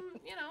 just make them,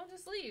 you know,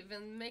 just leave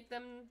and make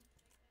them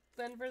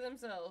fend for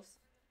themselves.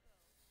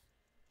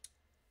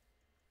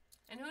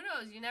 And who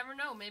knows? You never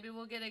know. Maybe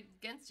we'll get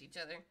against each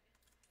other.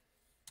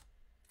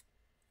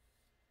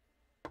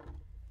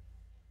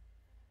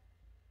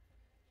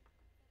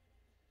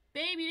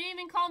 Babe, you didn't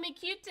even call me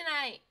cute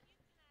tonight.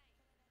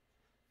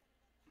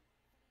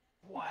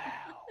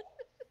 Wow.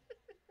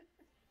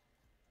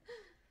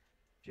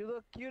 You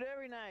look cute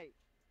every night.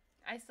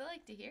 I still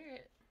like to hear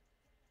it.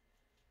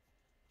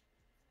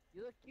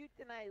 You look cute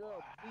tonight,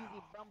 little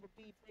cheesy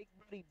bumblebee, big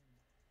booty.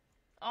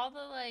 All the,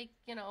 like,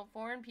 you know,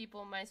 foreign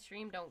people in my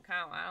stream don't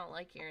count. I don't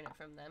like hearing it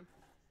from them.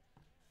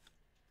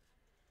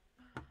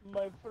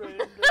 My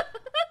friend.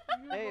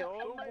 Hey,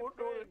 oh my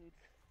friend.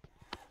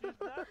 She's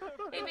not my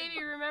friend. Hey,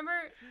 baby, remember?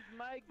 She's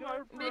my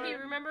girlfriend. Baby,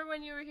 remember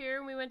when you were here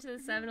and we went to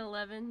the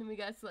 7-Eleven and we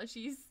got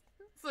slushies,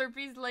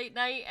 Slurpees late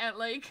night at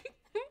like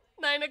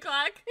 9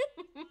 o'clock?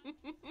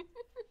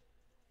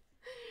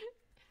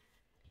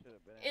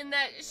 In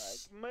that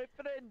my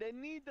friend, I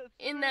need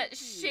a in that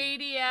Slurpee.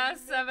 shady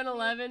ass Can you make me a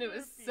 7-Eleven, it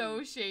was so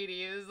Slurpee?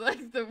 shady. It was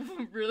like the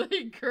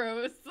really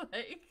gross,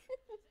 like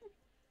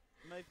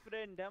My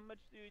friend, how much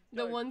do you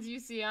the charge? ones you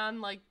see on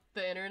like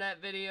the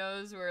internet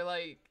videos where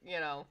like, you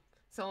know,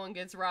 someone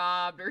gets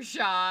robbed or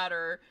shot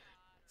or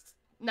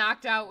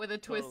knocked out with a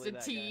Totally twisted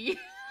that tea.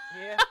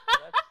 Yeah,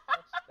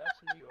 that's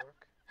New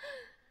York.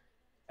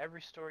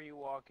 Every store you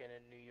walk in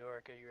New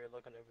York, you're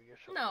looking over your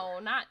shoulder. No,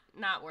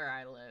 not where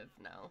I live.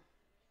 No.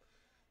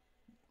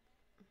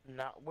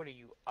 Not what are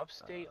you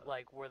upstate?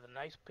 Like where the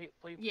nice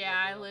people? Yeah,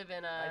 I live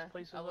in nice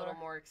places a little are?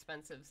 more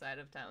expensive side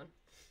of town.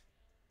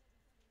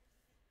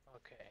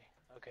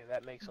 Okay,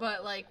 that makes. A lot But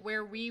of like sense,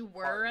 where because we the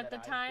were part at the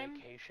that time,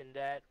 I vacationed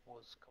at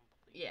was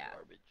complete Yeah.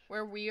 garbage.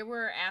 where we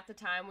were at the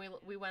time,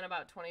 we went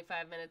about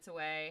 25 minutes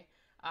away.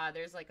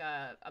 There's like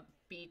a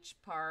beach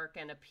park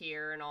and a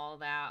pier and all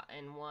that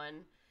in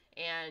one.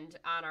 And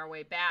on our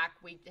way back,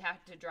 we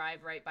had to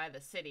drive right by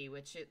the city,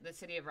 which the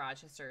city of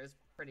Rochester is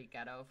pretty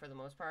ghetto for the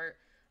most part.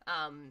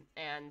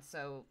 And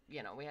so,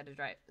 you know, we had to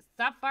drive.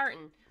 Stop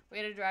farting. We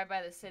had to drive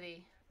by the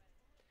city.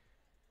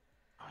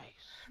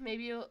 Nice.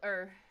 Maybe you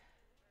or.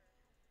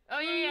 Oh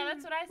yeah,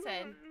 that's what I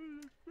said.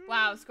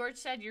 Wow, Scorch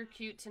said you're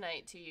cute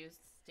tonight to you,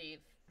 Steve.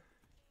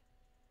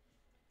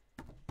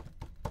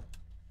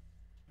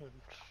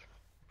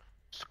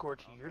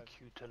 Scorch, you're Okay.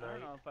 cute I don't tonight.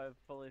 know if I've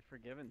fully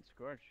forgiven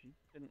Scorch. He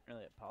didn't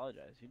really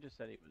apologize. He just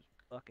said he was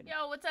fucking.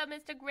 Yo, what's up,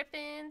 Mr.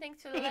 Griffin?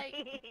 Thanks for the like.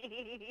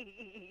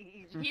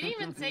 He didn't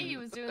even say he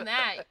was doing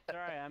that.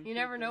 Sorry, I'm. You too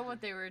never know busy.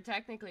 what they were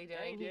technically Yeah,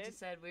 doing. he He did. just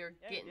said we were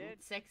Yeah, he getting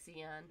did.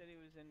 sexy on. He said he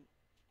was in.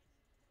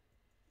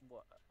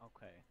 What?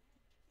 Okay.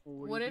 Well,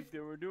 what What do you if- think they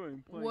were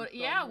doing? Playing What? Star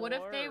Yeah. What if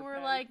War they or were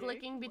patty like cake?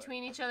 licking What?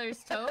 between each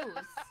other's toes?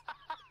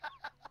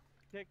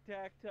 Tic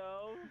tac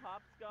toe,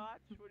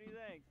 hopscotch. What do you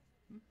think?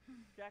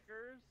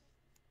 Checkers.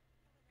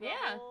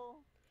 Yeah. Double,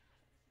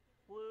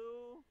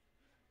 Blue.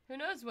 Who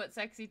knows what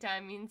sexy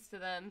time means to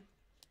them?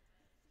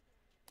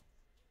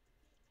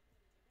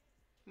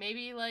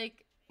 Maybe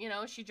like, you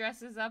know, she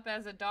dresses up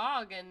as a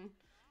dog and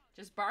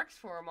just barks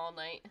for him all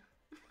night.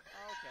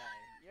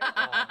 Okay.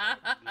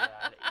 Oh my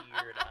god,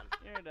 you're done.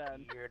 You're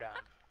done. You're done.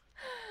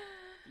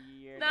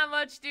 You're Not done.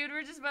 much, dude.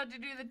 We're just about to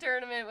do the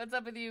tournament. What's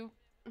up with you?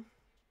 We're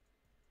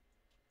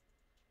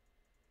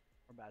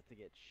about to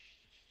get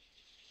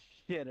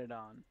shitted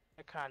on.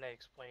 That kind of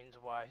explains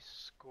why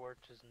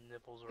Scorch's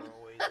nipples are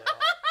always out.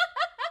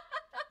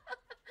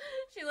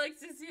 She likes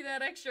to see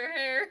that extra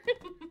hair.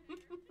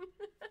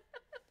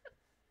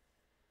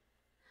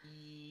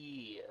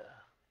 Yeah.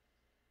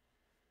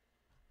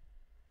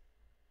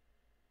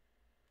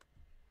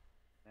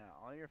 Yeah,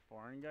 all your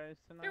foreign guys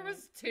tonight. There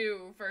was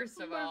two, first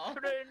of all. My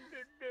friend,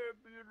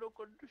 you're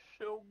looking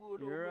so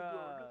good. Your oh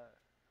my god.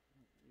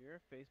 your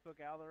Facebook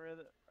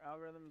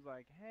algorithm's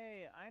like,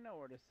 hey, I know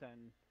where to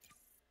send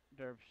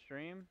Derp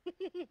Stream.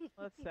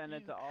 Let's send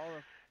it to all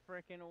the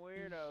freaking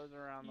weirdos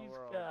around the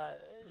world.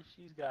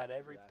 She's got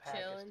every Yeah.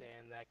 Chillin'.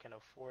 Pakistan that can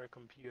afford a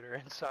computer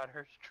inside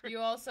her stream. You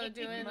also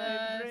doing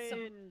My some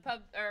friend.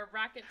 pub or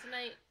Rocket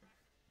tonight?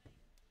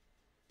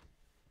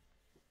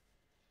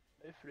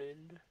 My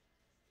friend.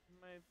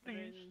 My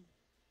friend.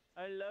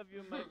 I love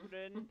you, my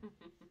friend.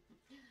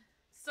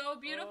 So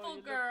beautiful, oh,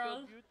 you girl.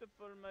 Look so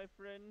beautiful, my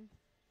friend.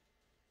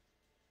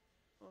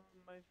 Oh,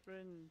 my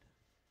friend.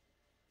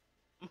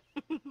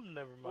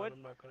 Never mind. What-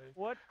 I'm not gonna.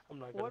 What I'm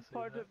not gonna what say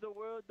part that. of the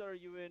world are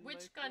you in?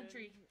 Which my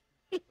country?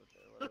 friend?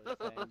 What I was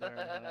saying during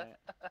that.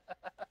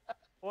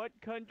 What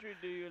country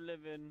do you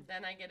live in?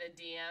 Then I get a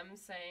DM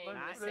saying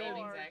Not the same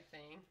yours. exact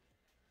thing.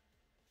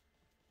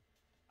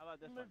 How about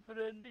this My one?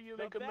 friend, you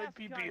The make my best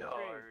pee country.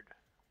 hard.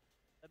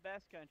 The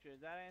best country.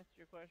 Does that answer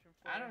your question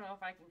for I you? don't know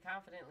if I can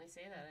confidently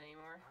say that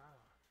anymore.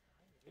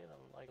 You know,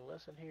 like,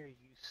 listen here,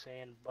 you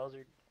sand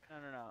buzzard.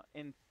 No.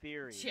 In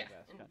theory, Yeah, the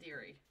best in country.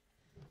 theory.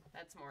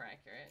 That's more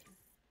accurate.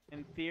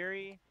 In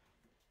theory,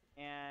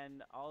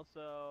 and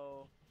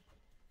also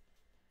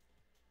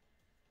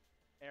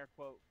air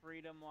quote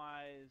freedom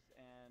wise,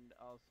 and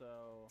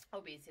also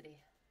Obesity.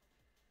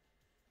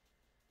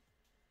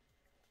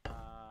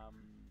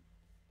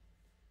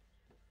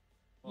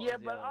 what Yeah,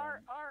 was the but other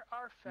our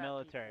one? fat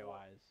military people,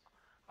 wise.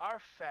 our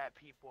fat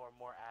people are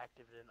more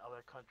active than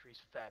other countries'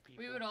 fat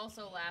people. We would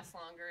also last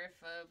longer if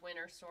a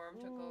winter storm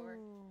took over.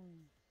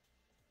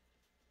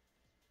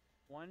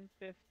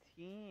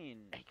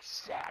 115.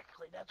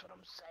 Exactly, that's what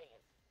I'm saying.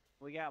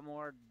 We got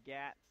more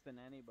gats than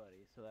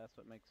anybody, so that's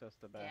what makes us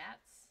the best.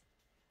 Gats?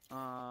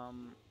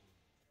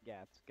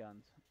 Gats,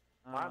 guns.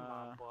 My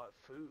mom bought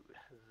food.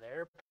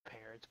 Their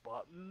parents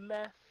bought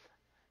meth.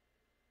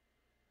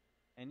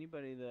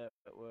 Anybody that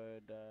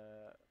would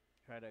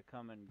try to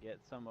come and get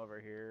some over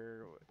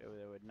here,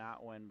 they would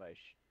not win by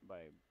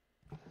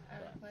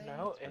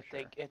No, That's if for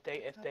they sure. if they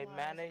if they Couple hours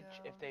manage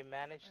ago, if they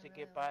manage I to really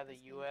get by like the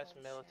this game U.S.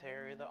 called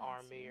military, Shara. the Have you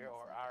army, seen it?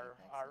 or It's like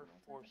Apex our and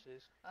Multiplayer.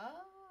 forces,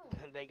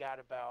 Oh. they got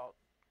about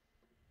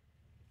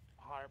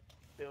 100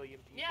 billion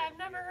people. Yeah, I've to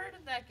never deal heard with.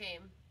 of that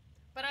game.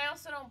 But I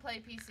also don't play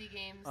PC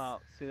games.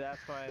 Well, see, that's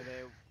why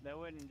they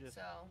wouldn't just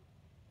So,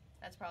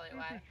 That's probably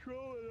why.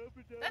 Control it up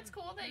and down. That's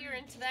cool that you're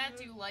into that.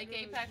 Do you like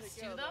Apex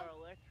too, though? Our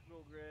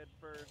electrical grid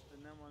first,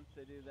 and then once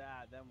they do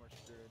that, then we're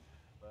screwed.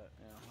 But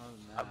other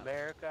than that.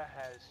 America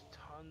has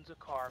tons of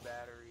car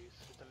batteries.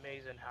 It's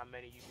amazing how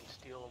many you can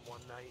steal in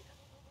one night.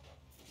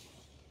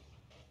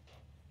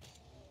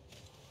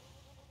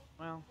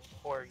 Well,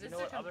 or Is you this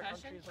know a what other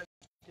confession? countries like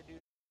to do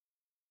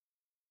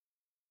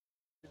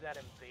that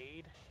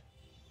invade?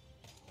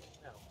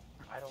 No,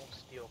 I don't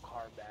steal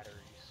car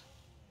batteries.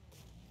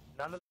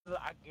 None of the,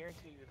 I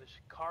guarantee you, the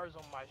cars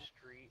on my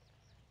street,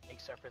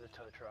 except for the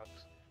tow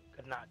trucks,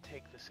 could not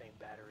take the same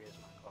battery as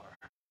my car.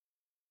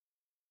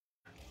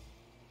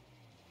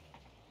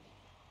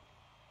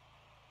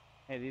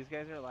 hey, these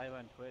guys are live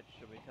on Twitch.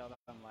 Should we tell them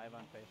I'm live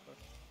on Facebook?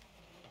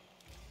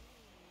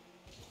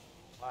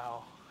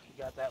 Wow, you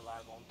got that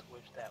live on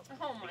Twitch, that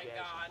Oh my big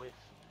ass God. whiff.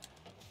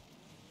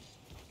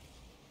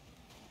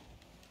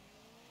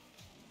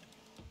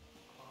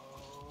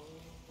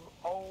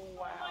 Oh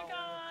wow. Oh my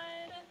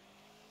God.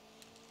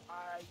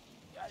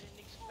 I didn't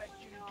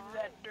expect you to do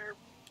that, Derp.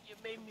 You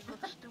made me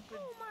look stupid.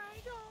 Oh my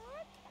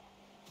God.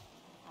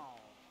 Oh.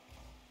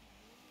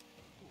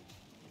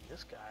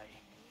 This guy,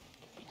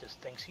 he just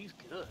thinks he's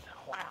good.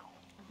 Wow.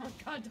 Oh my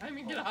God,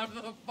 Diamond, get out of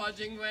the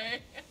fudging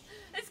way.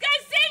 This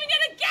guy's saving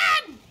it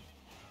again!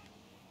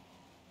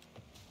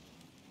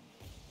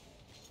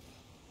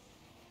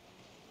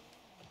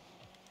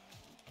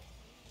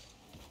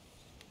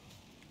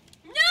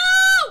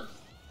 No!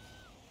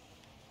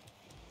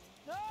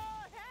 No!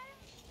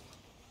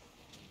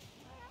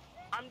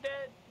 I'm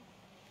dead.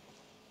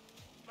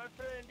 My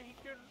friend, he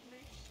killed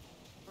me.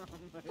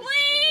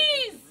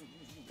 Please!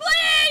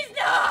 Please,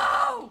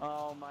 no!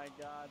 Oh my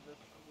God, the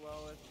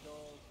slowest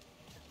goal.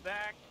 It's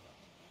back.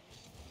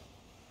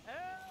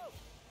 Help!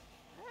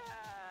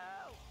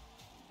 Help!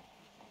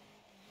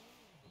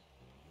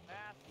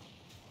 Fast.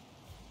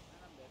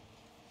 And I'm dead.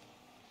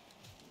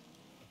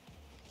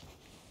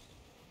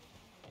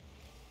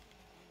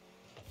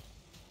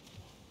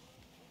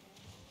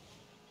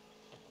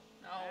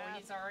 No,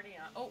 he's already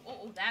on.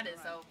 Oh, that is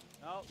though.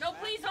 No, No,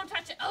 fast. please don't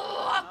touch it.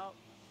 Oh! No.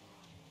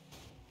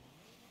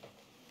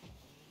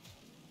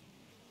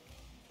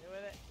 Get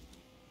with it.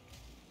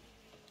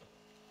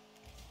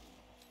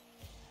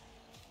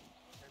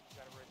 Derp's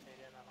gotta rotate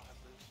in. I don't have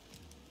boost.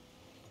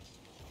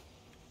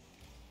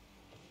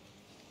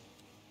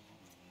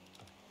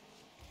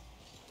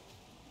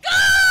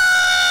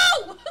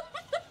 Go!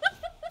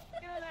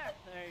 Get in there.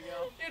 There you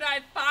go. Dude, I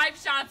had 5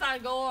 shots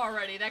on goal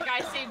already. That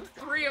guy saved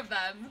 3 of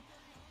them.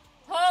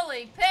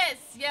 Holy piss!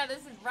 Yeah, this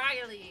is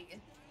Rocket League.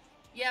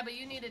 Yeah, but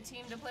you need a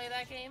team to play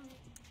that game?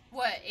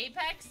 What,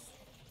 Apex?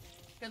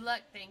 Good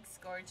luck, thanks,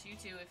 Scorch. You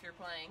too, if you're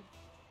playing.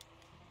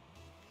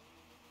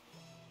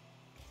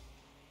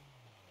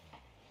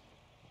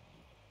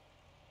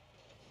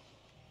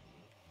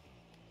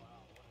 Wow,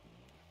 what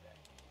a day.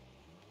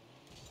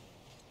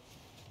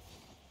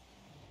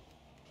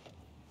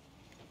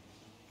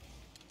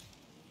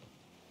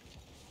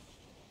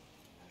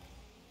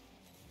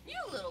 You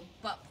little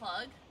butt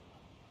plug.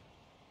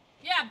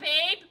 Yeah,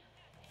 babe!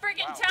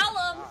 Freaking Wow, tell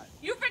him! God.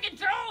 You freaking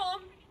tell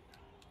him!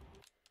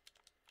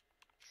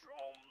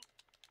 Strom.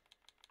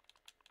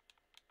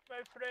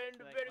 My friend,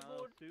 Like very my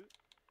little good. suit.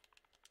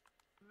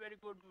 Very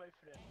good, my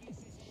friend.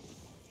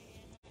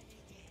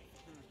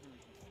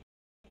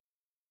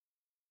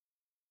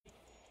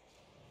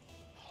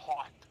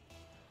 Hot.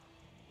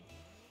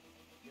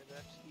 Yeah,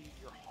 that's Steve,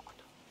 you're hot.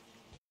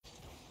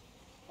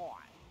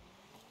 Hot.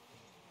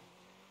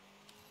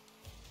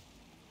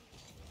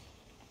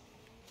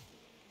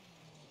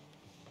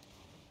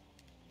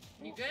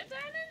 You good,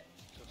 Diamond?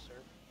 So, sir,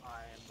 I'm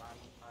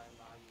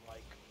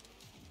like,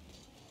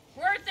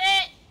 Worth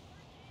it!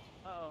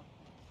 Uh-oh.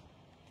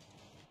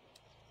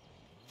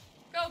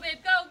 Go, babe,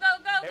 go,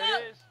 go, go, there go!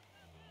 it is.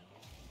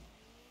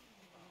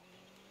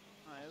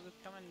 Oh, it was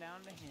coming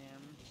down to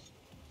him.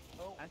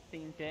 Oh, I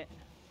seen it.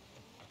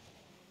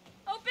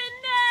 Open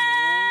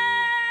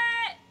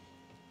it!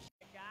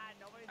 God,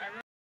 nobody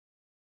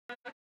I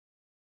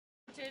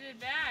rotated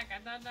back. I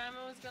thought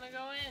Diamond was gonna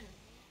go in.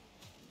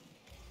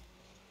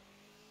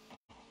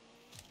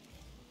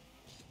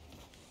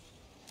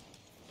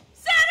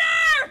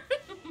 Center!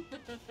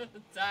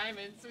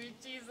 Diamond, sweet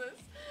Jesus.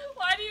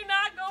 Why do you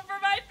not go for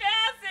my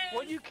passes?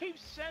 well, you keep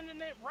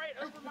sending it right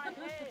over my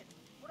head.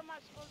 What am I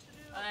supposed to do?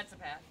 Oh, that's a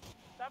pass.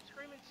 Stop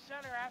screaming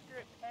center after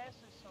it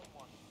passes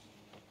someone.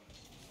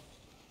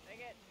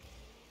 Take it.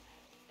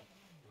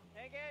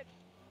 Take it.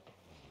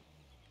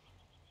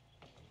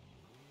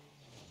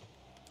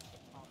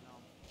 Oh no.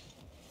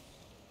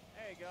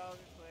 There you go,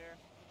 you're clear.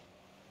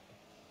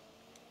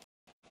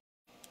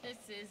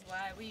 This is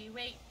why we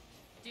wait.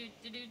 Do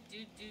do do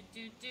do do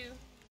do do.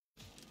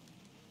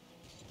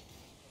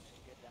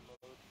 Get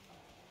demoed.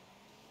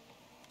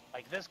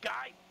 Like this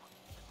guy.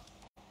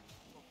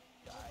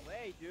 Guy.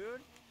 Wait,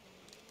 dude.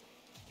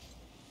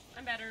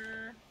 I'm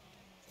better.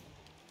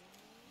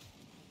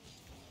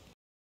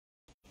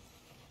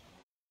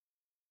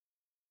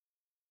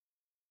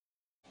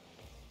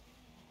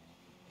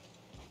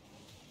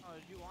 Oh,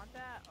 did you want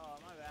that? Oh,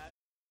 my bad.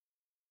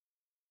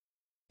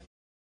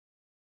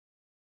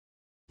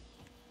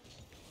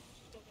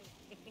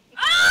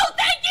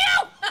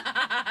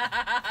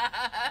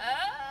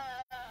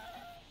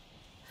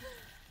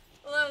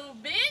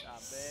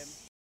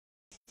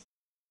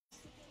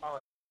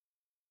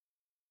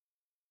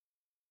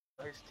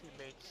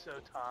 so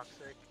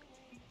toxic.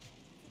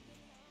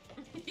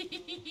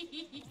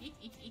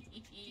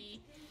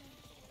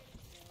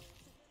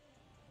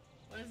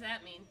 What does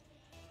that mean?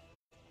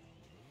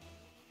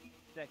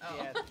 Sexy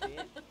Oh. ass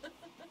bitch.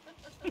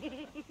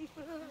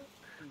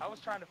 I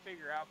was trying to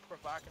figure out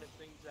provocative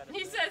things that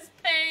He says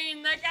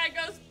pain. That guy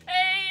goes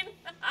pain.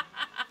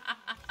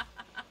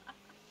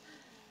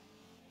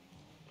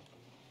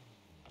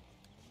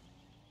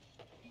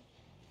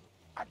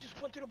 I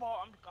just went through the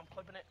ball. I'm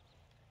clipping it.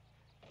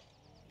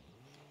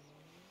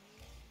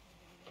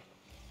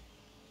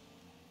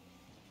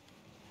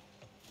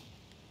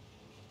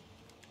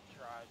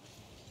 Tried.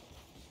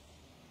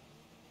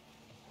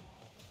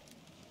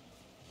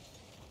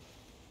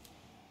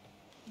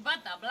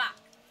 But the block.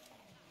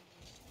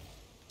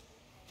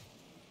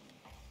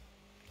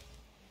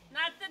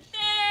 Not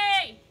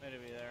today. Way to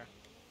be there.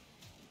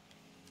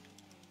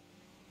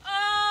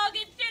 Oh,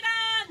 get shit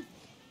on.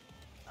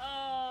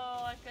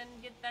 Oh, I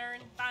couldn't get there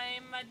in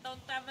time. I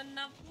don't have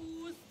enough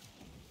boost.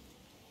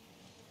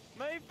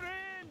 My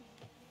friend!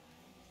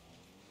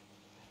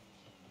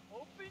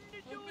 Open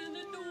the door! Open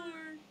the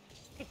door.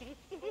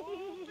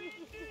 Open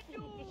the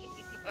door!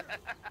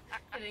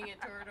 Hitting it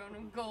toward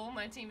own goal.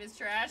 My team is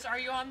trash. Are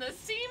you on this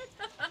team?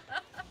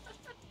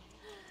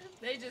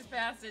 They just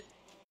passed it,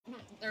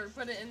 or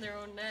put it in their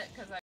own net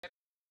because I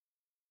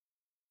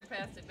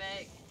passed it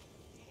back.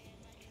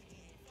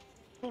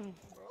 Open the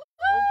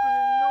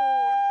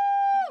door!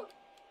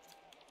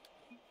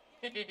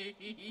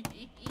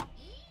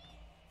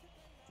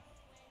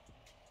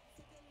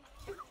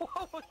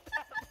 What was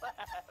that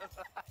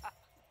laugh?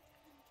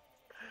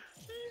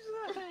 He's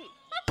like...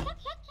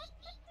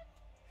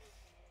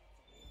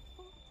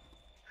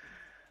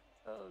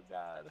 Oh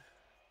god.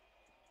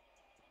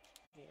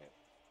 Yeah.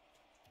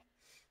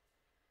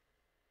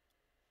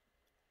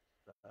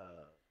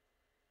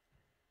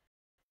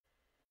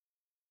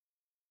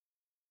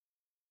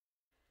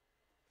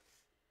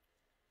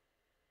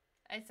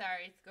 I'm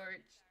sorry,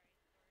 Scorch.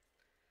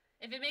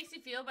 If it makes you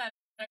feel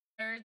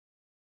better,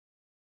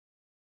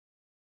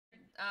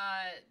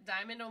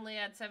 Diamond only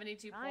had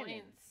 72 Diamond.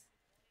 points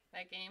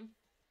that game.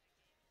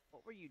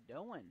 What were you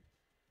doing?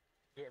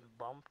 Getting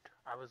bumped.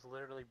 I was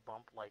literally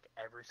bumped like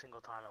every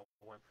single time I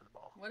went for the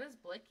ball. What does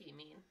Blicky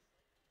mean?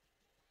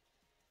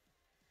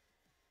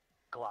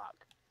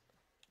 Glock.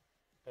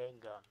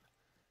 Handgun.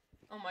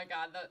 Oh my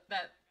god,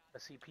 that I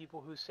see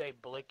people who say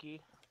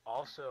blicky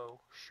also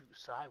shoot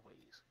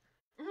sideways.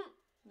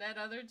 that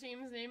other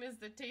team's name is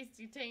the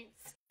Tasty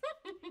Taints.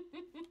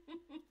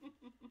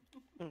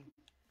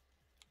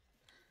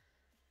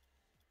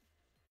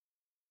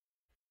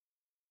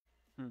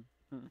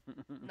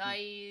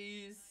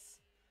 Nice.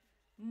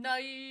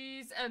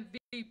 Nice.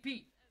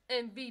 MVP.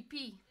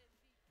 MVP.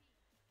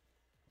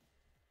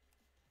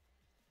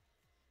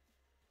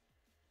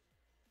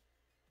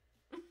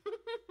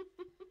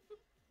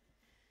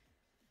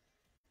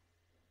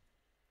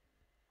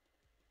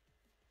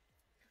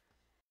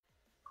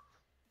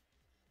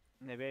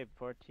 They babe,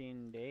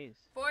 14 days.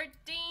 14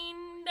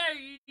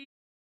 days.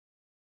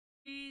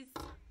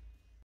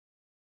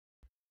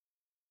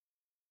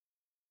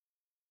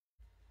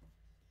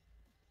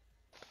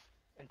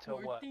 Until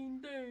what?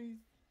 14 days.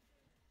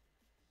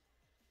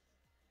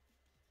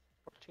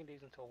 14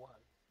 days until what?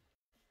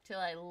 Till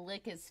I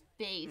lick his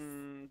face.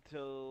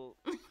 Till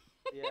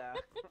yeah.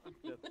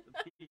 Just the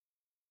PD.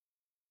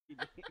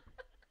 I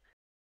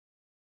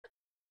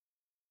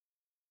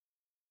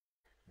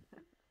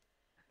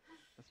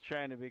was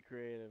trying to be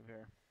creative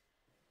here.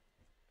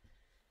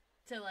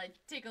 Till I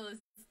tickle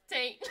his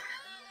taint.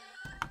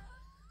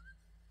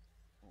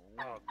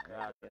 Oh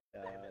god.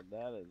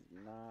 That is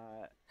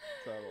not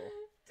subtle.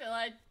 Till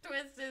I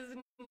twist his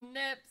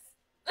nips.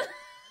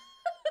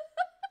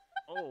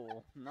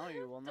 Oh, no,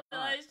 you will not. Till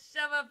I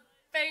shove a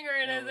finger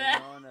in No, his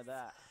ass. none of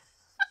that.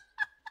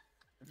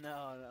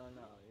 No,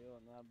 you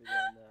will not be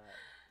doing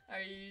that.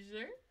 Are you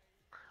sure?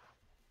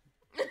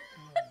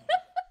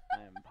 I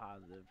am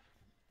positive.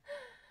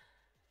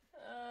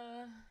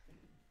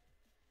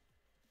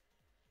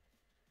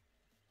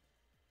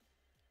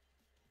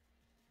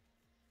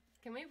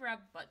 Can we rub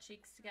butt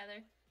cheeks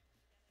together?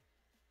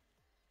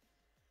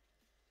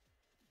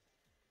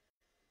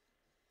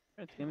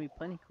 It's gonna be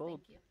plenty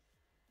cold. Thank you.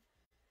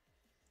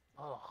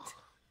 Oh.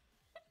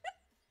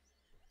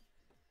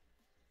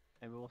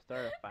 Maybe we'll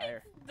start a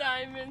fire. It's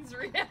Diamond's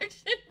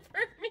reaction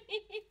for me.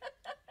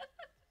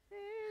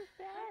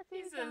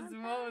 He says,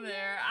 whoa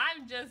there.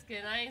 I'm just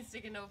kidding. I ain't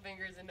sticking no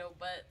fingers in no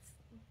butts.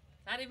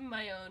 Not even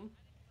my own.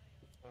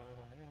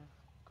 Yeah.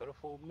 Could have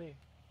fooled me.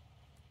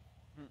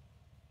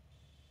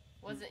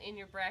 Wasn't in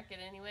your bracket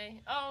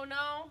anyway. Oh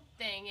no.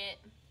 Dang it.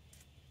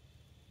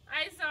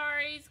 I'm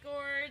sorry,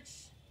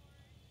 Scorch.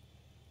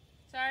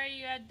 Sorry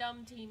you had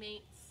dumb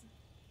teammates.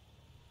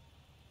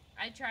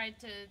 I tried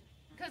to...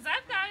 Because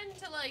I've gotten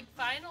to, like,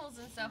 finals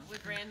and stuff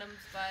with randoms,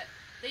 but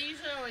they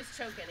usually always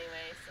choke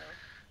anyway, so...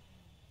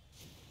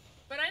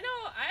 But I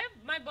know,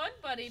 my bud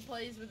buddy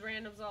plays with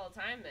randoms all the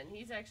time, and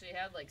he's actually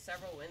had, like,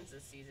 several wins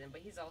this season,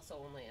 but he's also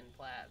only in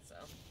plat, so...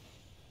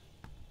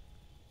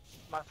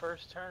 My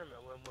first tournament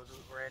win was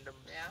with randoms.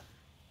 Yeah.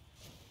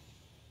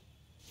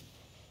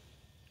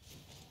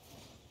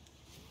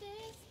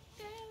 This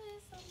girl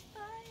is on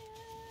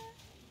fire.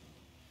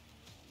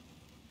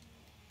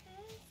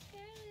 This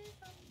girl is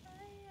on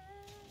fire.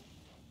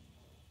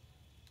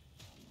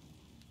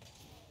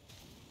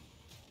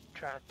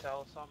 Trying to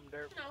tell us something,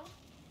 Derp? No.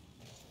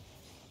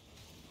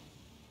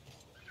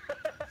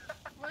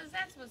 What is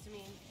that supposed to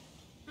mean?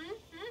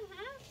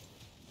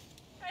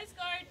 Hi,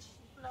 Scorch.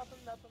 Nothing.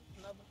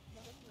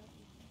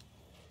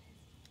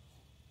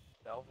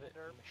 Velvet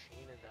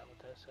machine, is that what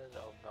that says?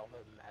 Oh,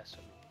 Velvet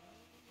Massimo.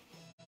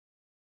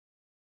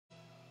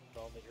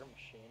 Velvet your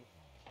machine.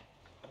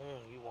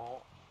 You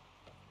won't.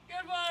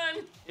 Good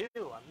one.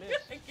 Ew, I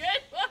missed.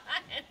 Good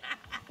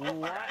one.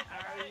 What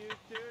are you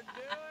two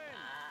doing?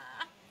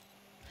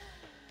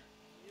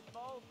 You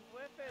both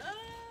whipping.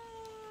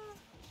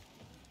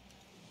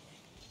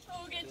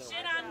 Oh, get Yeah,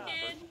 shit right on, now,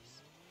 kid.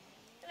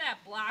 Look at that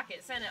block.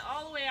 It sent it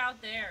all the way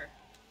out there.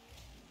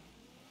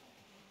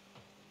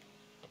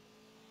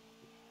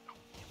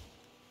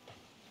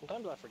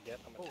 Sometimes I forget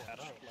I'm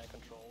attached to my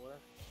controller.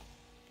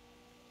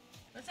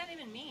 What's that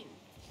even mean?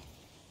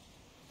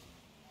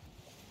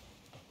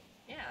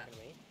 Yeah. Talking to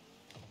me?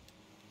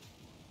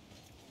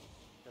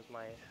 Because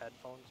my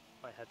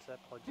headset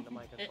plugs into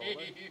my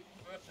controller.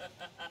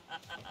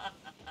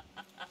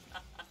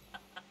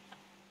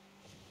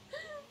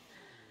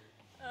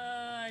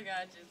 I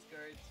got you,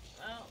 Scourge.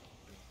 Well,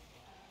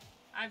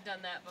 I've done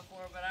that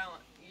before, but I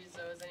don't use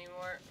those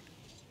anymore.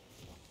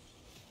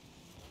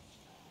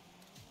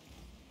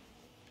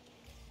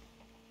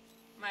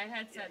 My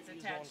headset's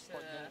attached to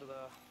into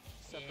the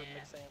separate Yeah.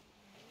 mix amp.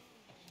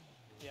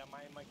 Yeah,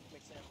 my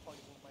mix amp plugs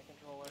into my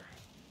controller.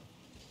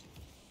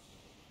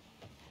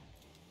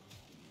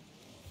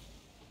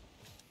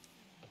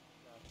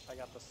 I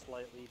got the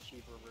slightly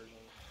cheaper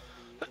version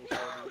of the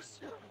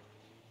A40s.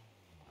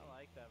 I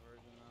like that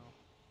version though.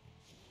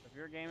 If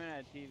you're gaming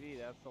at a TV,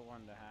 that's the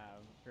one to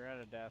have. If you're at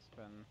a desk,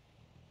 then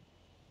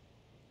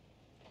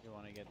you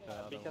want to get the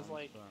other because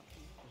ones, like but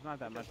there's not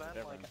that much then,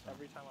 difference. like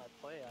every time I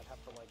play, I'd have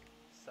to like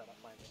set up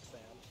my mix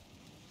amp.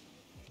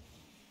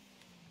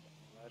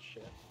 That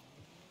shit.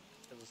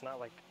 Because it's not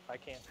like I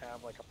can't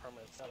have like a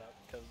permanent setup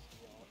because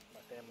you know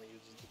my family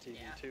uses the TV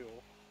Yeah. too.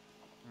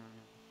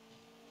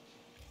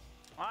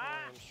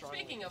 Ah! I'm strongly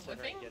Speaking of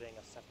considering whipping. getting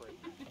a separate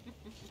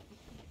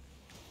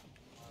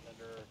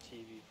monitor or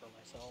TV for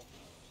myself.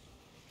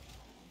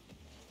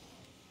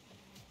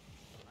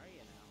 Are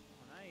you now?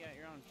 Well, now you got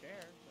your own chair,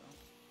 so.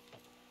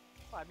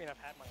 Well, I mean, I've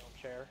had my own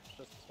chair. It's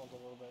just this one's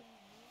a little bit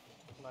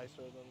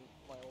nicer than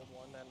my old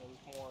one, and it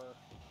was more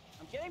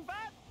I'm getting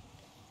butt!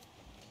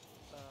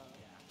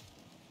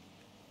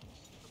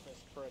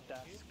 purposed for a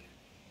desk.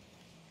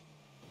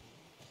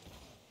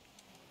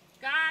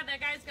 God, that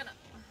guy's gonna.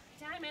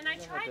 Damn it! I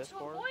Is there a tried to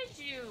Discord? avoid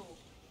you.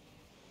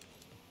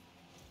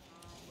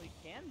 We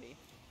can be.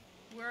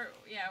 We're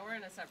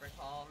in a separate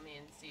call. Me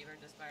and Steve are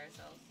just by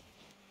ourselves.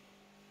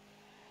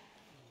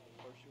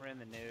 We're in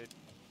the nude.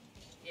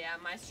 Yeah,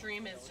 my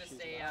stream is No, just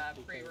she's a not,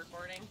 because-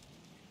 pre-recording.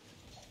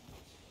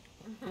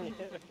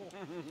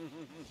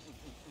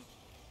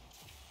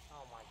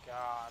 Oh my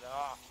god.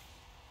 Oh.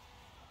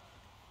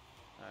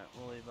 Alright,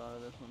 we'll leave out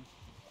of this one.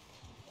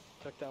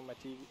 Took down my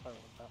TV. Oh,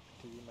 not my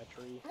TV, my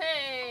tree.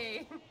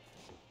 Hey!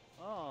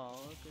 Oh,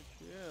 look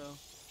at you.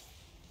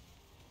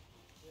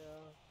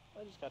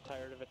 Yeah, I just got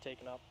tired of it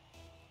taking up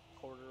a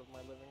quarter of my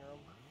living room.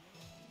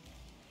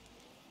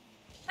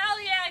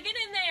 Hell yeah! Get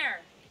in there!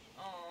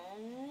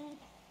 Oh.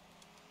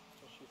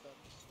 So she said.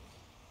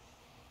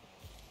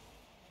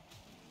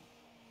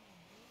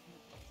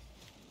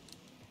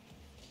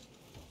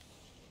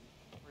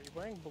 Are you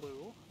wearing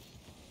blue?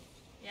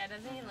 Yeah,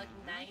 doesn't he look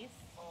nice?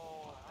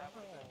 Oh, that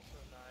would have been so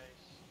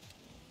nice.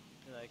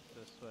 He likes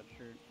this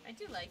sweatshirt. I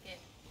do like it.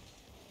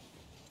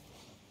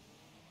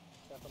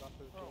 Stepping up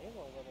his game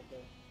a little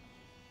bit.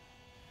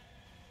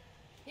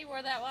 He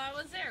wore that while I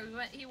was there.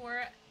 He wore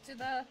it to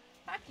the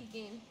hockey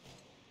game.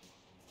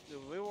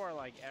 Dude, we wore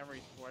like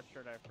every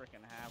sweatshirt I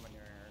freaking have when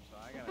you're here, so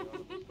I gotta go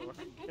to the store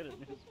and get a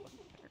new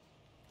sweatshirt.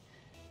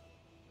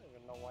 I don't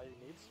even know why you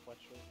need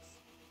sweatshirts.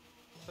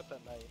 Except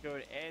at night.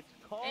 Dude, it's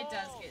cold! It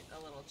does get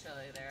a little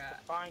chilly there,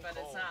 Fine but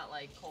it's cold. not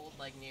like cold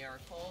like New York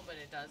cold, but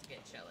it does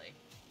get chilly.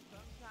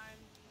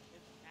 Sometimes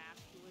it's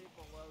actually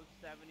below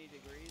 70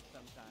 degrees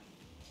sometimes.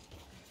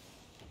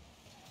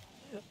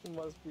 It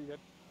must be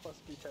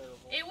terrible.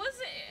 It was.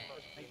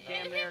 I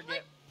damn near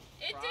get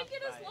It did get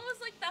as frostbite. low as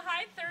like the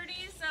high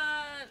 30s,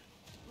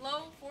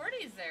 low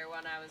 40s there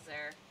when I was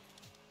there.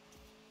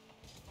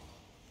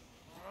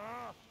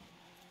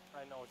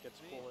 I know it gets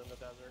cool in the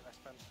desert. I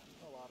spent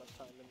a lot of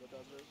time in the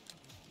desert.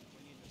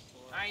 We need to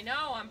store. I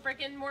know. I'm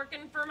freaking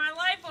working for my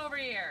life over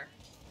here.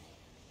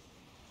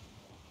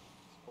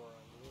 Score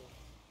on you.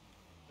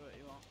 Do what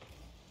you want.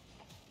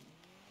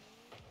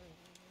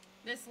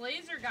 This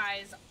laser guy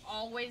is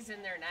always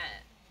in their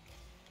net.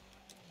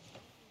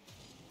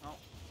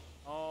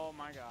 Oh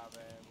my god,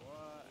 babe.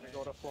 What? When we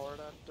go to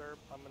Florida, Derp,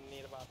 I'm gonna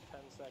need about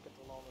 10 seconds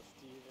alone with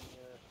Steve in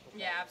your hotel.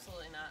 Yeah,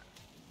 absolutely not.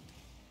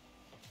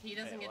 He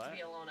doesn't Wait, get to what?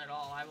 be alone at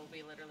all. I will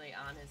be literally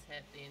on his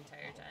hip the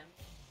entire time.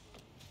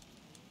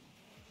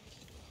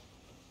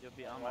 You'll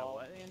be on my Well,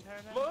 what the entire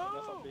time?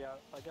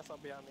 I guess I'll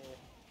be on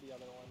the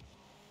other one.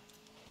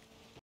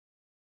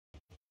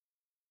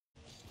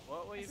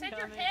 What will I you said be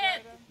your on the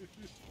hip! entire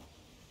time?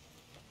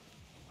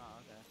 Oh,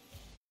 okay.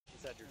 You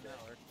said your dick.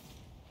 That works.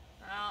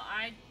 Well,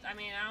 I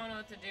mean, I don't know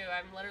what to do.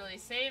 I'm literally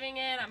saving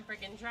it. I'm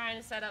freaking trying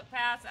to set up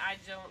paths. I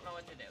don't know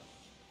what to do.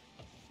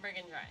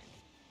 Freaking trying.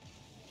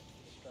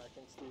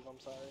 Distracting Steve, I'm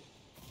sorry.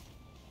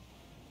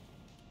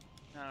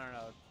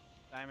 No.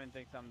 Simon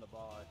thinks I'm the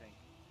ball, I think.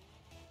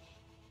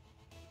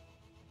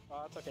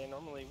 Oh, it's okay.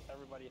 Normally,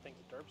 everybody thinks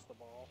Derp's the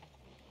ball.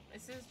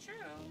 This is true.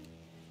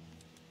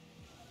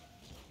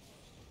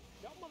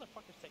 Y'all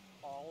motherfuckers take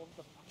all of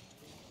the fucking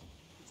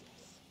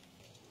pieces.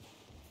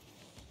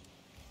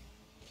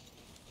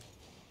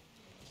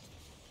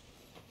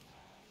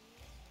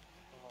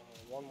 Oh,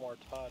 one more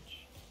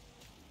touch.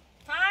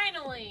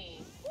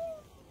 Finally!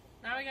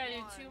 Now we gotta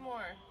do 2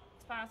 more.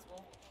 It's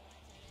possible.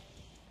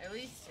 At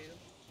least 2.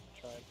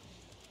 Tried.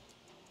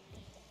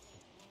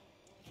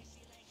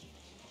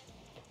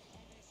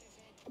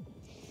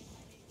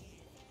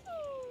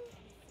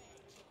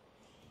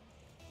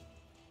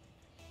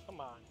 Come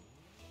on.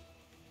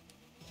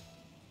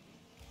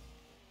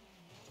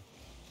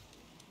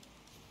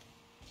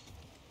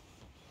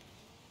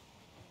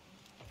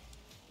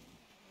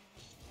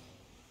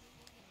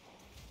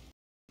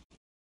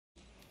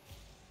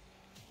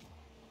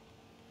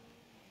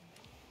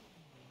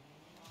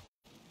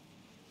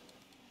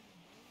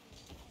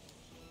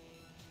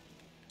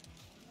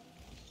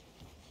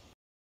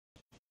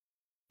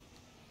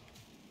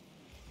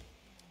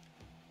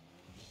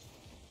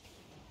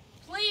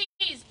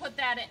 Please put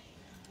that in.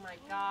 Oh my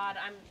god,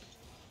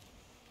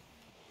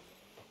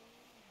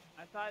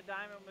 I thought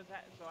Diamond was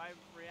so I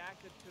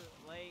reacted to it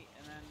late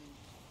and then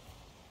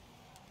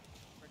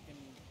freaking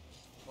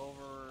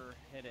over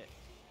hit it.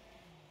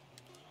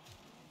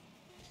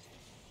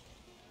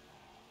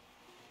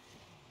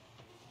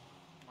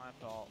 My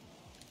fault.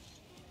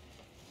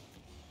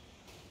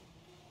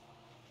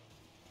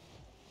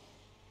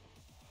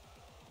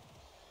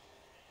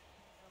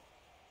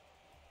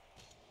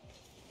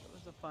 It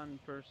was a fun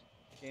first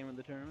game of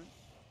the tournament.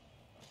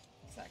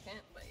 second,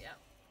 but yeah.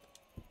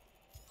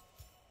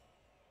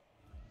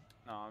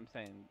 No, I'm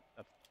saying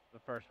the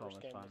first one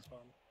was game fun. was fun.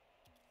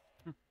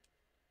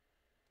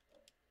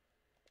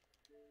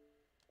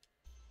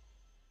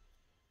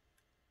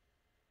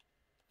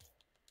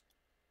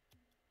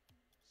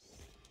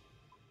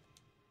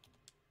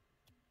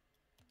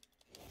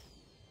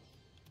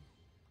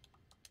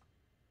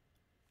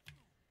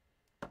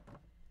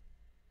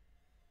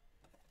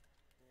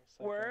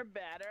 We're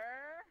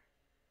better.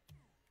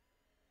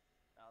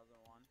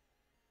 1001.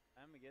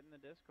 I'm getting the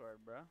Discord,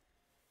 bro.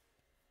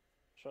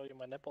 Show you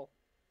my nipple.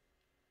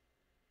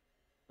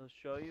 He'll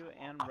show you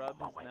and rub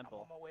his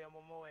nipple. I'm on my way. I'm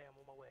on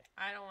my way.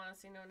 I don't want to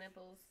see no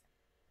nipples.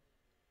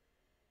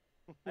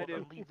 I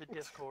do. Leave the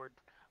Discord.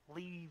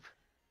 Leave.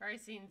 I've already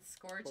seen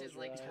Scorches Close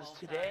like your eyes. 12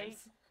 Today?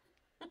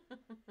 times.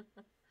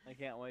 I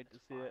can't wait to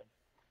see it.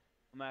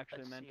 I'm actually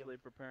Let's see mentally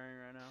preparing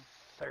right now.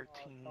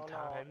 13 Oh no,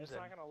 times. it's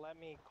not gonna let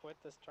me quit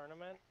this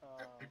tournament.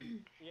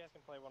 You guys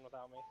can play one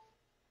without me.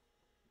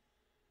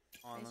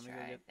 Hold on, Nice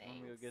let try,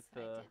 me go get thanks.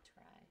 the. I did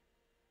try.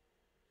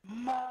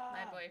 Mom,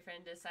 My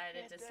boyfriend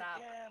decided get to the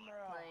stop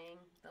camera. playing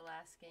the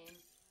last game.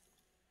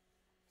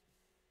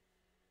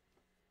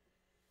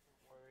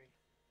 Don't worry.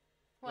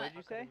 What? What'd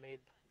you say?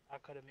 I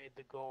could have made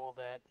the goal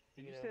that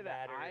Did you know, say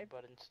that mattered, I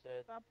but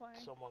instead Stop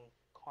playing. someone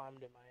climbed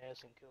in my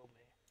ass and killed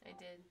me. I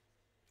did.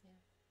 Yeah.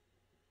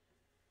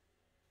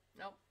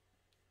 Nope.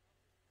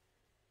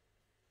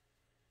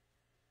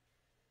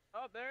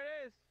 Oh, there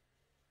it is.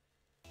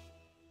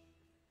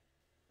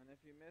 And if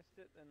you missed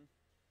it, then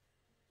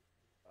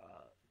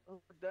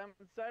Diamond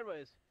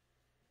sideways.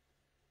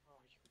 Oh,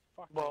 you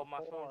fucking Well, my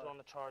whore. phone's on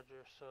the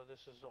charger, so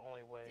this is the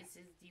only way. This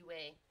is the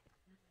way.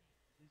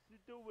 This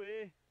is the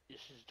way.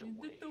 This is the In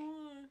the way.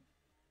 door.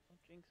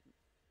 Don't jinx me.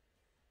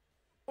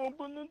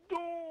 Open the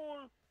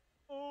door.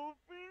 Open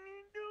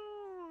the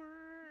door.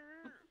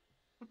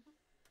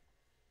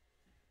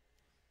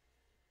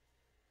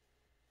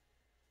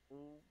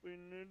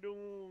 Open the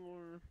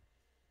door.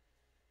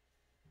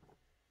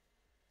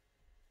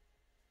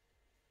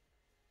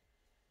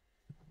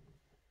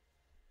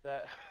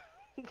 That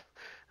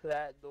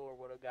that door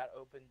would have got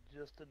open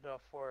just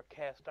enough for a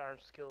cast iron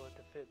skillet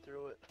to fit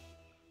through it.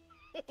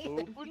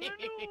 Open the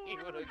He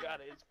door. would have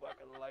got his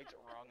fucking lights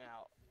wrung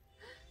out.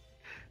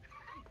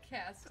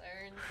 Cast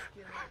iron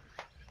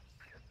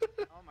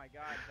skillet. Oh my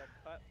god,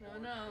 the cut. No,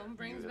 board no.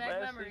 Brings The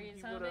back last memories, thing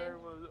he huh, would babe?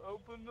 have was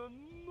open the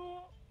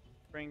door.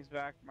 brings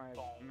back my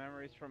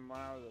memories from when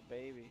I was a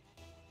baby.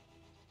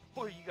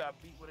 Or you got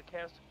beat with a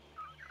cast.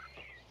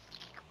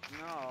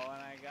 No,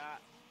 and I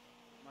got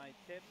my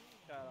tip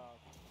cut off.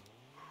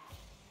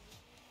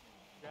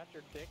 You got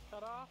your dick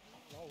cut off?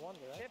 No wonder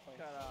that Tip explains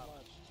cut so off.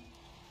 much.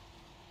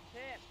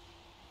 Tip.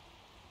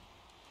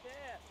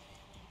 Tip.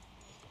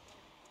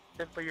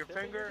 Tip for your Tip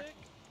in finger. dick?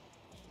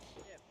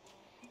 Tip.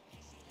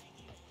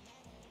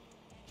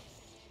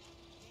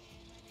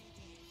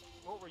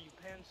 you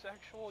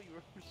pansexual? You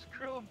were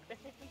screwing pan?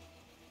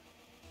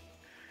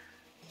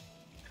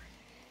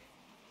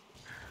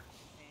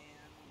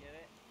 Pan, get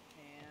it?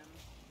 Pan.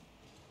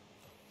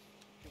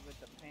 Good with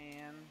the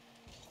pan.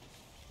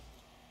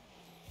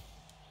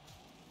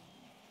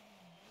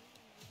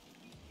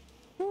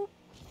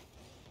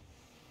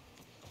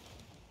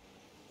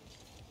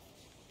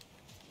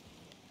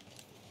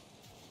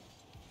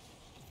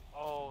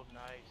 Oh,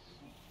 nice.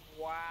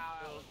 Wow.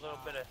 A little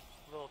bit of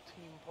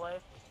team play.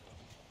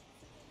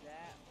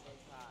 That was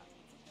hot.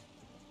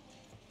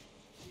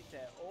 She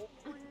said,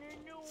 open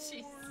the door.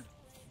 Jeez.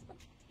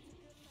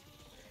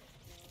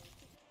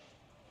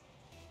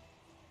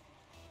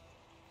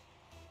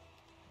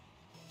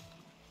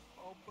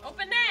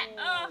 Open that!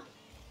 Oh!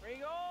 Where you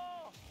go?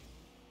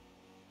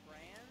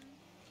 Fran?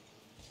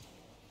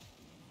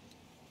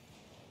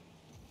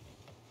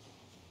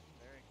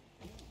 Very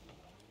confused.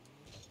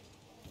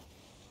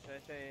 Should I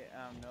say,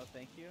 no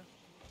thank you?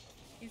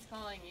 He's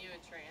calling you a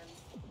trans.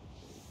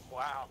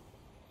 Wow.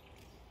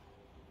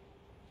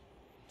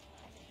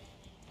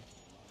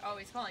 Oh,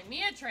 he's calling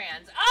me a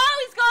trans.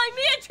 Oh, he's calling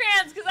me a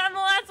trans because I'm the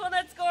last one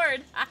that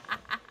scored.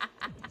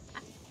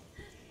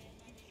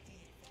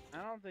 I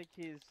don't think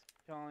he's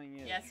calling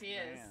you Yes, he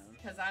is. trans.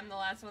 Because I'm the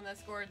last one that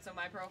scored, so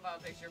my profile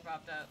picture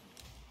popped up.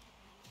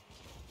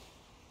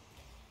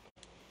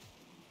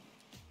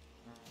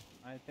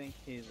 I think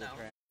he's No.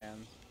 a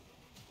trans.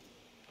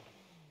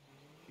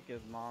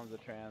 Because mom's a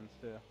trans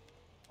too.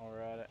 While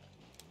we're at it.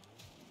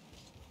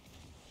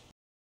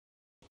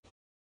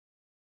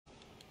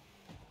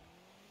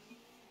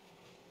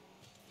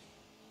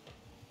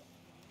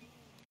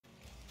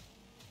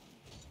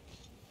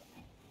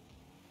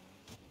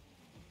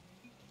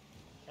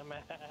 I'm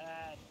mad.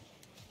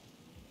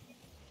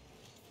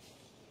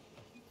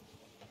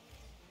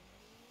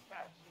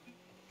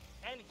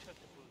 And he took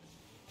the boost.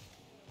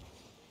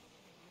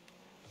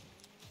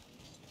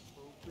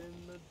 Open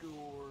the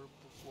door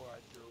before I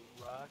throw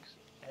rocks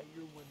at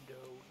your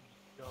window,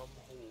 you dumb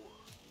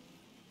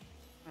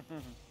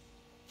whore.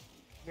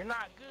 You're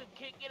not good,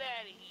 kid. Get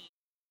out of here.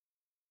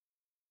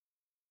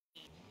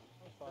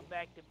 Go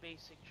back to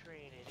basic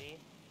training, eh?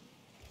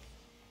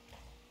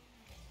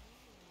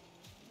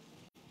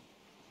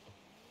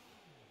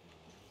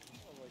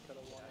 Probably could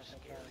have won Yeah, if I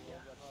scary, tried a little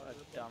yeah. bit What harder.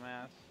 a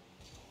dumbass.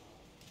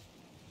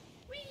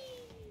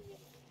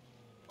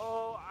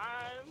 Oh,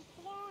 I'm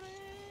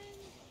floating.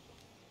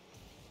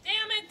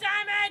 Damn it,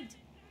 Diamond!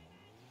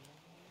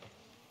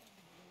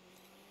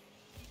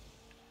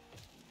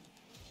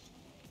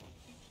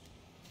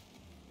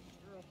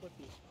 You're up with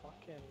these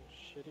fucking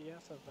shitty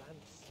ass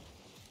events.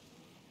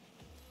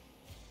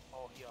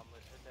 Oh, he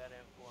almost hit that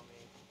in for me.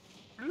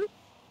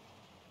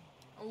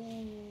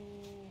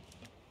 Ooh.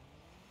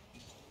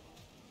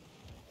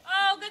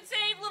 Oh, good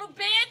save, little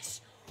bitch!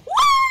 Woo!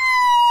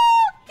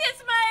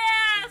 Kiss my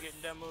He's ass!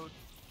 getting demoed.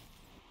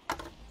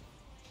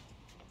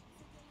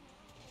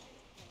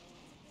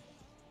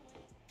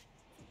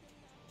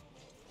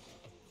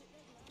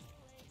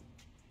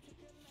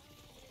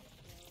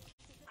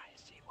 I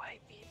see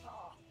white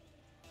people.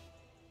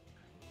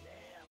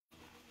 Damn.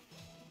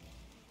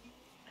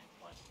 And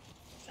one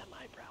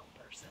semi-brown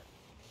person.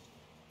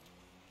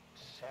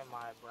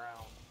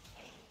 Semi-brown.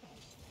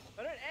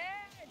 Put it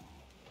in!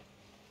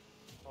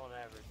 Don't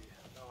ever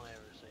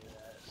say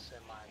that.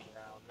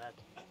 Semi-brown.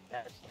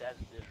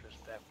 That's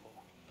disrespectful.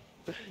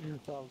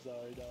 I'm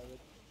sorry, David.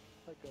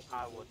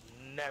 I would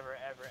never,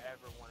 ever,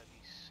 ever want to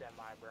be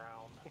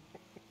semi-brown.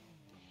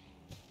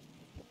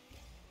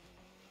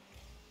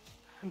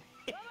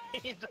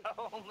 He's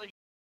only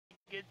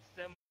gets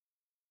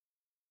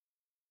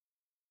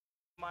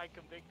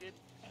semi-convicted.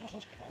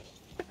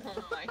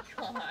 Oh my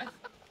god.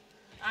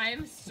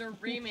 I'm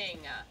screaming.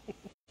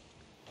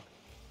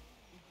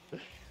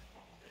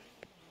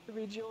 It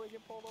means you only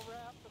get pulled over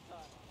half the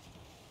time.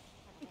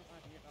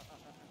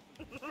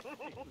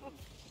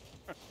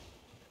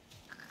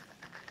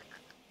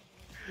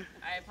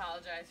 I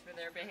apologize for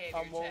their behavior,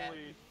 I'm chat.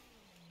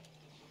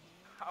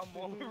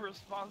 only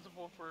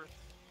responsible for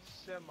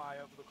semi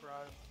of the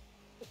crime.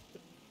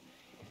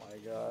 Oh my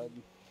god.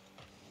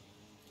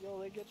 You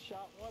only get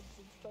shot once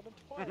instead of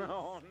twice.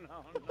 No.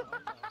 No.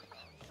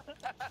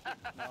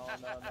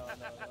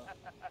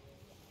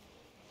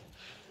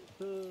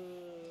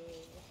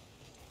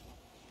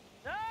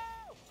 No!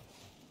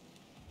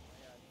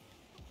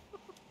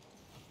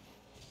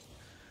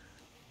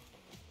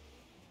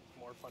 It's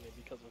more funny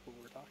because of who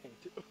we're talking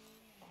to.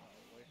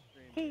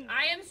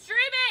 I am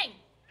streaming!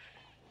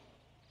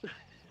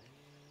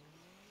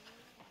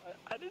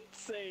 I didn't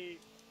say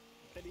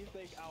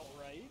anything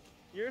outright.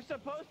 You're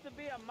supposed to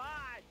be a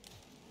mod!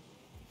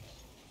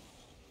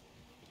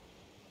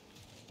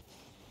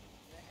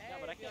 Yeah,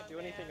 but I can't do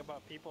anything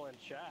about people in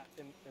chat,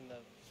 in the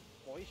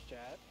voice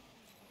chat.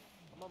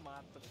 I'm a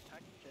mod for the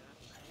text chat.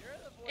 You're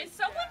the voice Is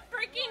someone chat. You're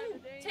freaking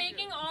in danger.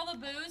 taking all the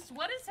boost?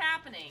 What is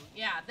happening?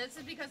 Yeah, this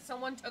is because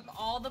someone took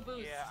all the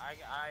boost. Yeah, I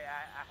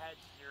had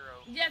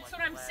 0. That's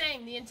what I'm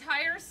saying. The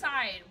entire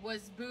side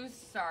was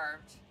boost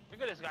starved.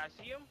 Look at this guy.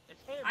 See him?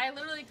 It's him. I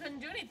literally couldn't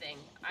do anything.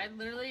 I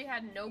literally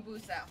had no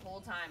boost that whole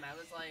time. I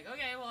was like,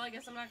 okay, well, I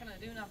guess I'm not gonna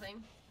do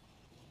nothing.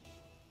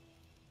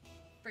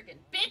 Freaking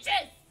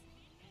bitches!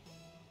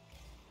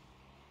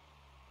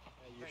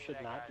 You Look at should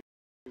that not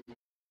guy. do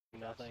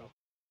nothing.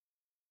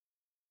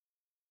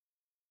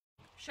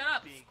 Shut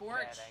up, Big Scorch.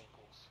 fat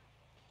ankles.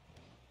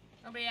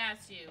 Nobody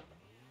asked you.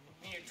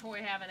 And your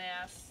toy having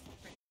ass.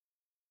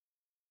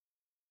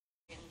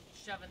 Freaking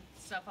shoving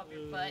stuff up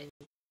your butt.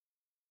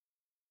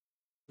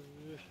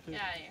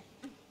 Get out of here.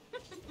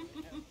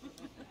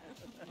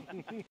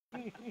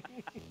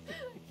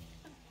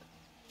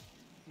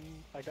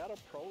 I got a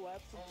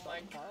prolapse Oh my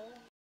somehow.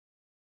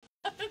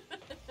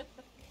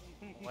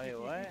 Wait,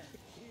 what?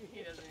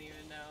 He doesn't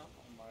even know.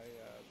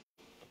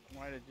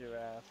 Why did you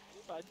ask?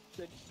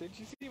 Did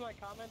you see my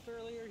comment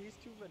earlier? He's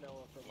too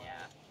vanilla for my,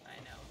 Yeah, I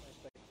know. my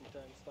sexy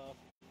time stuff.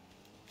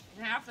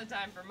 Half the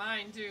time for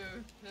mine, too.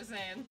 Just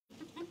saying.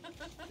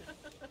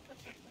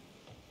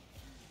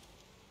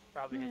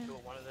 Probably hit you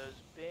with one of those,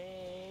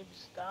 babe,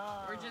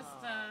 stop. Or just,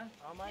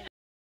 Oh my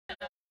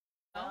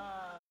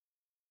oh,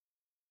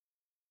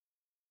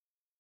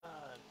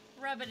 God.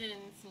 rub it in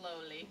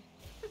slowly.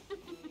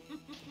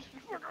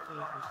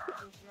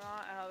 That's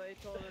not how they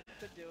told us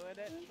to do it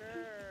at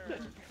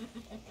first.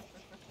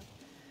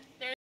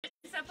 There's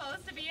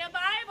supposed to be a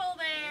Bible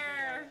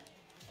there.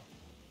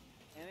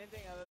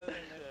 Anything other than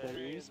this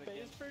Free is space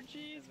against, for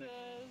Jesus.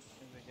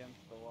 is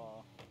against the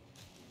law.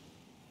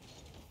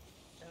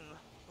 In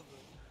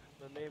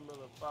the name of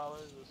the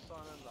Father, the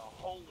Son, and the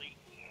Holy.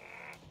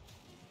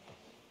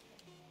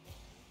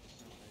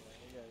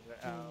 You guys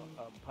are out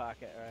of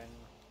pocket right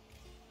now.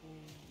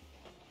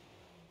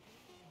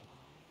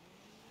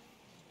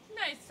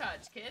 Nice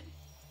touch, kid.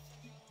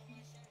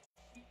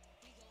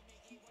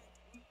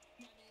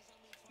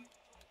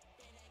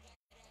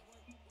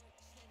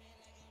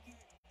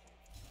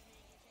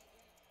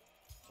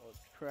 Oh,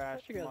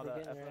 trash You guys were mother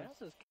getting your effers.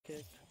 asses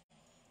kicked.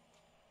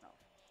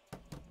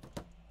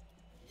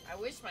 I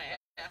wish my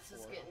ass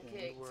was getting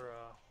kicked. You were,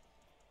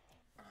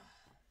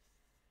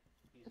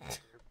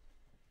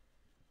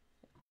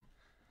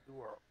 you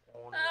were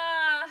on it.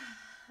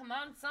 I'm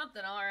on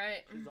something,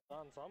 alright. She's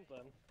on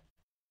something.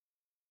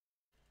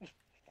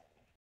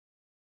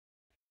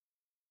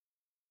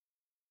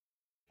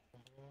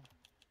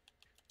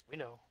 We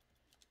know.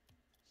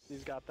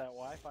 He's got that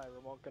Wi-Fi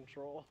remote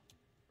control.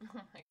 Oh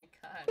my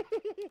god.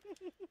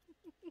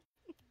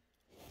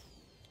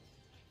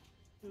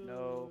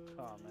 No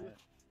comment.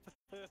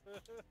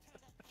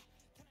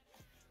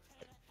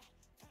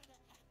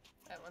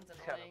 That one's It's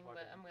kinda annoying,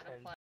 but I'm gonna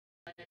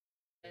fucking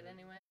play it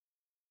anyway.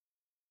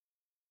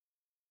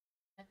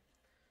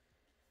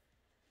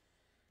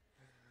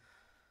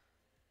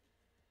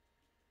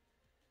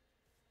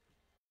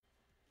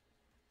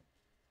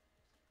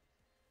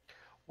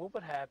 What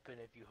would happen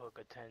if you hook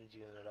a TENS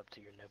unit up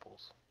to your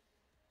nipples?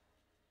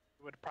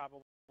 It would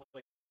probably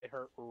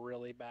hurt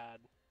really bad.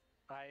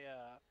 I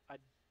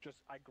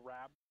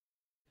grabbed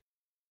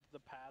the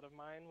pad of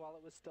mine while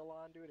it was still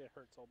on, dude. It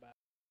hurt so bad.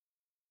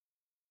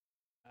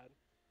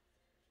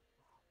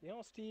 You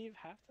know, Steve,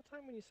 half the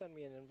time when you send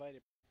me an invite,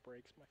 it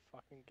breaks my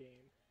fucking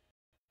game.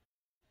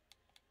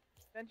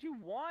 Sent you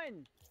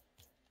one!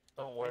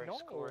 Don't worry, know.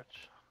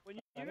 Scorch. When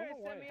you I don't guys know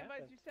why sent it me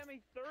invites, happened. you sent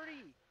me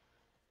 30!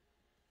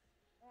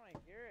 I wanna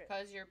hear it.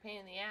 Because you're a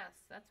pain in the ass,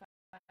 that's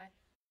why.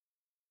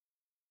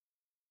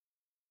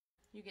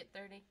 You get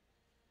 30.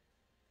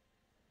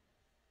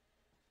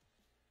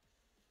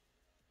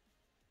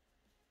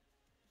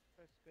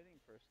 Try spitting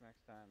first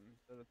next time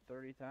instead of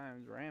 30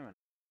 times ramming.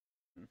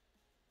 It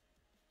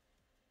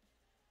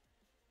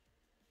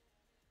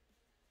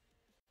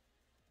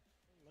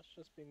must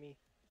just be me.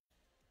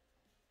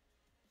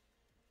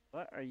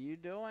 What are you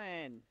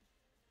doing?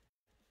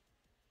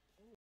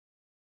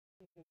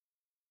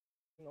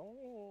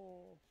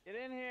 No. Get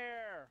in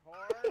here,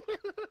 whore!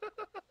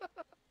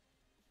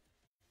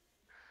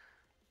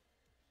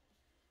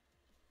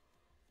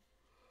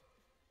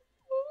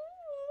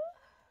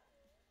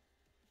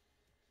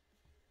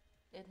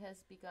 It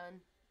has begun.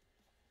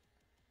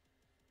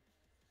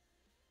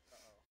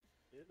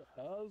 It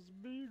has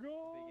begun.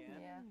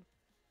 began? Yeah.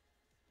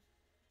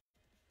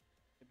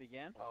 It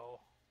began? Oh.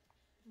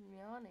 I'm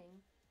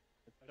yawning.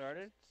 It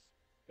started?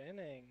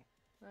 Spinning.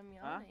 I'm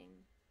Huh?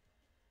 yawning.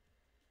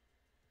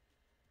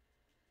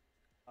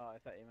 Oh, I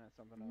thought you meant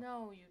something else.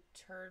 No, you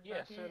turd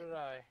Yeah, bucket. so did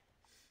I.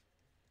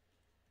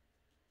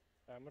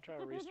 I'm gonna try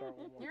to restart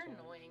one more You're time.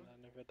 annoying.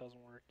 And then if it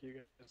doesn't work, you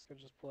guys can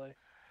just play.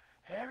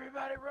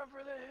 Everybody run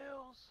for the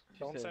hills!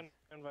 Don't says- send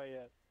an invite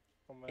yet.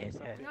 I'm gonna It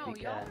send has the No,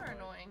 invite. y'all are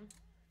annoying.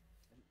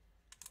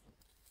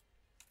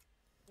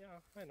 Yeah,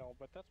 I know,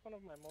 but that's one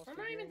of my most. I'm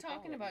not even endearing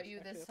talking about qualities. you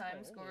Actually, this that's my time,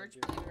 only Scorch,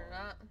 endearing believe it or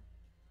not.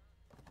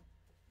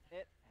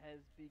 It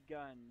has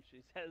begun,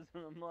 she says,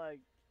 and I'm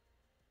like...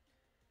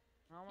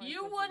 how am I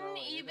You supposed to know wouldn't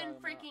what you're even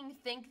talking about? freaking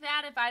think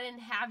that if I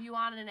didn't have you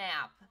on an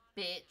app,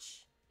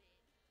 bitch.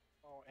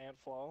 Oh, and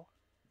Flo,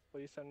 will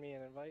you send me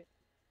an invite?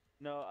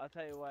 No, I'll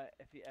tell you what,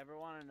 if you ever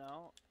want to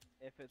know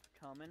if it's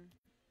coming,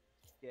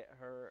 get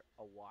her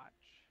a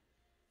watch.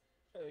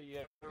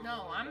 Yeah.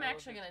 No, everyone I'm knows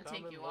actually it's gonna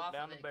take coming, you look off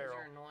down of the it because barrel.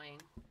 you're annoying.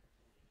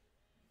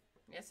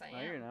 Yes, I No,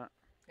 am. you're not.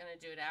 Gonna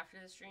do it after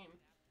the stream.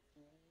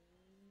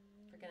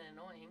 Freaking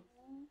annoying.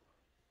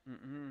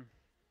 Mm-mm.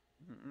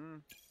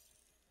 Mm-mm.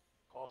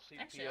 Call CPS.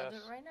 Actually, I'll do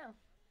it right now.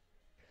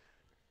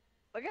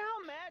 Look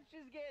how mad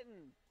she's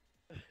getting.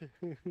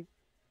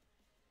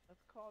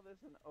 Let's call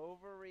this an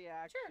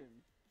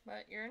overreaction.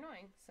 But you're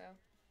annoying, so.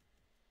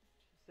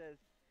 She says,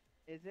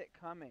 "Is it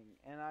coming?"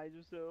 And I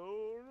just say,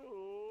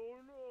 "Oh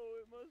no,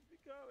 it must be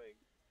coming."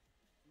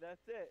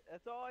 That's it.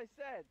 That's all I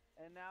said.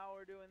 And now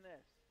we're doing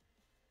this.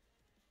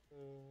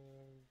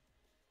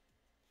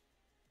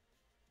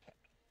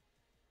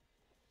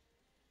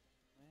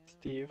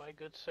 Steve. My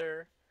good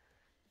sir,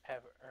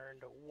 have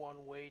earned a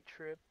one-way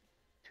trip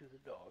to the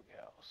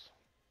doghouse.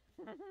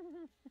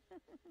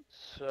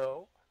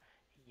 So,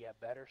 you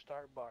better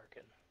start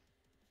barking.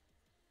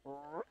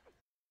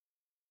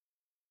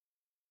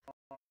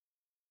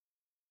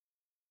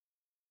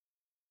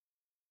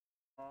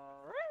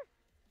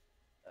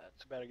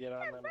 That's Better get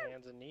on them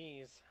hands and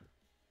knees.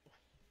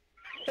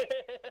 She'd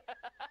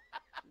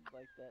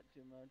like that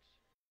too much.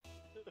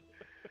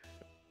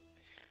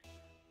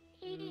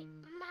 Eat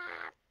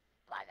my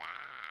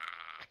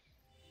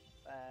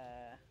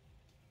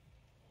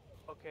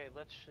Okay,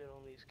 let's shit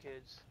on these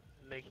kids.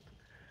 Make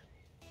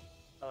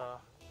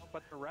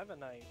But the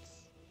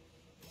Revenites.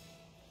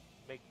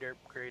 make derp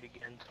great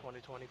again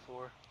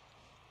 2024.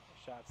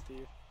 Shot,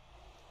 Steve.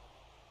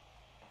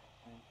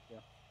 Thank you.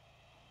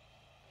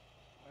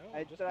 Well,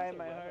 I just 'cause try they're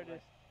my Revenites-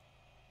 hardest.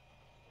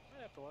 I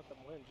might have to let them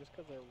win just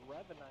because they're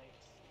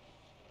Revenites.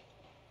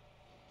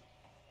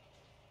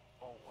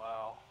 Oh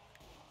wow,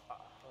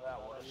 that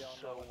None would of y'all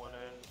have know so what went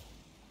that in. is.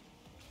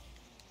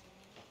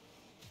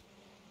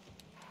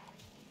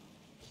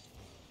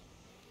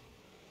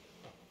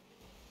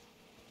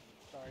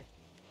 Sorry.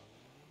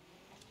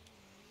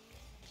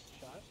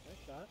 Shot, nice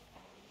shot.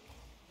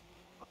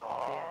 Damn, I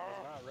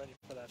was not ready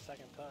for that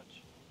second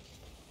touch.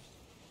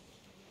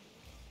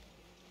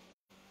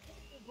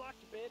 Block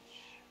you, bitch.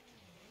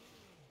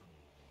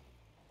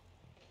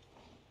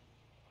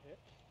 Hit.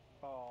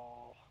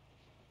 Oh.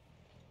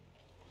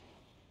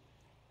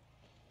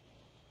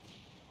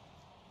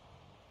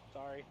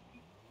 Sorry.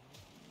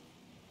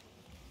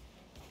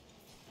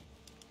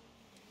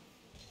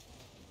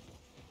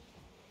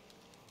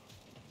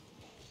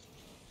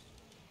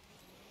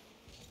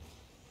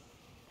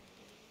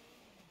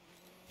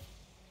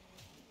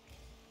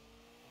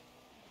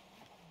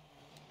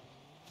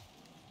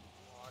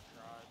 Oh, I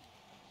tried.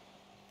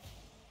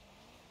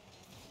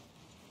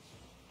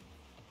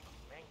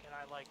 Man, can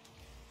I like?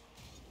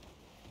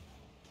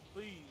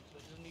 Please, I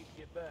just need to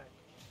get back.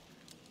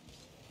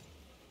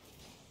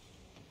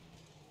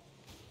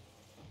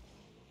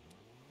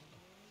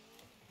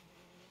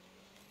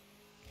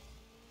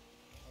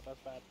 Oh, that's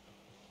bad.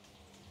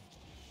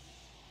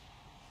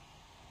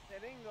 I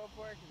didn't go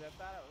for it because I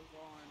thought it was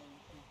going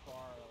too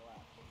far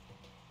left.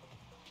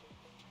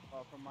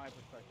 Well, from my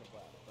perspective,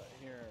 left, but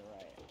here,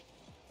 right.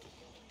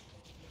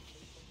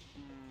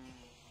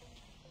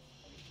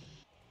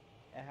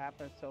 It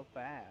happens so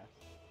fast.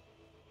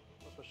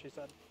 That's what she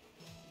said.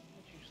 I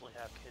usually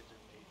have kids in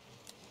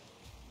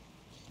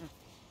me.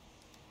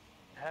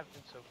 It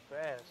happened so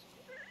fast.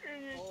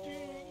 Oh,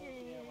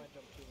 damn, I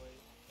jumped too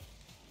late.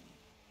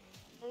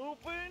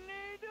 Open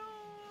the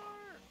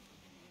door!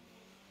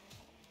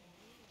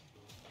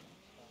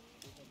 Stop,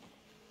 Steven.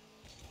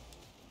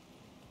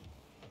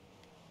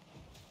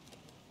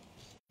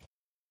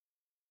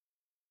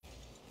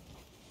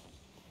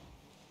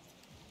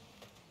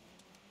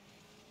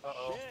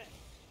 Uh-oh. Shit!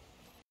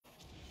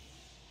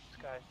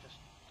 This guy's just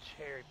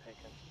cherry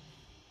picking.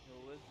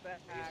 Who was back?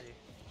 Easy.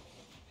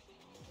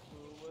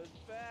 Who was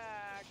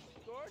back?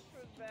 Scorch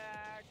was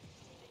back!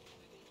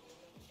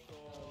 I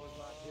was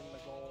not in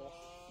the goal.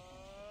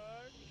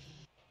 Scorch!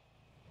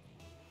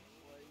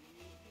 What are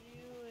you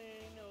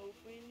doing?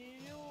 Open the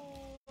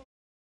door!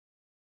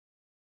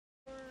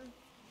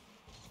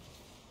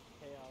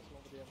 Chaos,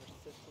 nobody ever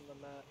sits in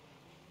the net.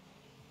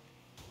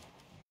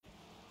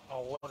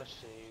 Oh, what a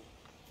save.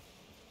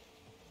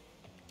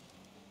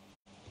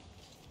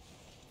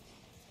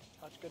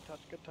 Touch, good touch,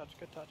 good touch,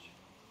 good touch.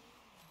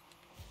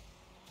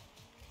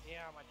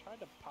 Yeah, I tried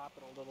to pop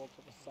it a little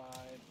to the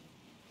side.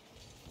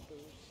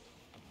 Boost.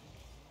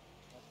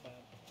 That's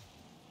bad.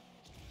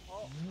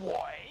 Oh,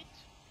 What?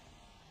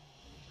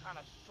 Kind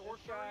of this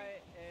sorcery? guy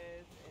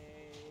is a...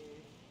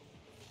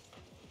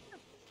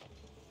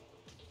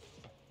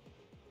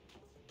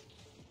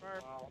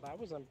 Smurf. Wow, that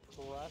was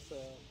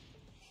impressive.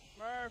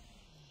 Smurf.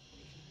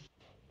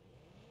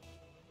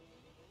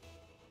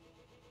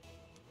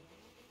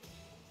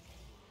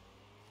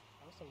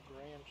 That was some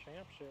grand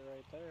champ shit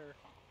right there.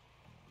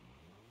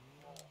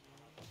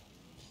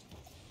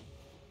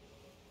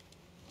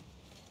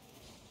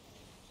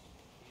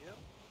 Yep.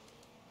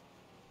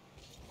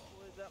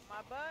 What was up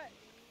my butt?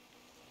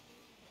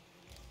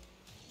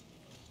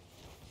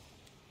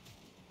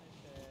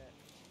 That's it.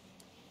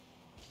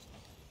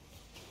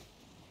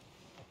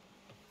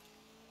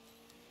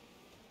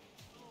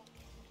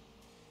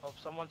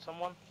 Oh,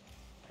 someone.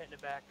 Hitting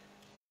it back.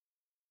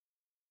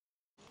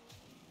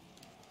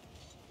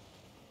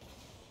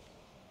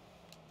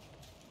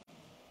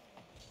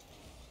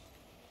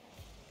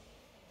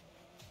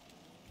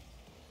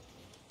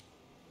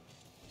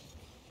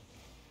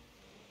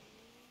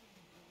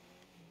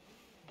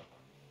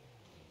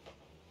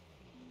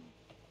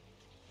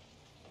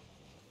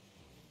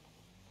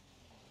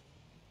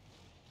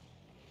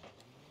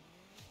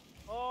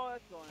 Oh,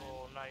 that's going in.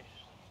 Oh, nice.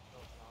 No,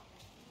 it's not.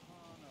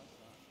 Oh, no, it's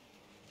not.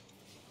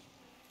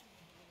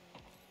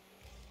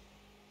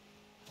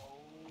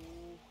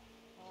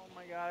 Oh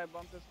my god, I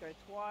bumped this guy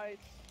twice.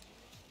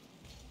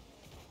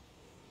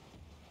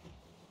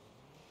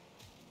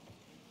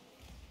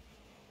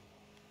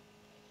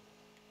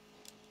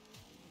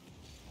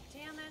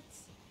 Damn it.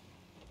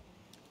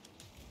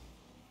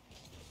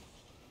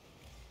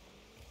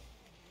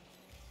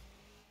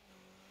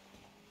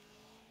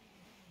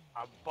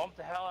 I bumped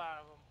the hell out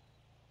of him.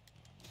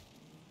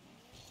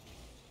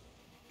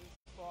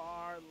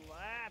 Far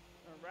left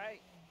or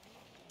right.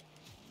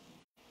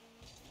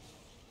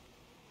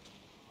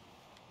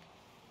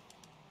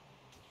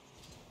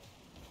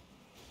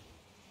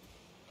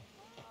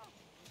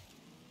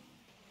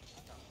 I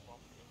got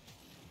bumped in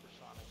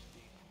supersonic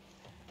speed.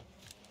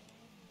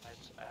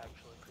 That's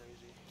actually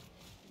crazy.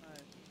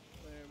 Nice.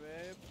 Clear,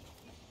 babe.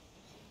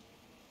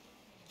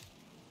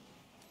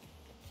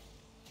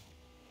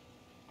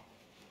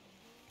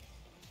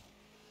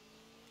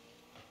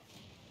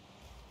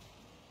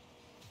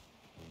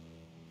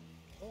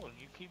 Oh, and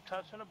you keep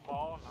touching the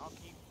ball, and I'll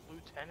keep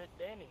Lieutenant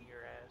Danning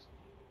your ass.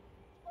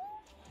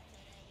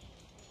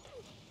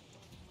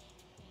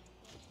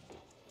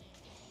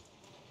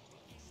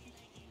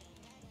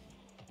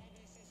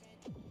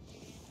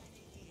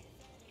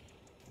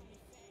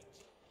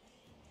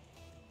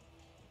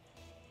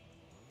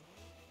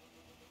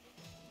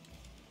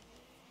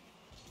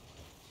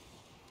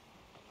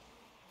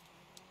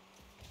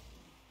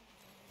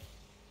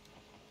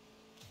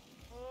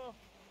 Oh.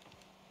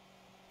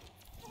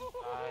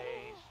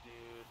 Nice,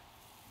 dude.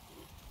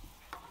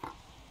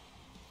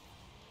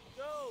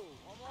 Go!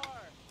 One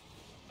more!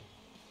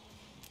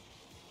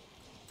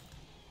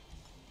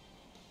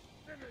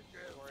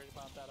 Worried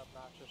about that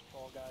obnoxious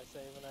troll guy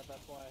saving it,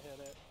 that's why I hit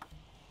it.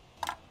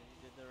 You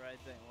did the right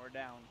thing. We're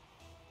down.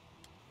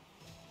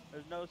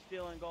 There's no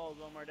stealing goals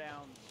when we're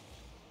down.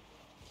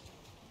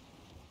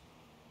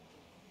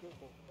 Good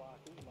block,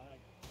 ooh, lag.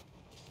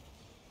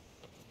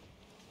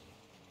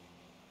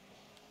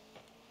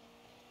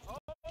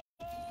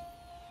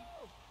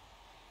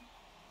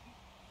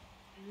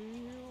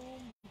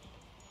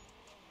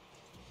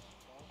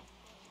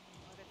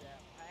 Look at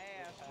that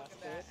pass. Look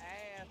at that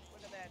ass.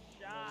 Look at that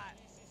shot.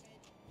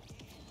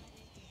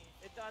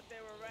 They thought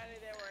they were ready.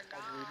 They were I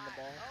not. was reading the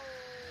ball.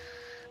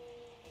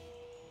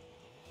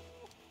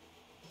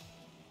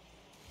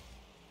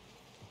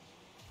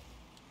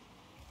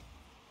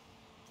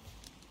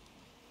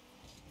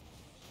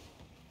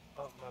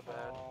 Oh, my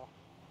bad. Oh.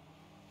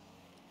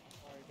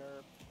 Sorry,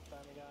 Derp.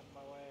 Finally got in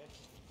my way.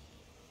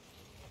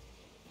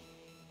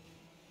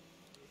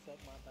 You said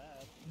my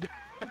bad.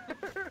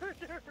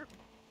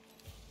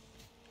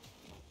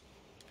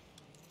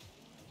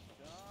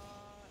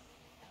 Shot.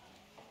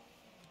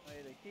 Way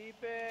to keep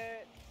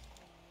it.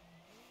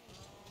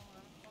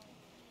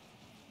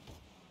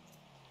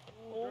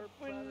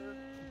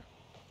 Open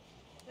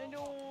the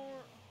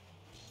door.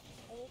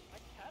 Oh, I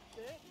kept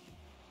it.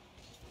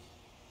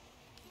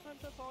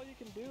 Sometimes that's all you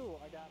can do.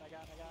 I got.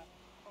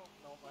 Oh,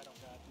 no, I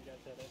don't got. You guys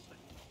hit it.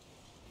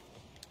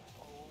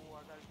 Oh,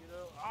 I gotta get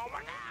up. Oh,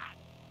 my God!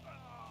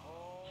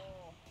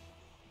 Oh.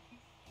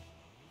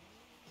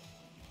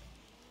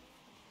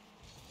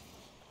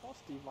 Call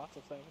Steve lots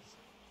of things.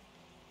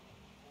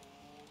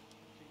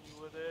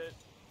 Continue with it.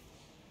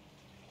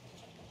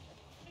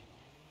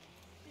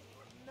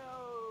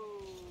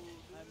 No!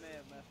 I may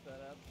have messed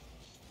that up.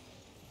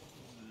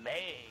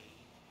 May.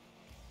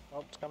 Oh,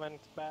 it's coming.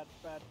 It's bad.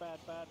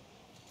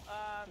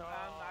 No.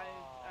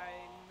 I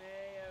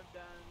may have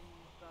done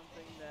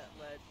something that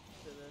led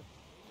to this.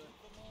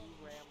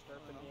 You ram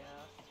Derp in the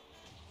ass.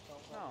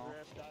 Don't No.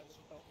 drift,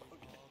 don't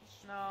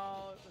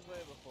No, it was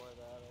way before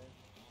that.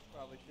 I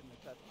probably shouldn't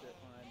have touched it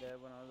when I did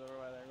when I was over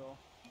by that goal.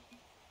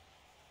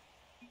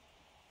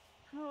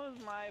 It was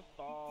my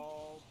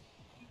fault.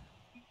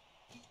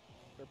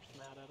 Derp's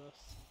mad at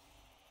us.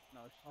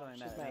 No, she's Oh, only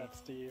she's mad mad at me at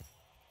Steve.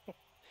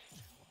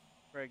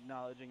 for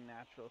acknowledging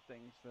natural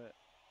things that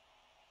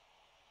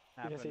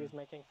happen Because he was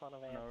making fun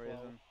of for no Antflow.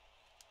 reason.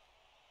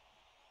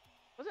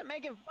 Wasn't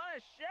making fun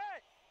of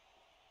shit!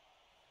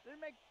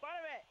 Didn't make fun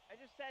of it! I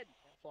just said,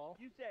 Antflow?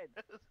 you said,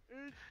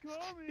 it's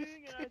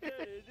coming! And I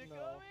said, is it No.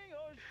 coming?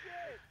 Oh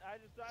shit!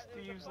 I just thought it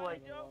was Steve's a funny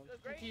like- joke, a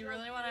great If you joke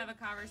really want to did. have a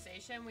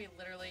conversation, we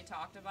literally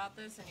talked about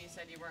this and you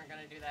said you weren't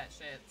going to do that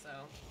shit,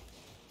 so.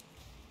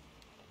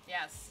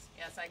 Yes,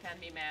 I can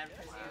be mad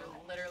because you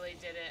literally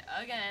did it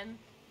again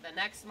the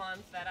next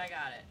month that I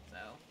got it,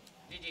 so.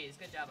 GG's,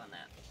 good job on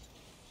that.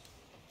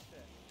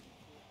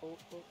 Oh,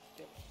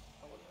 yep.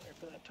 I wasn't ready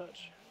for that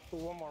touch. Ooh,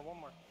 one more.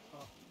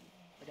 Oh,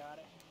 I got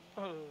it.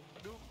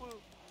 Dupu. Oh,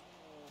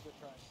 good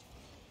try.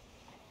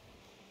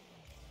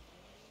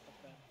 Not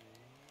bad.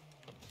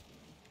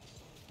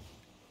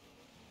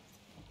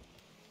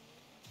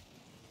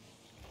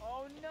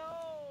 Oh no!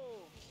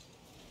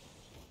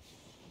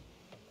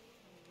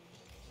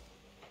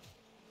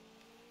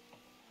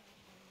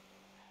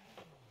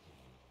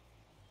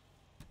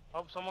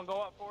 Hope someone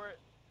go up for it.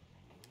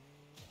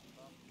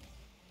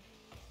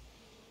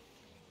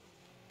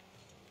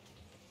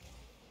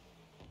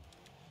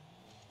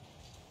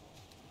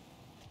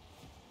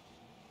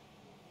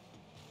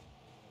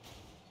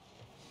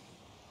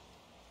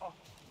 Oh.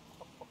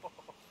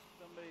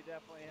 Somebody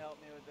definitely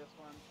help me with this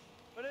one.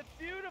 But it's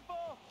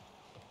beautiful!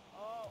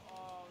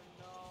 Oh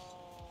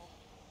no.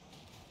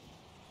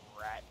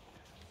 Rat.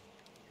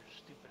 Your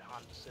stupid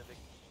Honda Civic.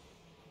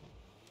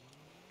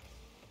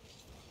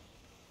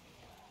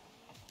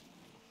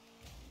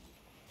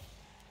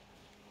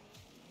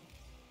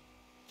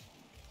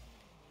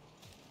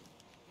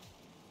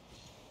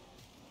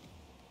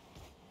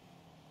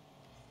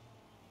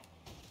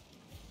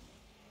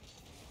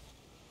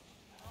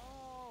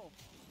 Oh!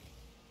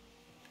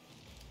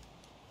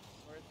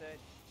 Worth it.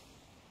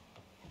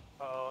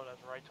 Oh,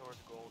 that's right towards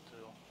goal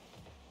too.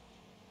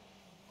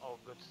 Oh,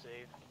 good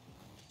save.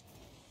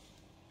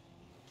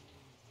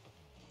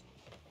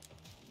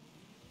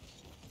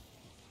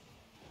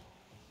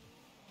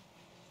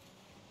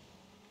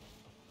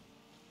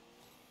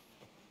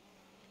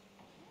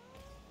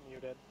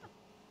 Muted.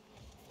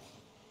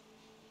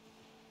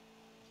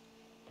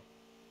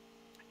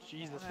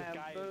 Jesus, I this have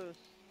guy is... boost.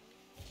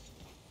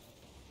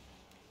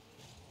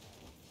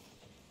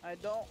 I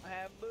don't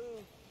have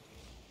boost.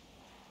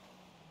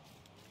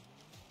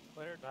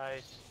 Cleared.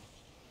 Nice.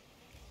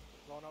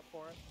 Going up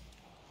for it.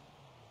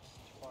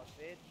 Fuck,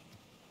 bitch.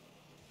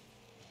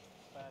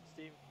 Bad,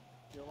 Steve.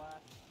 Your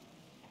last.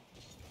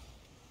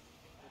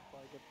 Good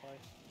play, good play.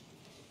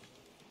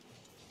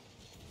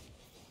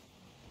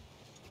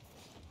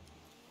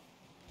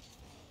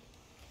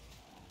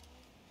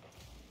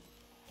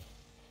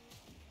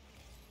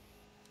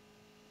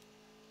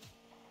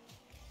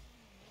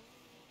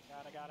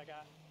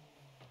 Got.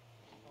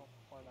 Oh,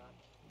 or not.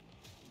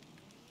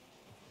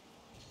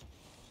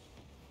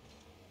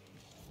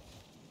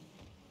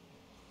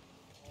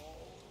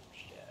 Oh,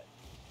 shit.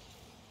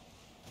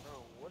 Bro,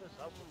 what is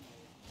up with me?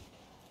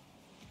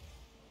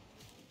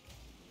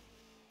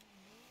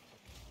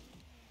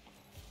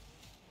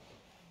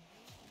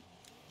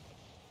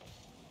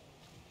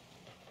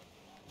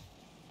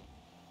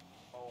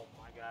 Oh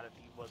my god, if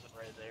he wasn't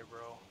right there,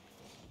 bro.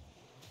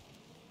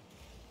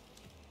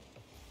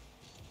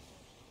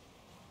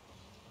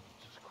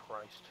 Jesus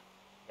Christ.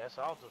 Guess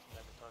I'll just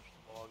never touch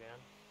the ball again.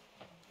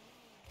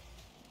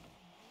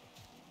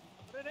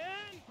 Put it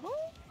in!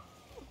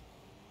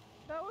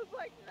 That was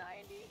like 97%!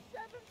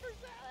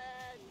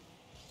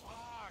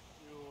 Fuck,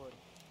 dude.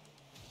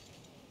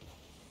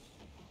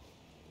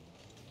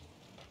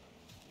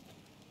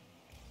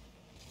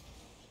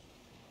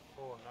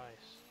 Oh,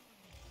 nice.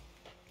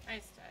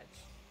 Nice touch.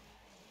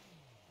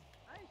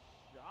 Nice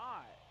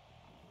shot.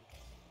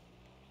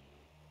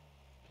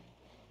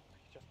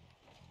 Just...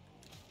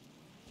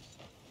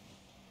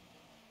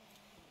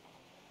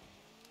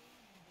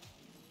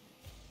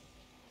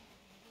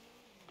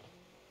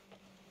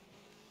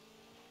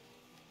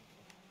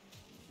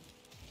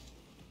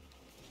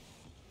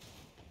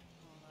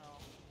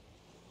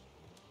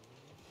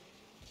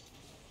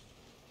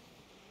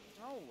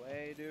 No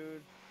way,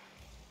 dude.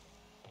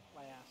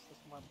 My ass. This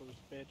is my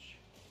boost, bitch.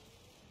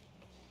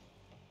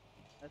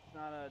 That's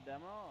not a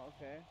demo?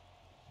 Okay.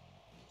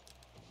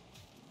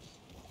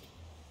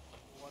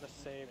 What a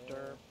save, fair.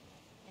 Derp.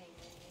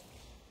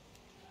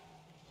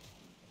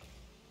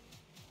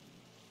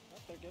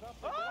 Up there, get up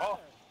there, get Oh! up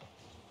there.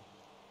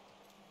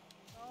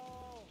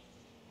 No!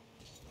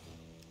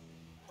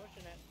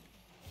 Pushing it.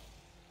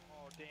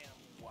 Oh, damn.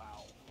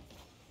 Wow.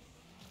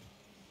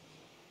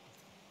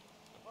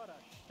 What a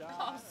shot.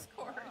 Oh, a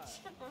Scorch.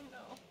 shot. Oh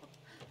no.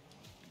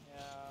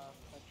 Yeah,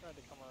 I tried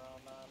to come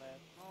around on it.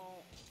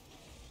 Oh.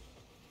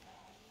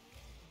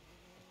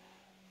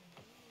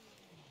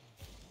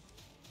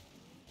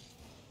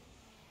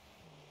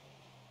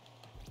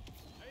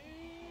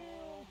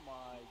 Oh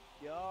my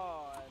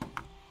god.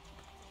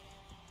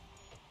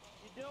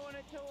 You doing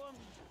it to him?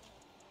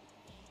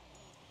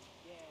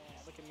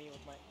 Yeah, look at me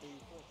with my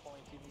 84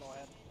 points, even though I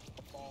had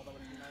a ball that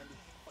was 90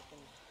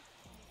 fucking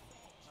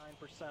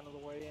 9% of the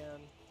way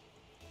in.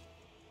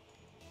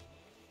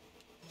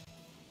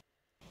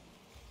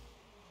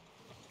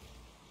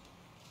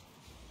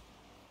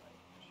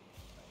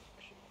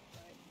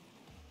 Right.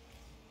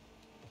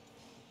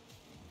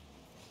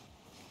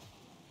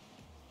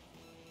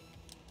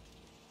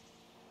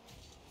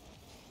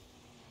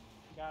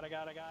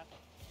 Got.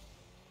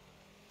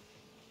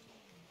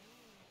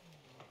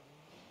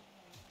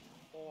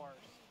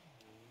 Fours.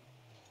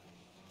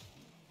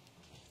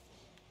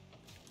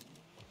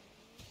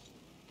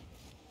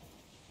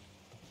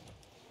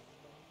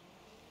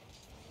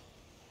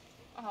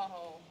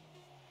 Oh.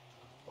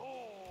 Oh,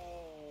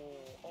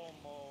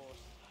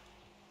 almost.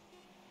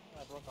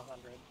 I broke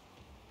 100.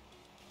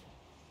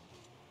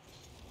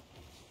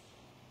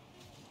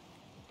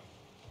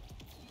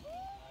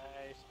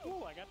 base.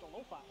 Ooh, I got the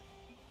lo-fi.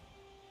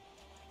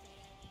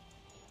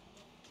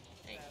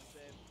 Thanks. Pass,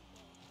 Dave.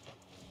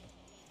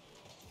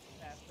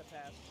 Pass the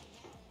pass.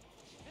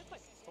 It's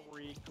like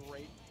 3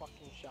 great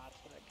fucking shots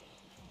for that game.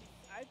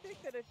 I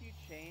think that if you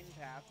chain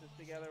passes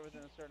together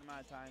within a certain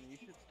amount of time, you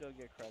should still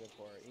get credit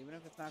for it. Even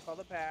if it's not called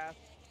a pass,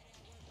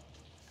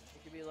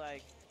 it could be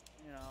like,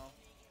 you know,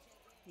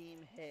 team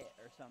hit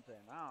or something.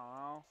 I don't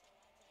know.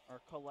 Or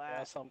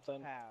collapse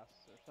something. pass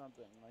or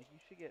something. Like, you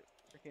should get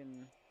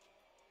freaking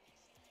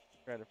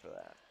credit for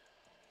that.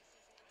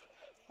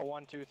 A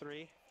 1, 2,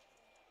 3.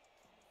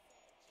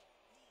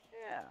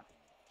 Yeah.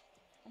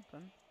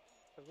 Something.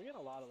 Because we get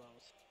a lot of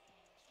those.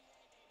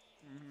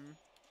 Mm-hmm.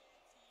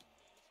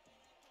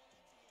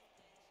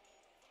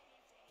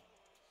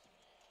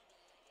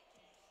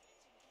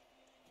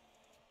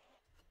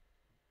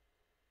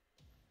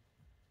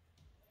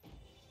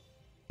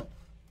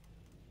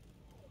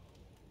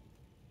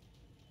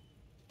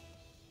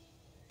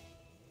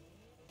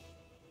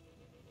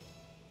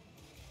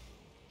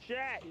 Shit!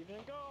 Even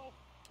and go!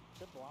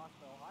 Good block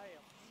though. I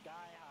am sky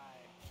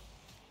high.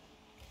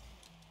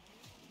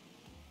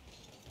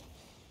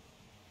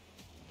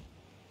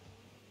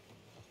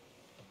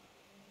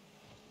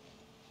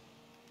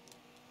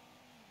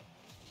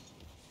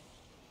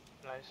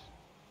 Nice.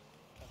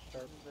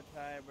 This is the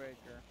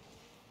tiebreaker.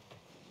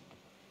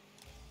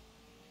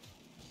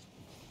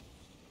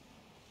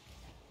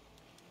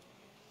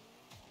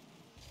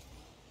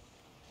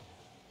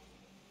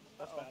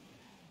 That's bad.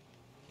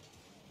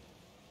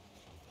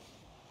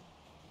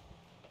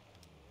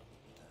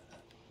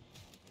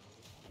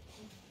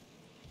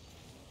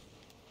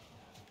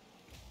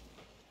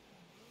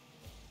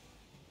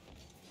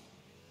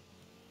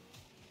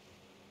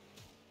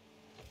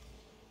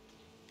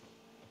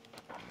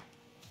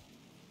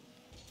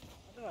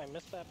 How did I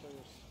miss that boost?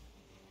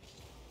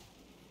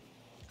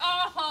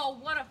 Oh,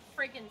 what a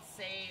freaking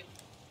save.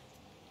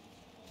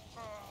 Oh,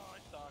 I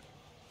suck.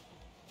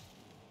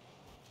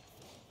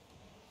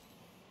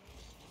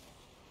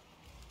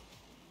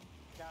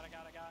 Got it.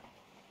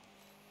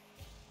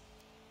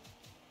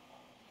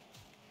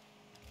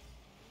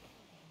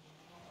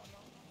 Oh, no.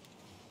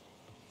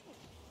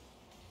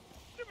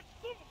 Stupid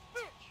son of a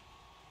bitch!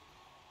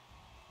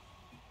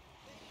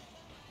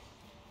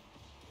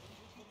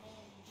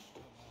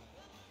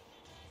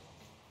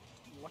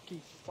 Lucky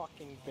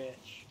fucking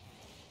bitch.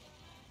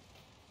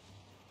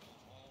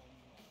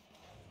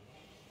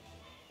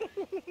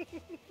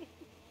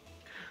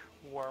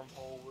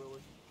 Wormhole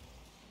Willie.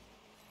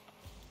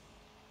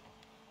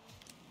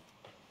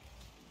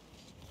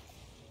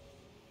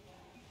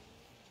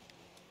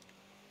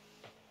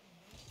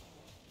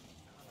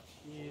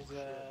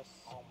 Jesus.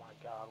 Oh my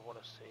god, what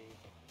a save.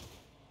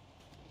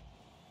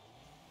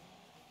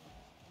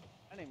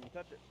 I didn't even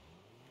touch it.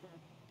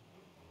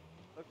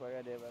 Looked like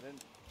I did, but I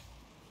didn't.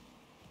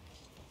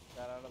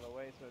 Got out of the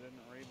way so it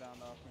didn't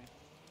rebound off me.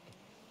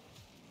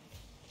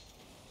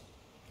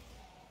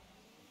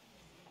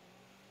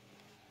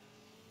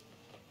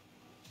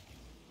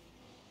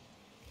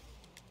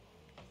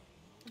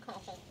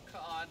 Oh,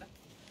 God.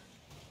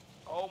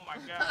 Oh my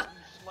god,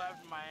 you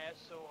slapped my ass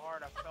so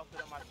hard I felt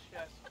it in my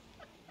chest.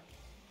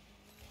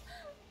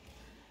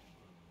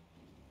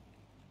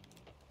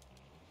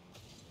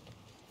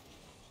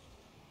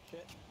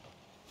 Shit.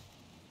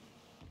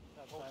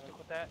 That's Oh, timing. stick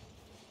with that.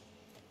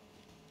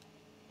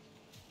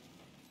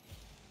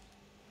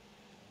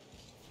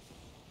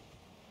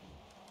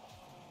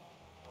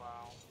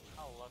 Wow,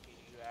 how lucky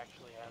do you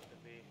actually have to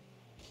be?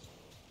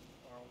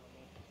 Oh, let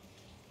me-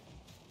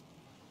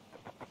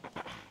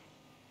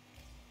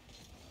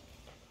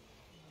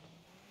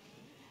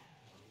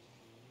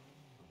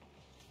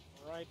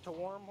 Right to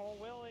Wormhole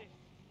Willie.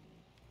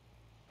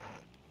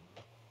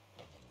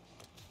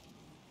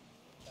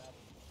 Bad.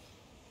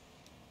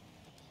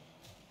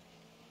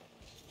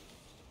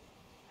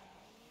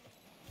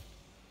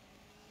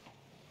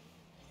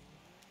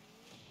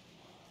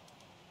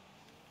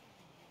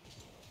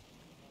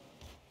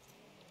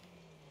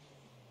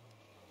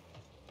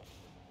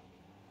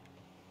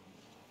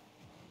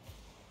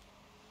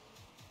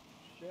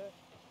 Shit.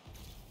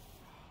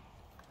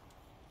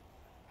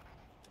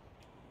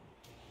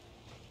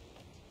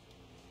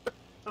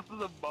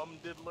 The bum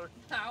diddler.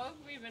 How have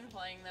we been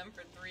playing them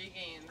for 3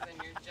 games and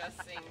you're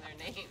just seeing their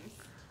names?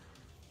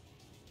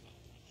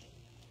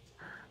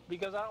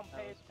 Because I don't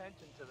pay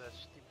attention to that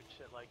stupid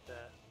shit like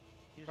that.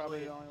 Probably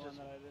Usually the only just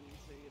one that I didn't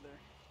see either.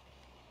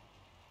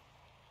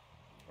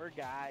 We're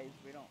guys.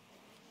 We don't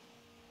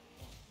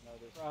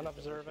notice. We're shit that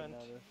we should unobservant.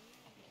 notice.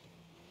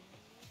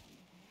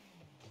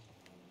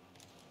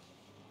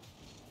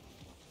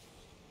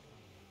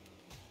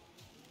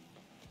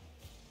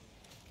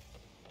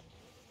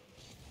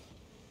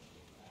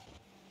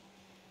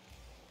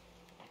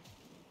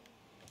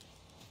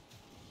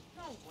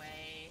 No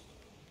way.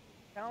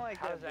 Kind of like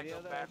How that does that video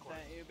go that I backwards?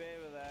 sent you,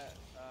 babe, of that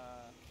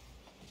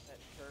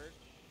church,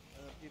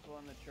 and the people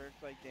in the church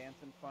like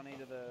dancing funny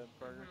to the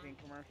Burger Mhm. King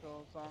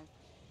commercial song.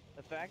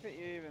 The fact that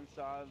you even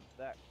saw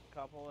that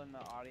couple in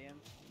the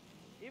audience,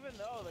 even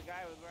though the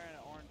guy was wearing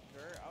an orange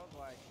shirt, I was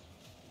like,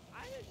 I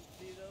I didn't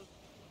see those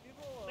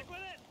people Stick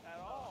with it! at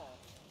all.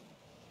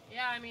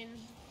 Yeah, I mean,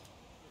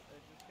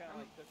 It just kind of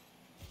like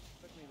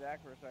took me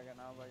back for a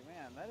second. I was like,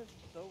 man, that is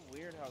so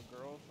weird how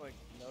girls like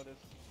notice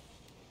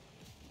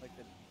like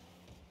the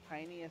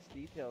tiniest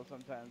details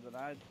sometimes, and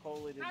I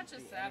totally didn't not see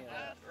just that, any of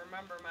but that.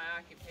 remember my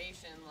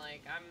occupation.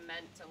 Like, I'm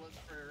meant to look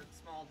for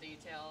small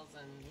details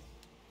and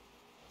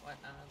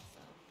whatnot,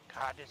 so.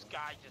 God, this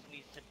guy just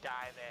needs to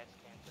die of ass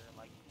cancer,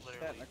 like,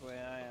 literally. Technically,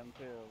 I am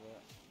too, but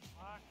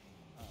Fuck.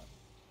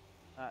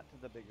 not to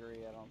the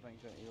degree I don't think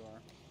that you are.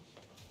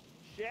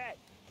 Shit!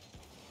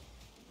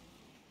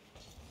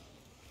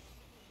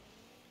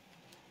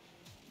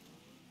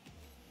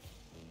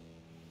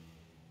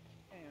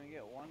 Can't even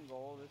get one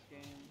goal this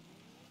game.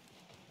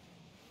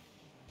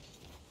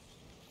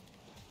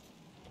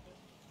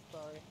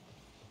 Sorry.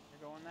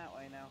 You're going that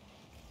way now.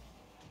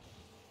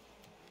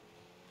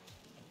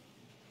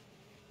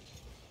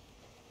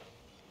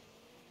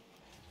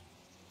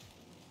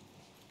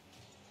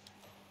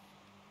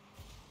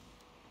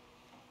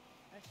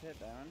 Nice hit,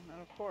 Diamond.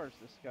 And of course,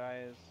 this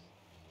guy is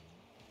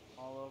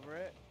all over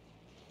it.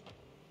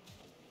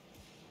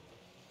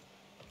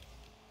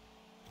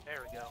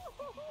 There we go.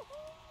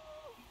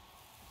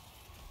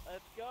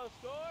 Let's go,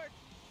 Scorch!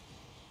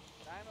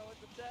 Diamond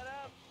with the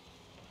setup.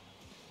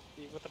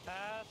 Beat with the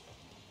pass.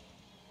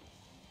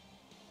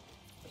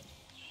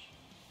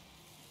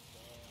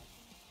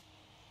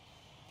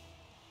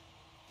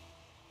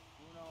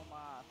 Uno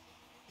mas.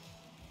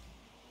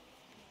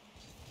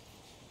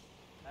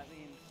 That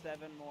means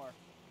 7 more.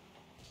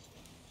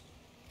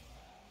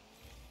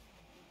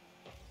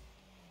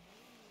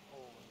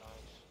 Oh,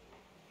 nice.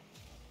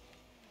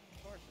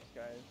 Of course, this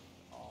guy's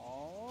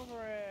all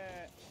over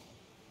it.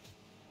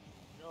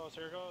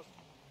 Here it goes.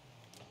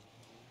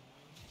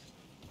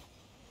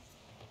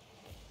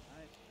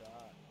 Nice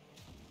shot.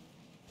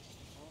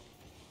 Oh.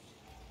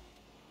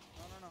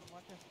 No,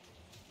 watch it.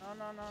 No.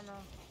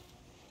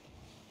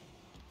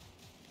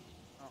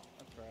 Oh,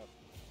 that's crap.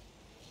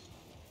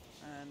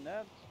 And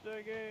that's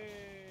the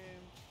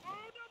game. Oh,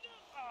 no!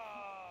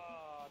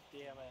 Oh,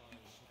 damn it.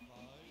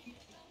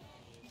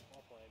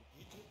 Well played.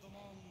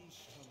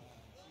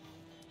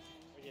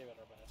 We gave it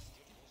our best.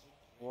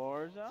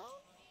 Warzone?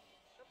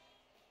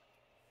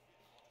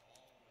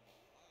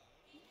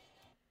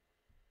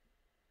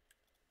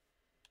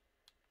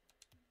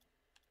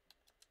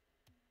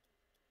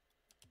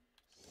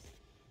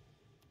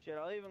 Shit,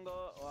 I'll even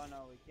go. Oh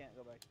no, we can't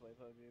go back to play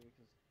PUBG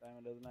because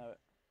Diamond doesn't have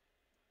it.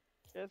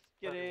 Just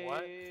kidding.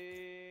 What?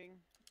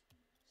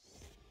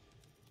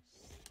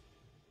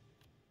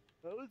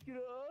 I was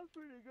gonna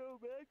offer to go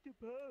back to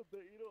pub,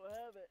 but you don't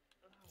have it.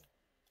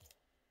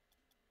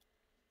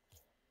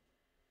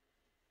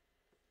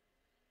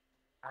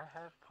 I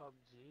have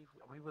PUBG.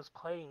 We was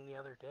playing the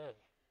other day.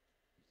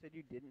 You said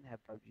you didn't have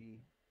PUBG.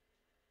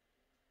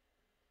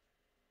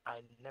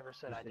 I never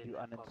said You I said didn't you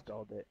have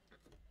uninstalled PUBG. it.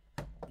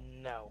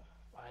 No,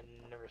 I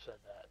never said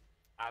that.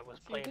 I was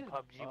Yes, you playing did.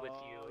 PUBG with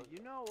Oh, you.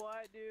 you know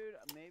what, dude?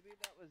 Maybe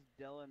that was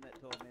Dylan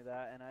that told me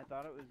that, and I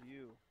thought it was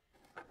you.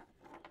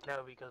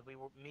 No, because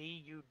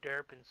me, you,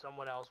 Derp, and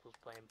someone else was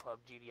playing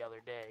PUBG the other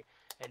day,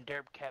 and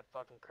Derp kept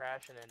fucking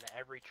crashing into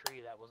every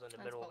tree that was in the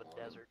That's middle of a baloney.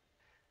 desert.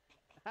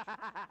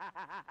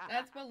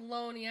 That's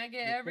baloney. I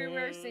get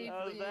everywhere safely.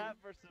 How's that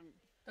for some?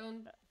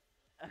 Don't.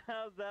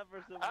 How's that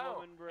for some Oh,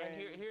 woman brain?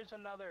 and here's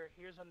another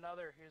you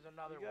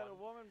got a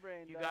one. woman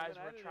brain. You Diamond. guys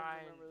I were didn't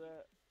trying. even remember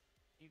that.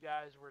 You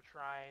guys were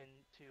trying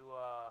to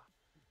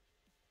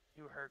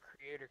do her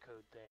creator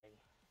code thing.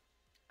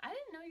 I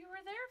didn't know you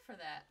were there for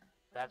that.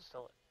 That's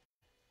still it.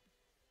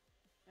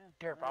 Yeah,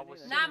 Derp, I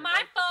was neither. Not sitting my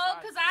right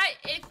fault, beside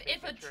cause you,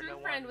 if a making sure true no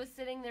friend one- was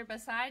sitting there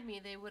beside me,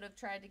 they would have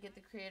tried to get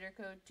the creator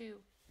code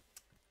too.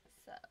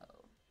 So.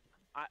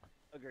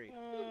 Agreed.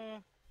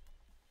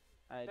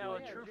 I No, a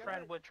do. Yeah, true did you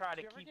friend ever- would try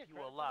to did you ever keep get you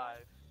credit for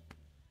that?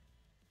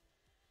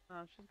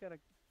 alive. She's got a.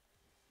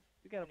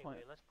 You got a Anyway,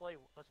 point. let's play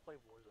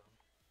Warzone.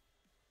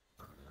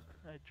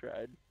 I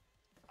tried.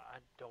 I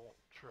don't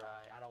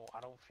try. I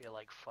don't feel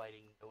like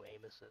fighting no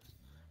aim assist.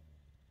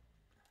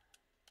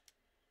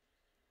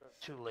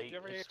 Too late. Did you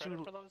ever It's get credit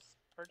too. for those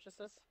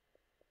purchases?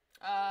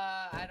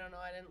 I don't know.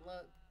 I didn't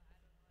look.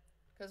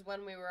 Cause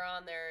when we were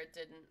on there, it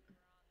didn't.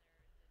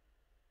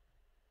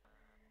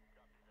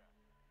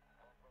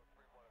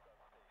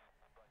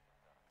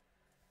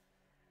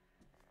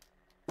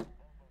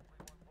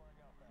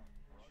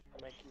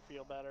 To make you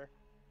feel better.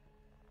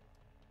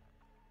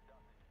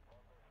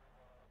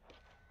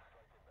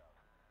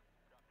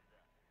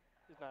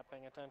 He's not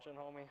paying attention,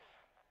 homie.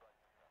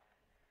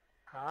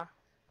 Huh?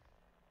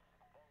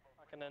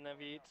 Fucking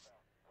Enevites.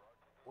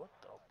 What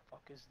the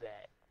fuck is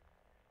that?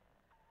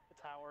 It's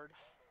Howard.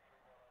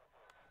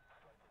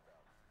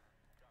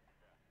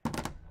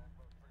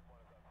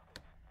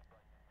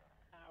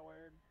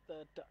 Howard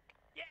the Duck.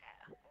 Yeah!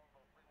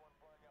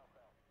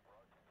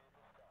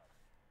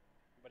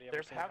 Anybody ever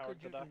There's seen how Howard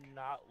could you the Duck?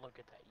 not look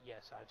at that?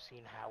 Yes, I've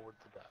seen Howard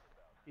the Duck.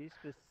 She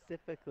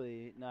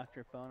specifically knocked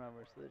her phone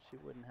over so that she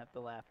wouldn't have to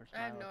laugh or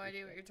smile. I have no if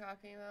idea she what you're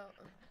talking about.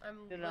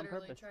 I'm Did it on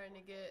literally purpose. trying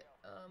to get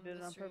Did it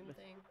the on stream purpose.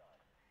 thing.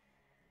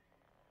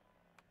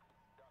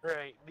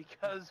 Right,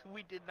 because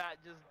we did not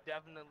just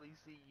definitely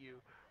see you.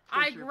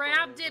 I push your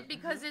grabbed phone it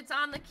because it's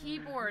on the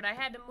keyboard. I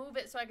had to move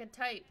it so I could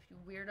type, you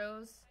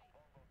weirdos.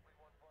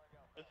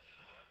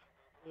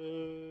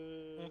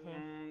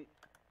 The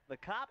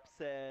cop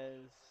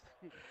says.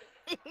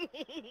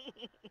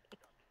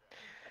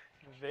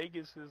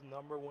 Vegas'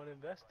 #1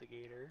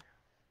 investigator.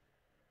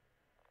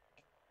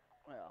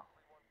 Well,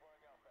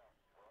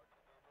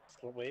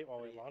 So wait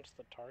while we launch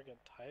the target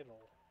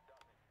title.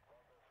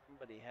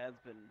 somebody has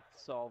been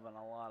solving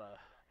a lot of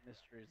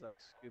mysteries like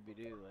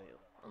Scooby-Doo lately.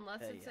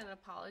 Unless Hey, it's an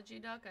apology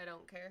duck, I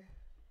don't care.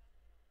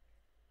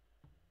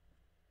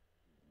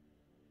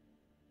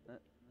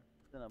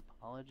 That's an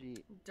apology.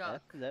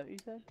 Duck. Is that what you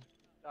said?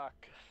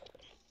 Duck.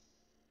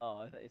 Oh,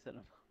 I thought you said.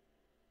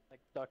 Like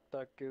duck,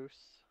 duck,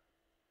 goose.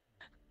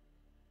 I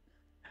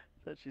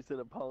thought she said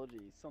apology.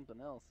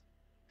 Something else.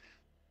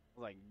 I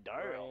was like,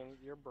 darn.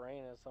 Your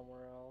brain is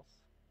somewhere else.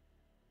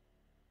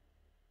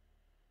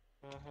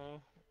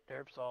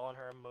 Derp's all in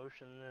her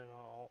emotion, and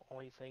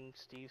only thing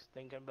Steve's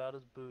thinking about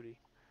is booty.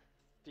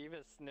 Steve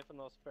is sniffing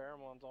those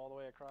pheromones all the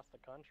way across the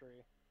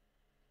country.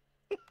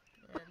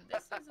 And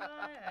this is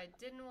why I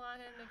didn't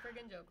want him to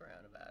friggin' joke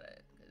around about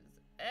it. Because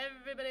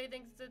everybody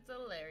thinks it's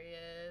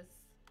hilarious.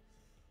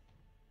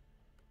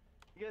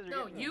 You guys are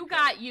No, getting me you in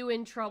got trouble. you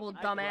in trouble,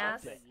 I dumbass.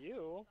 grabbed it.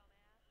 You?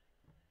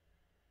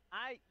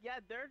 Yeah,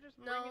 they're just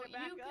No, bringing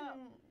it back up.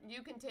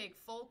 you can take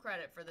full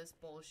credit for this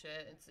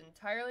bullshit. It's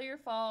entirely your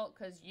fault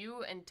because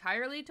you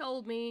entirely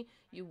told me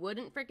you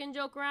wouldn't freaking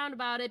joke around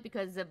about it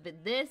because of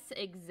this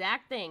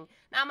exact thing.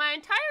 Now, my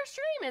entire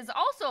stream is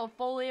also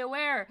fully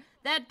aware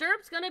that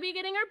Derp's gonna be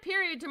getting her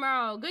period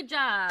tomorrow. Good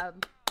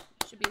job.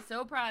 You should be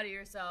so proud of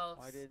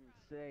yourselves. I didn't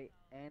say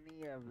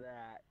any of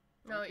that.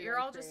 No, When did you're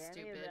I all say just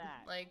any of stupid.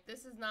 that? Like,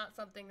 this is not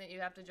something that you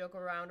have to joke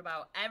around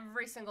about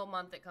every single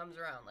month it comes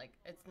around. Like,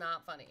 it's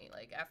not funny.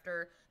 Like,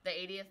 after the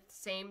 80th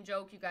same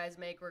joke you guys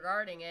make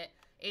regarding it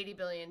 80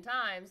 billion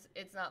times,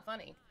 it's not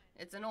funny.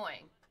 It's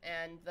annoying.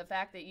 And the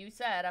fact that you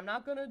said, I'm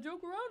not going to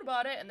joke around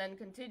about it, and then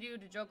continue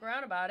to joke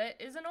around about it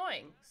is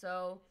annoying.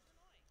 So,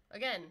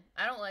 again,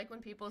 I don't like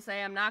when people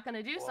say I'm not going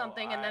to do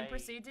something and then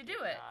proceed to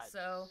do it.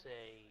 So,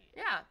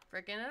 yeah,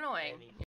 freaking annoying.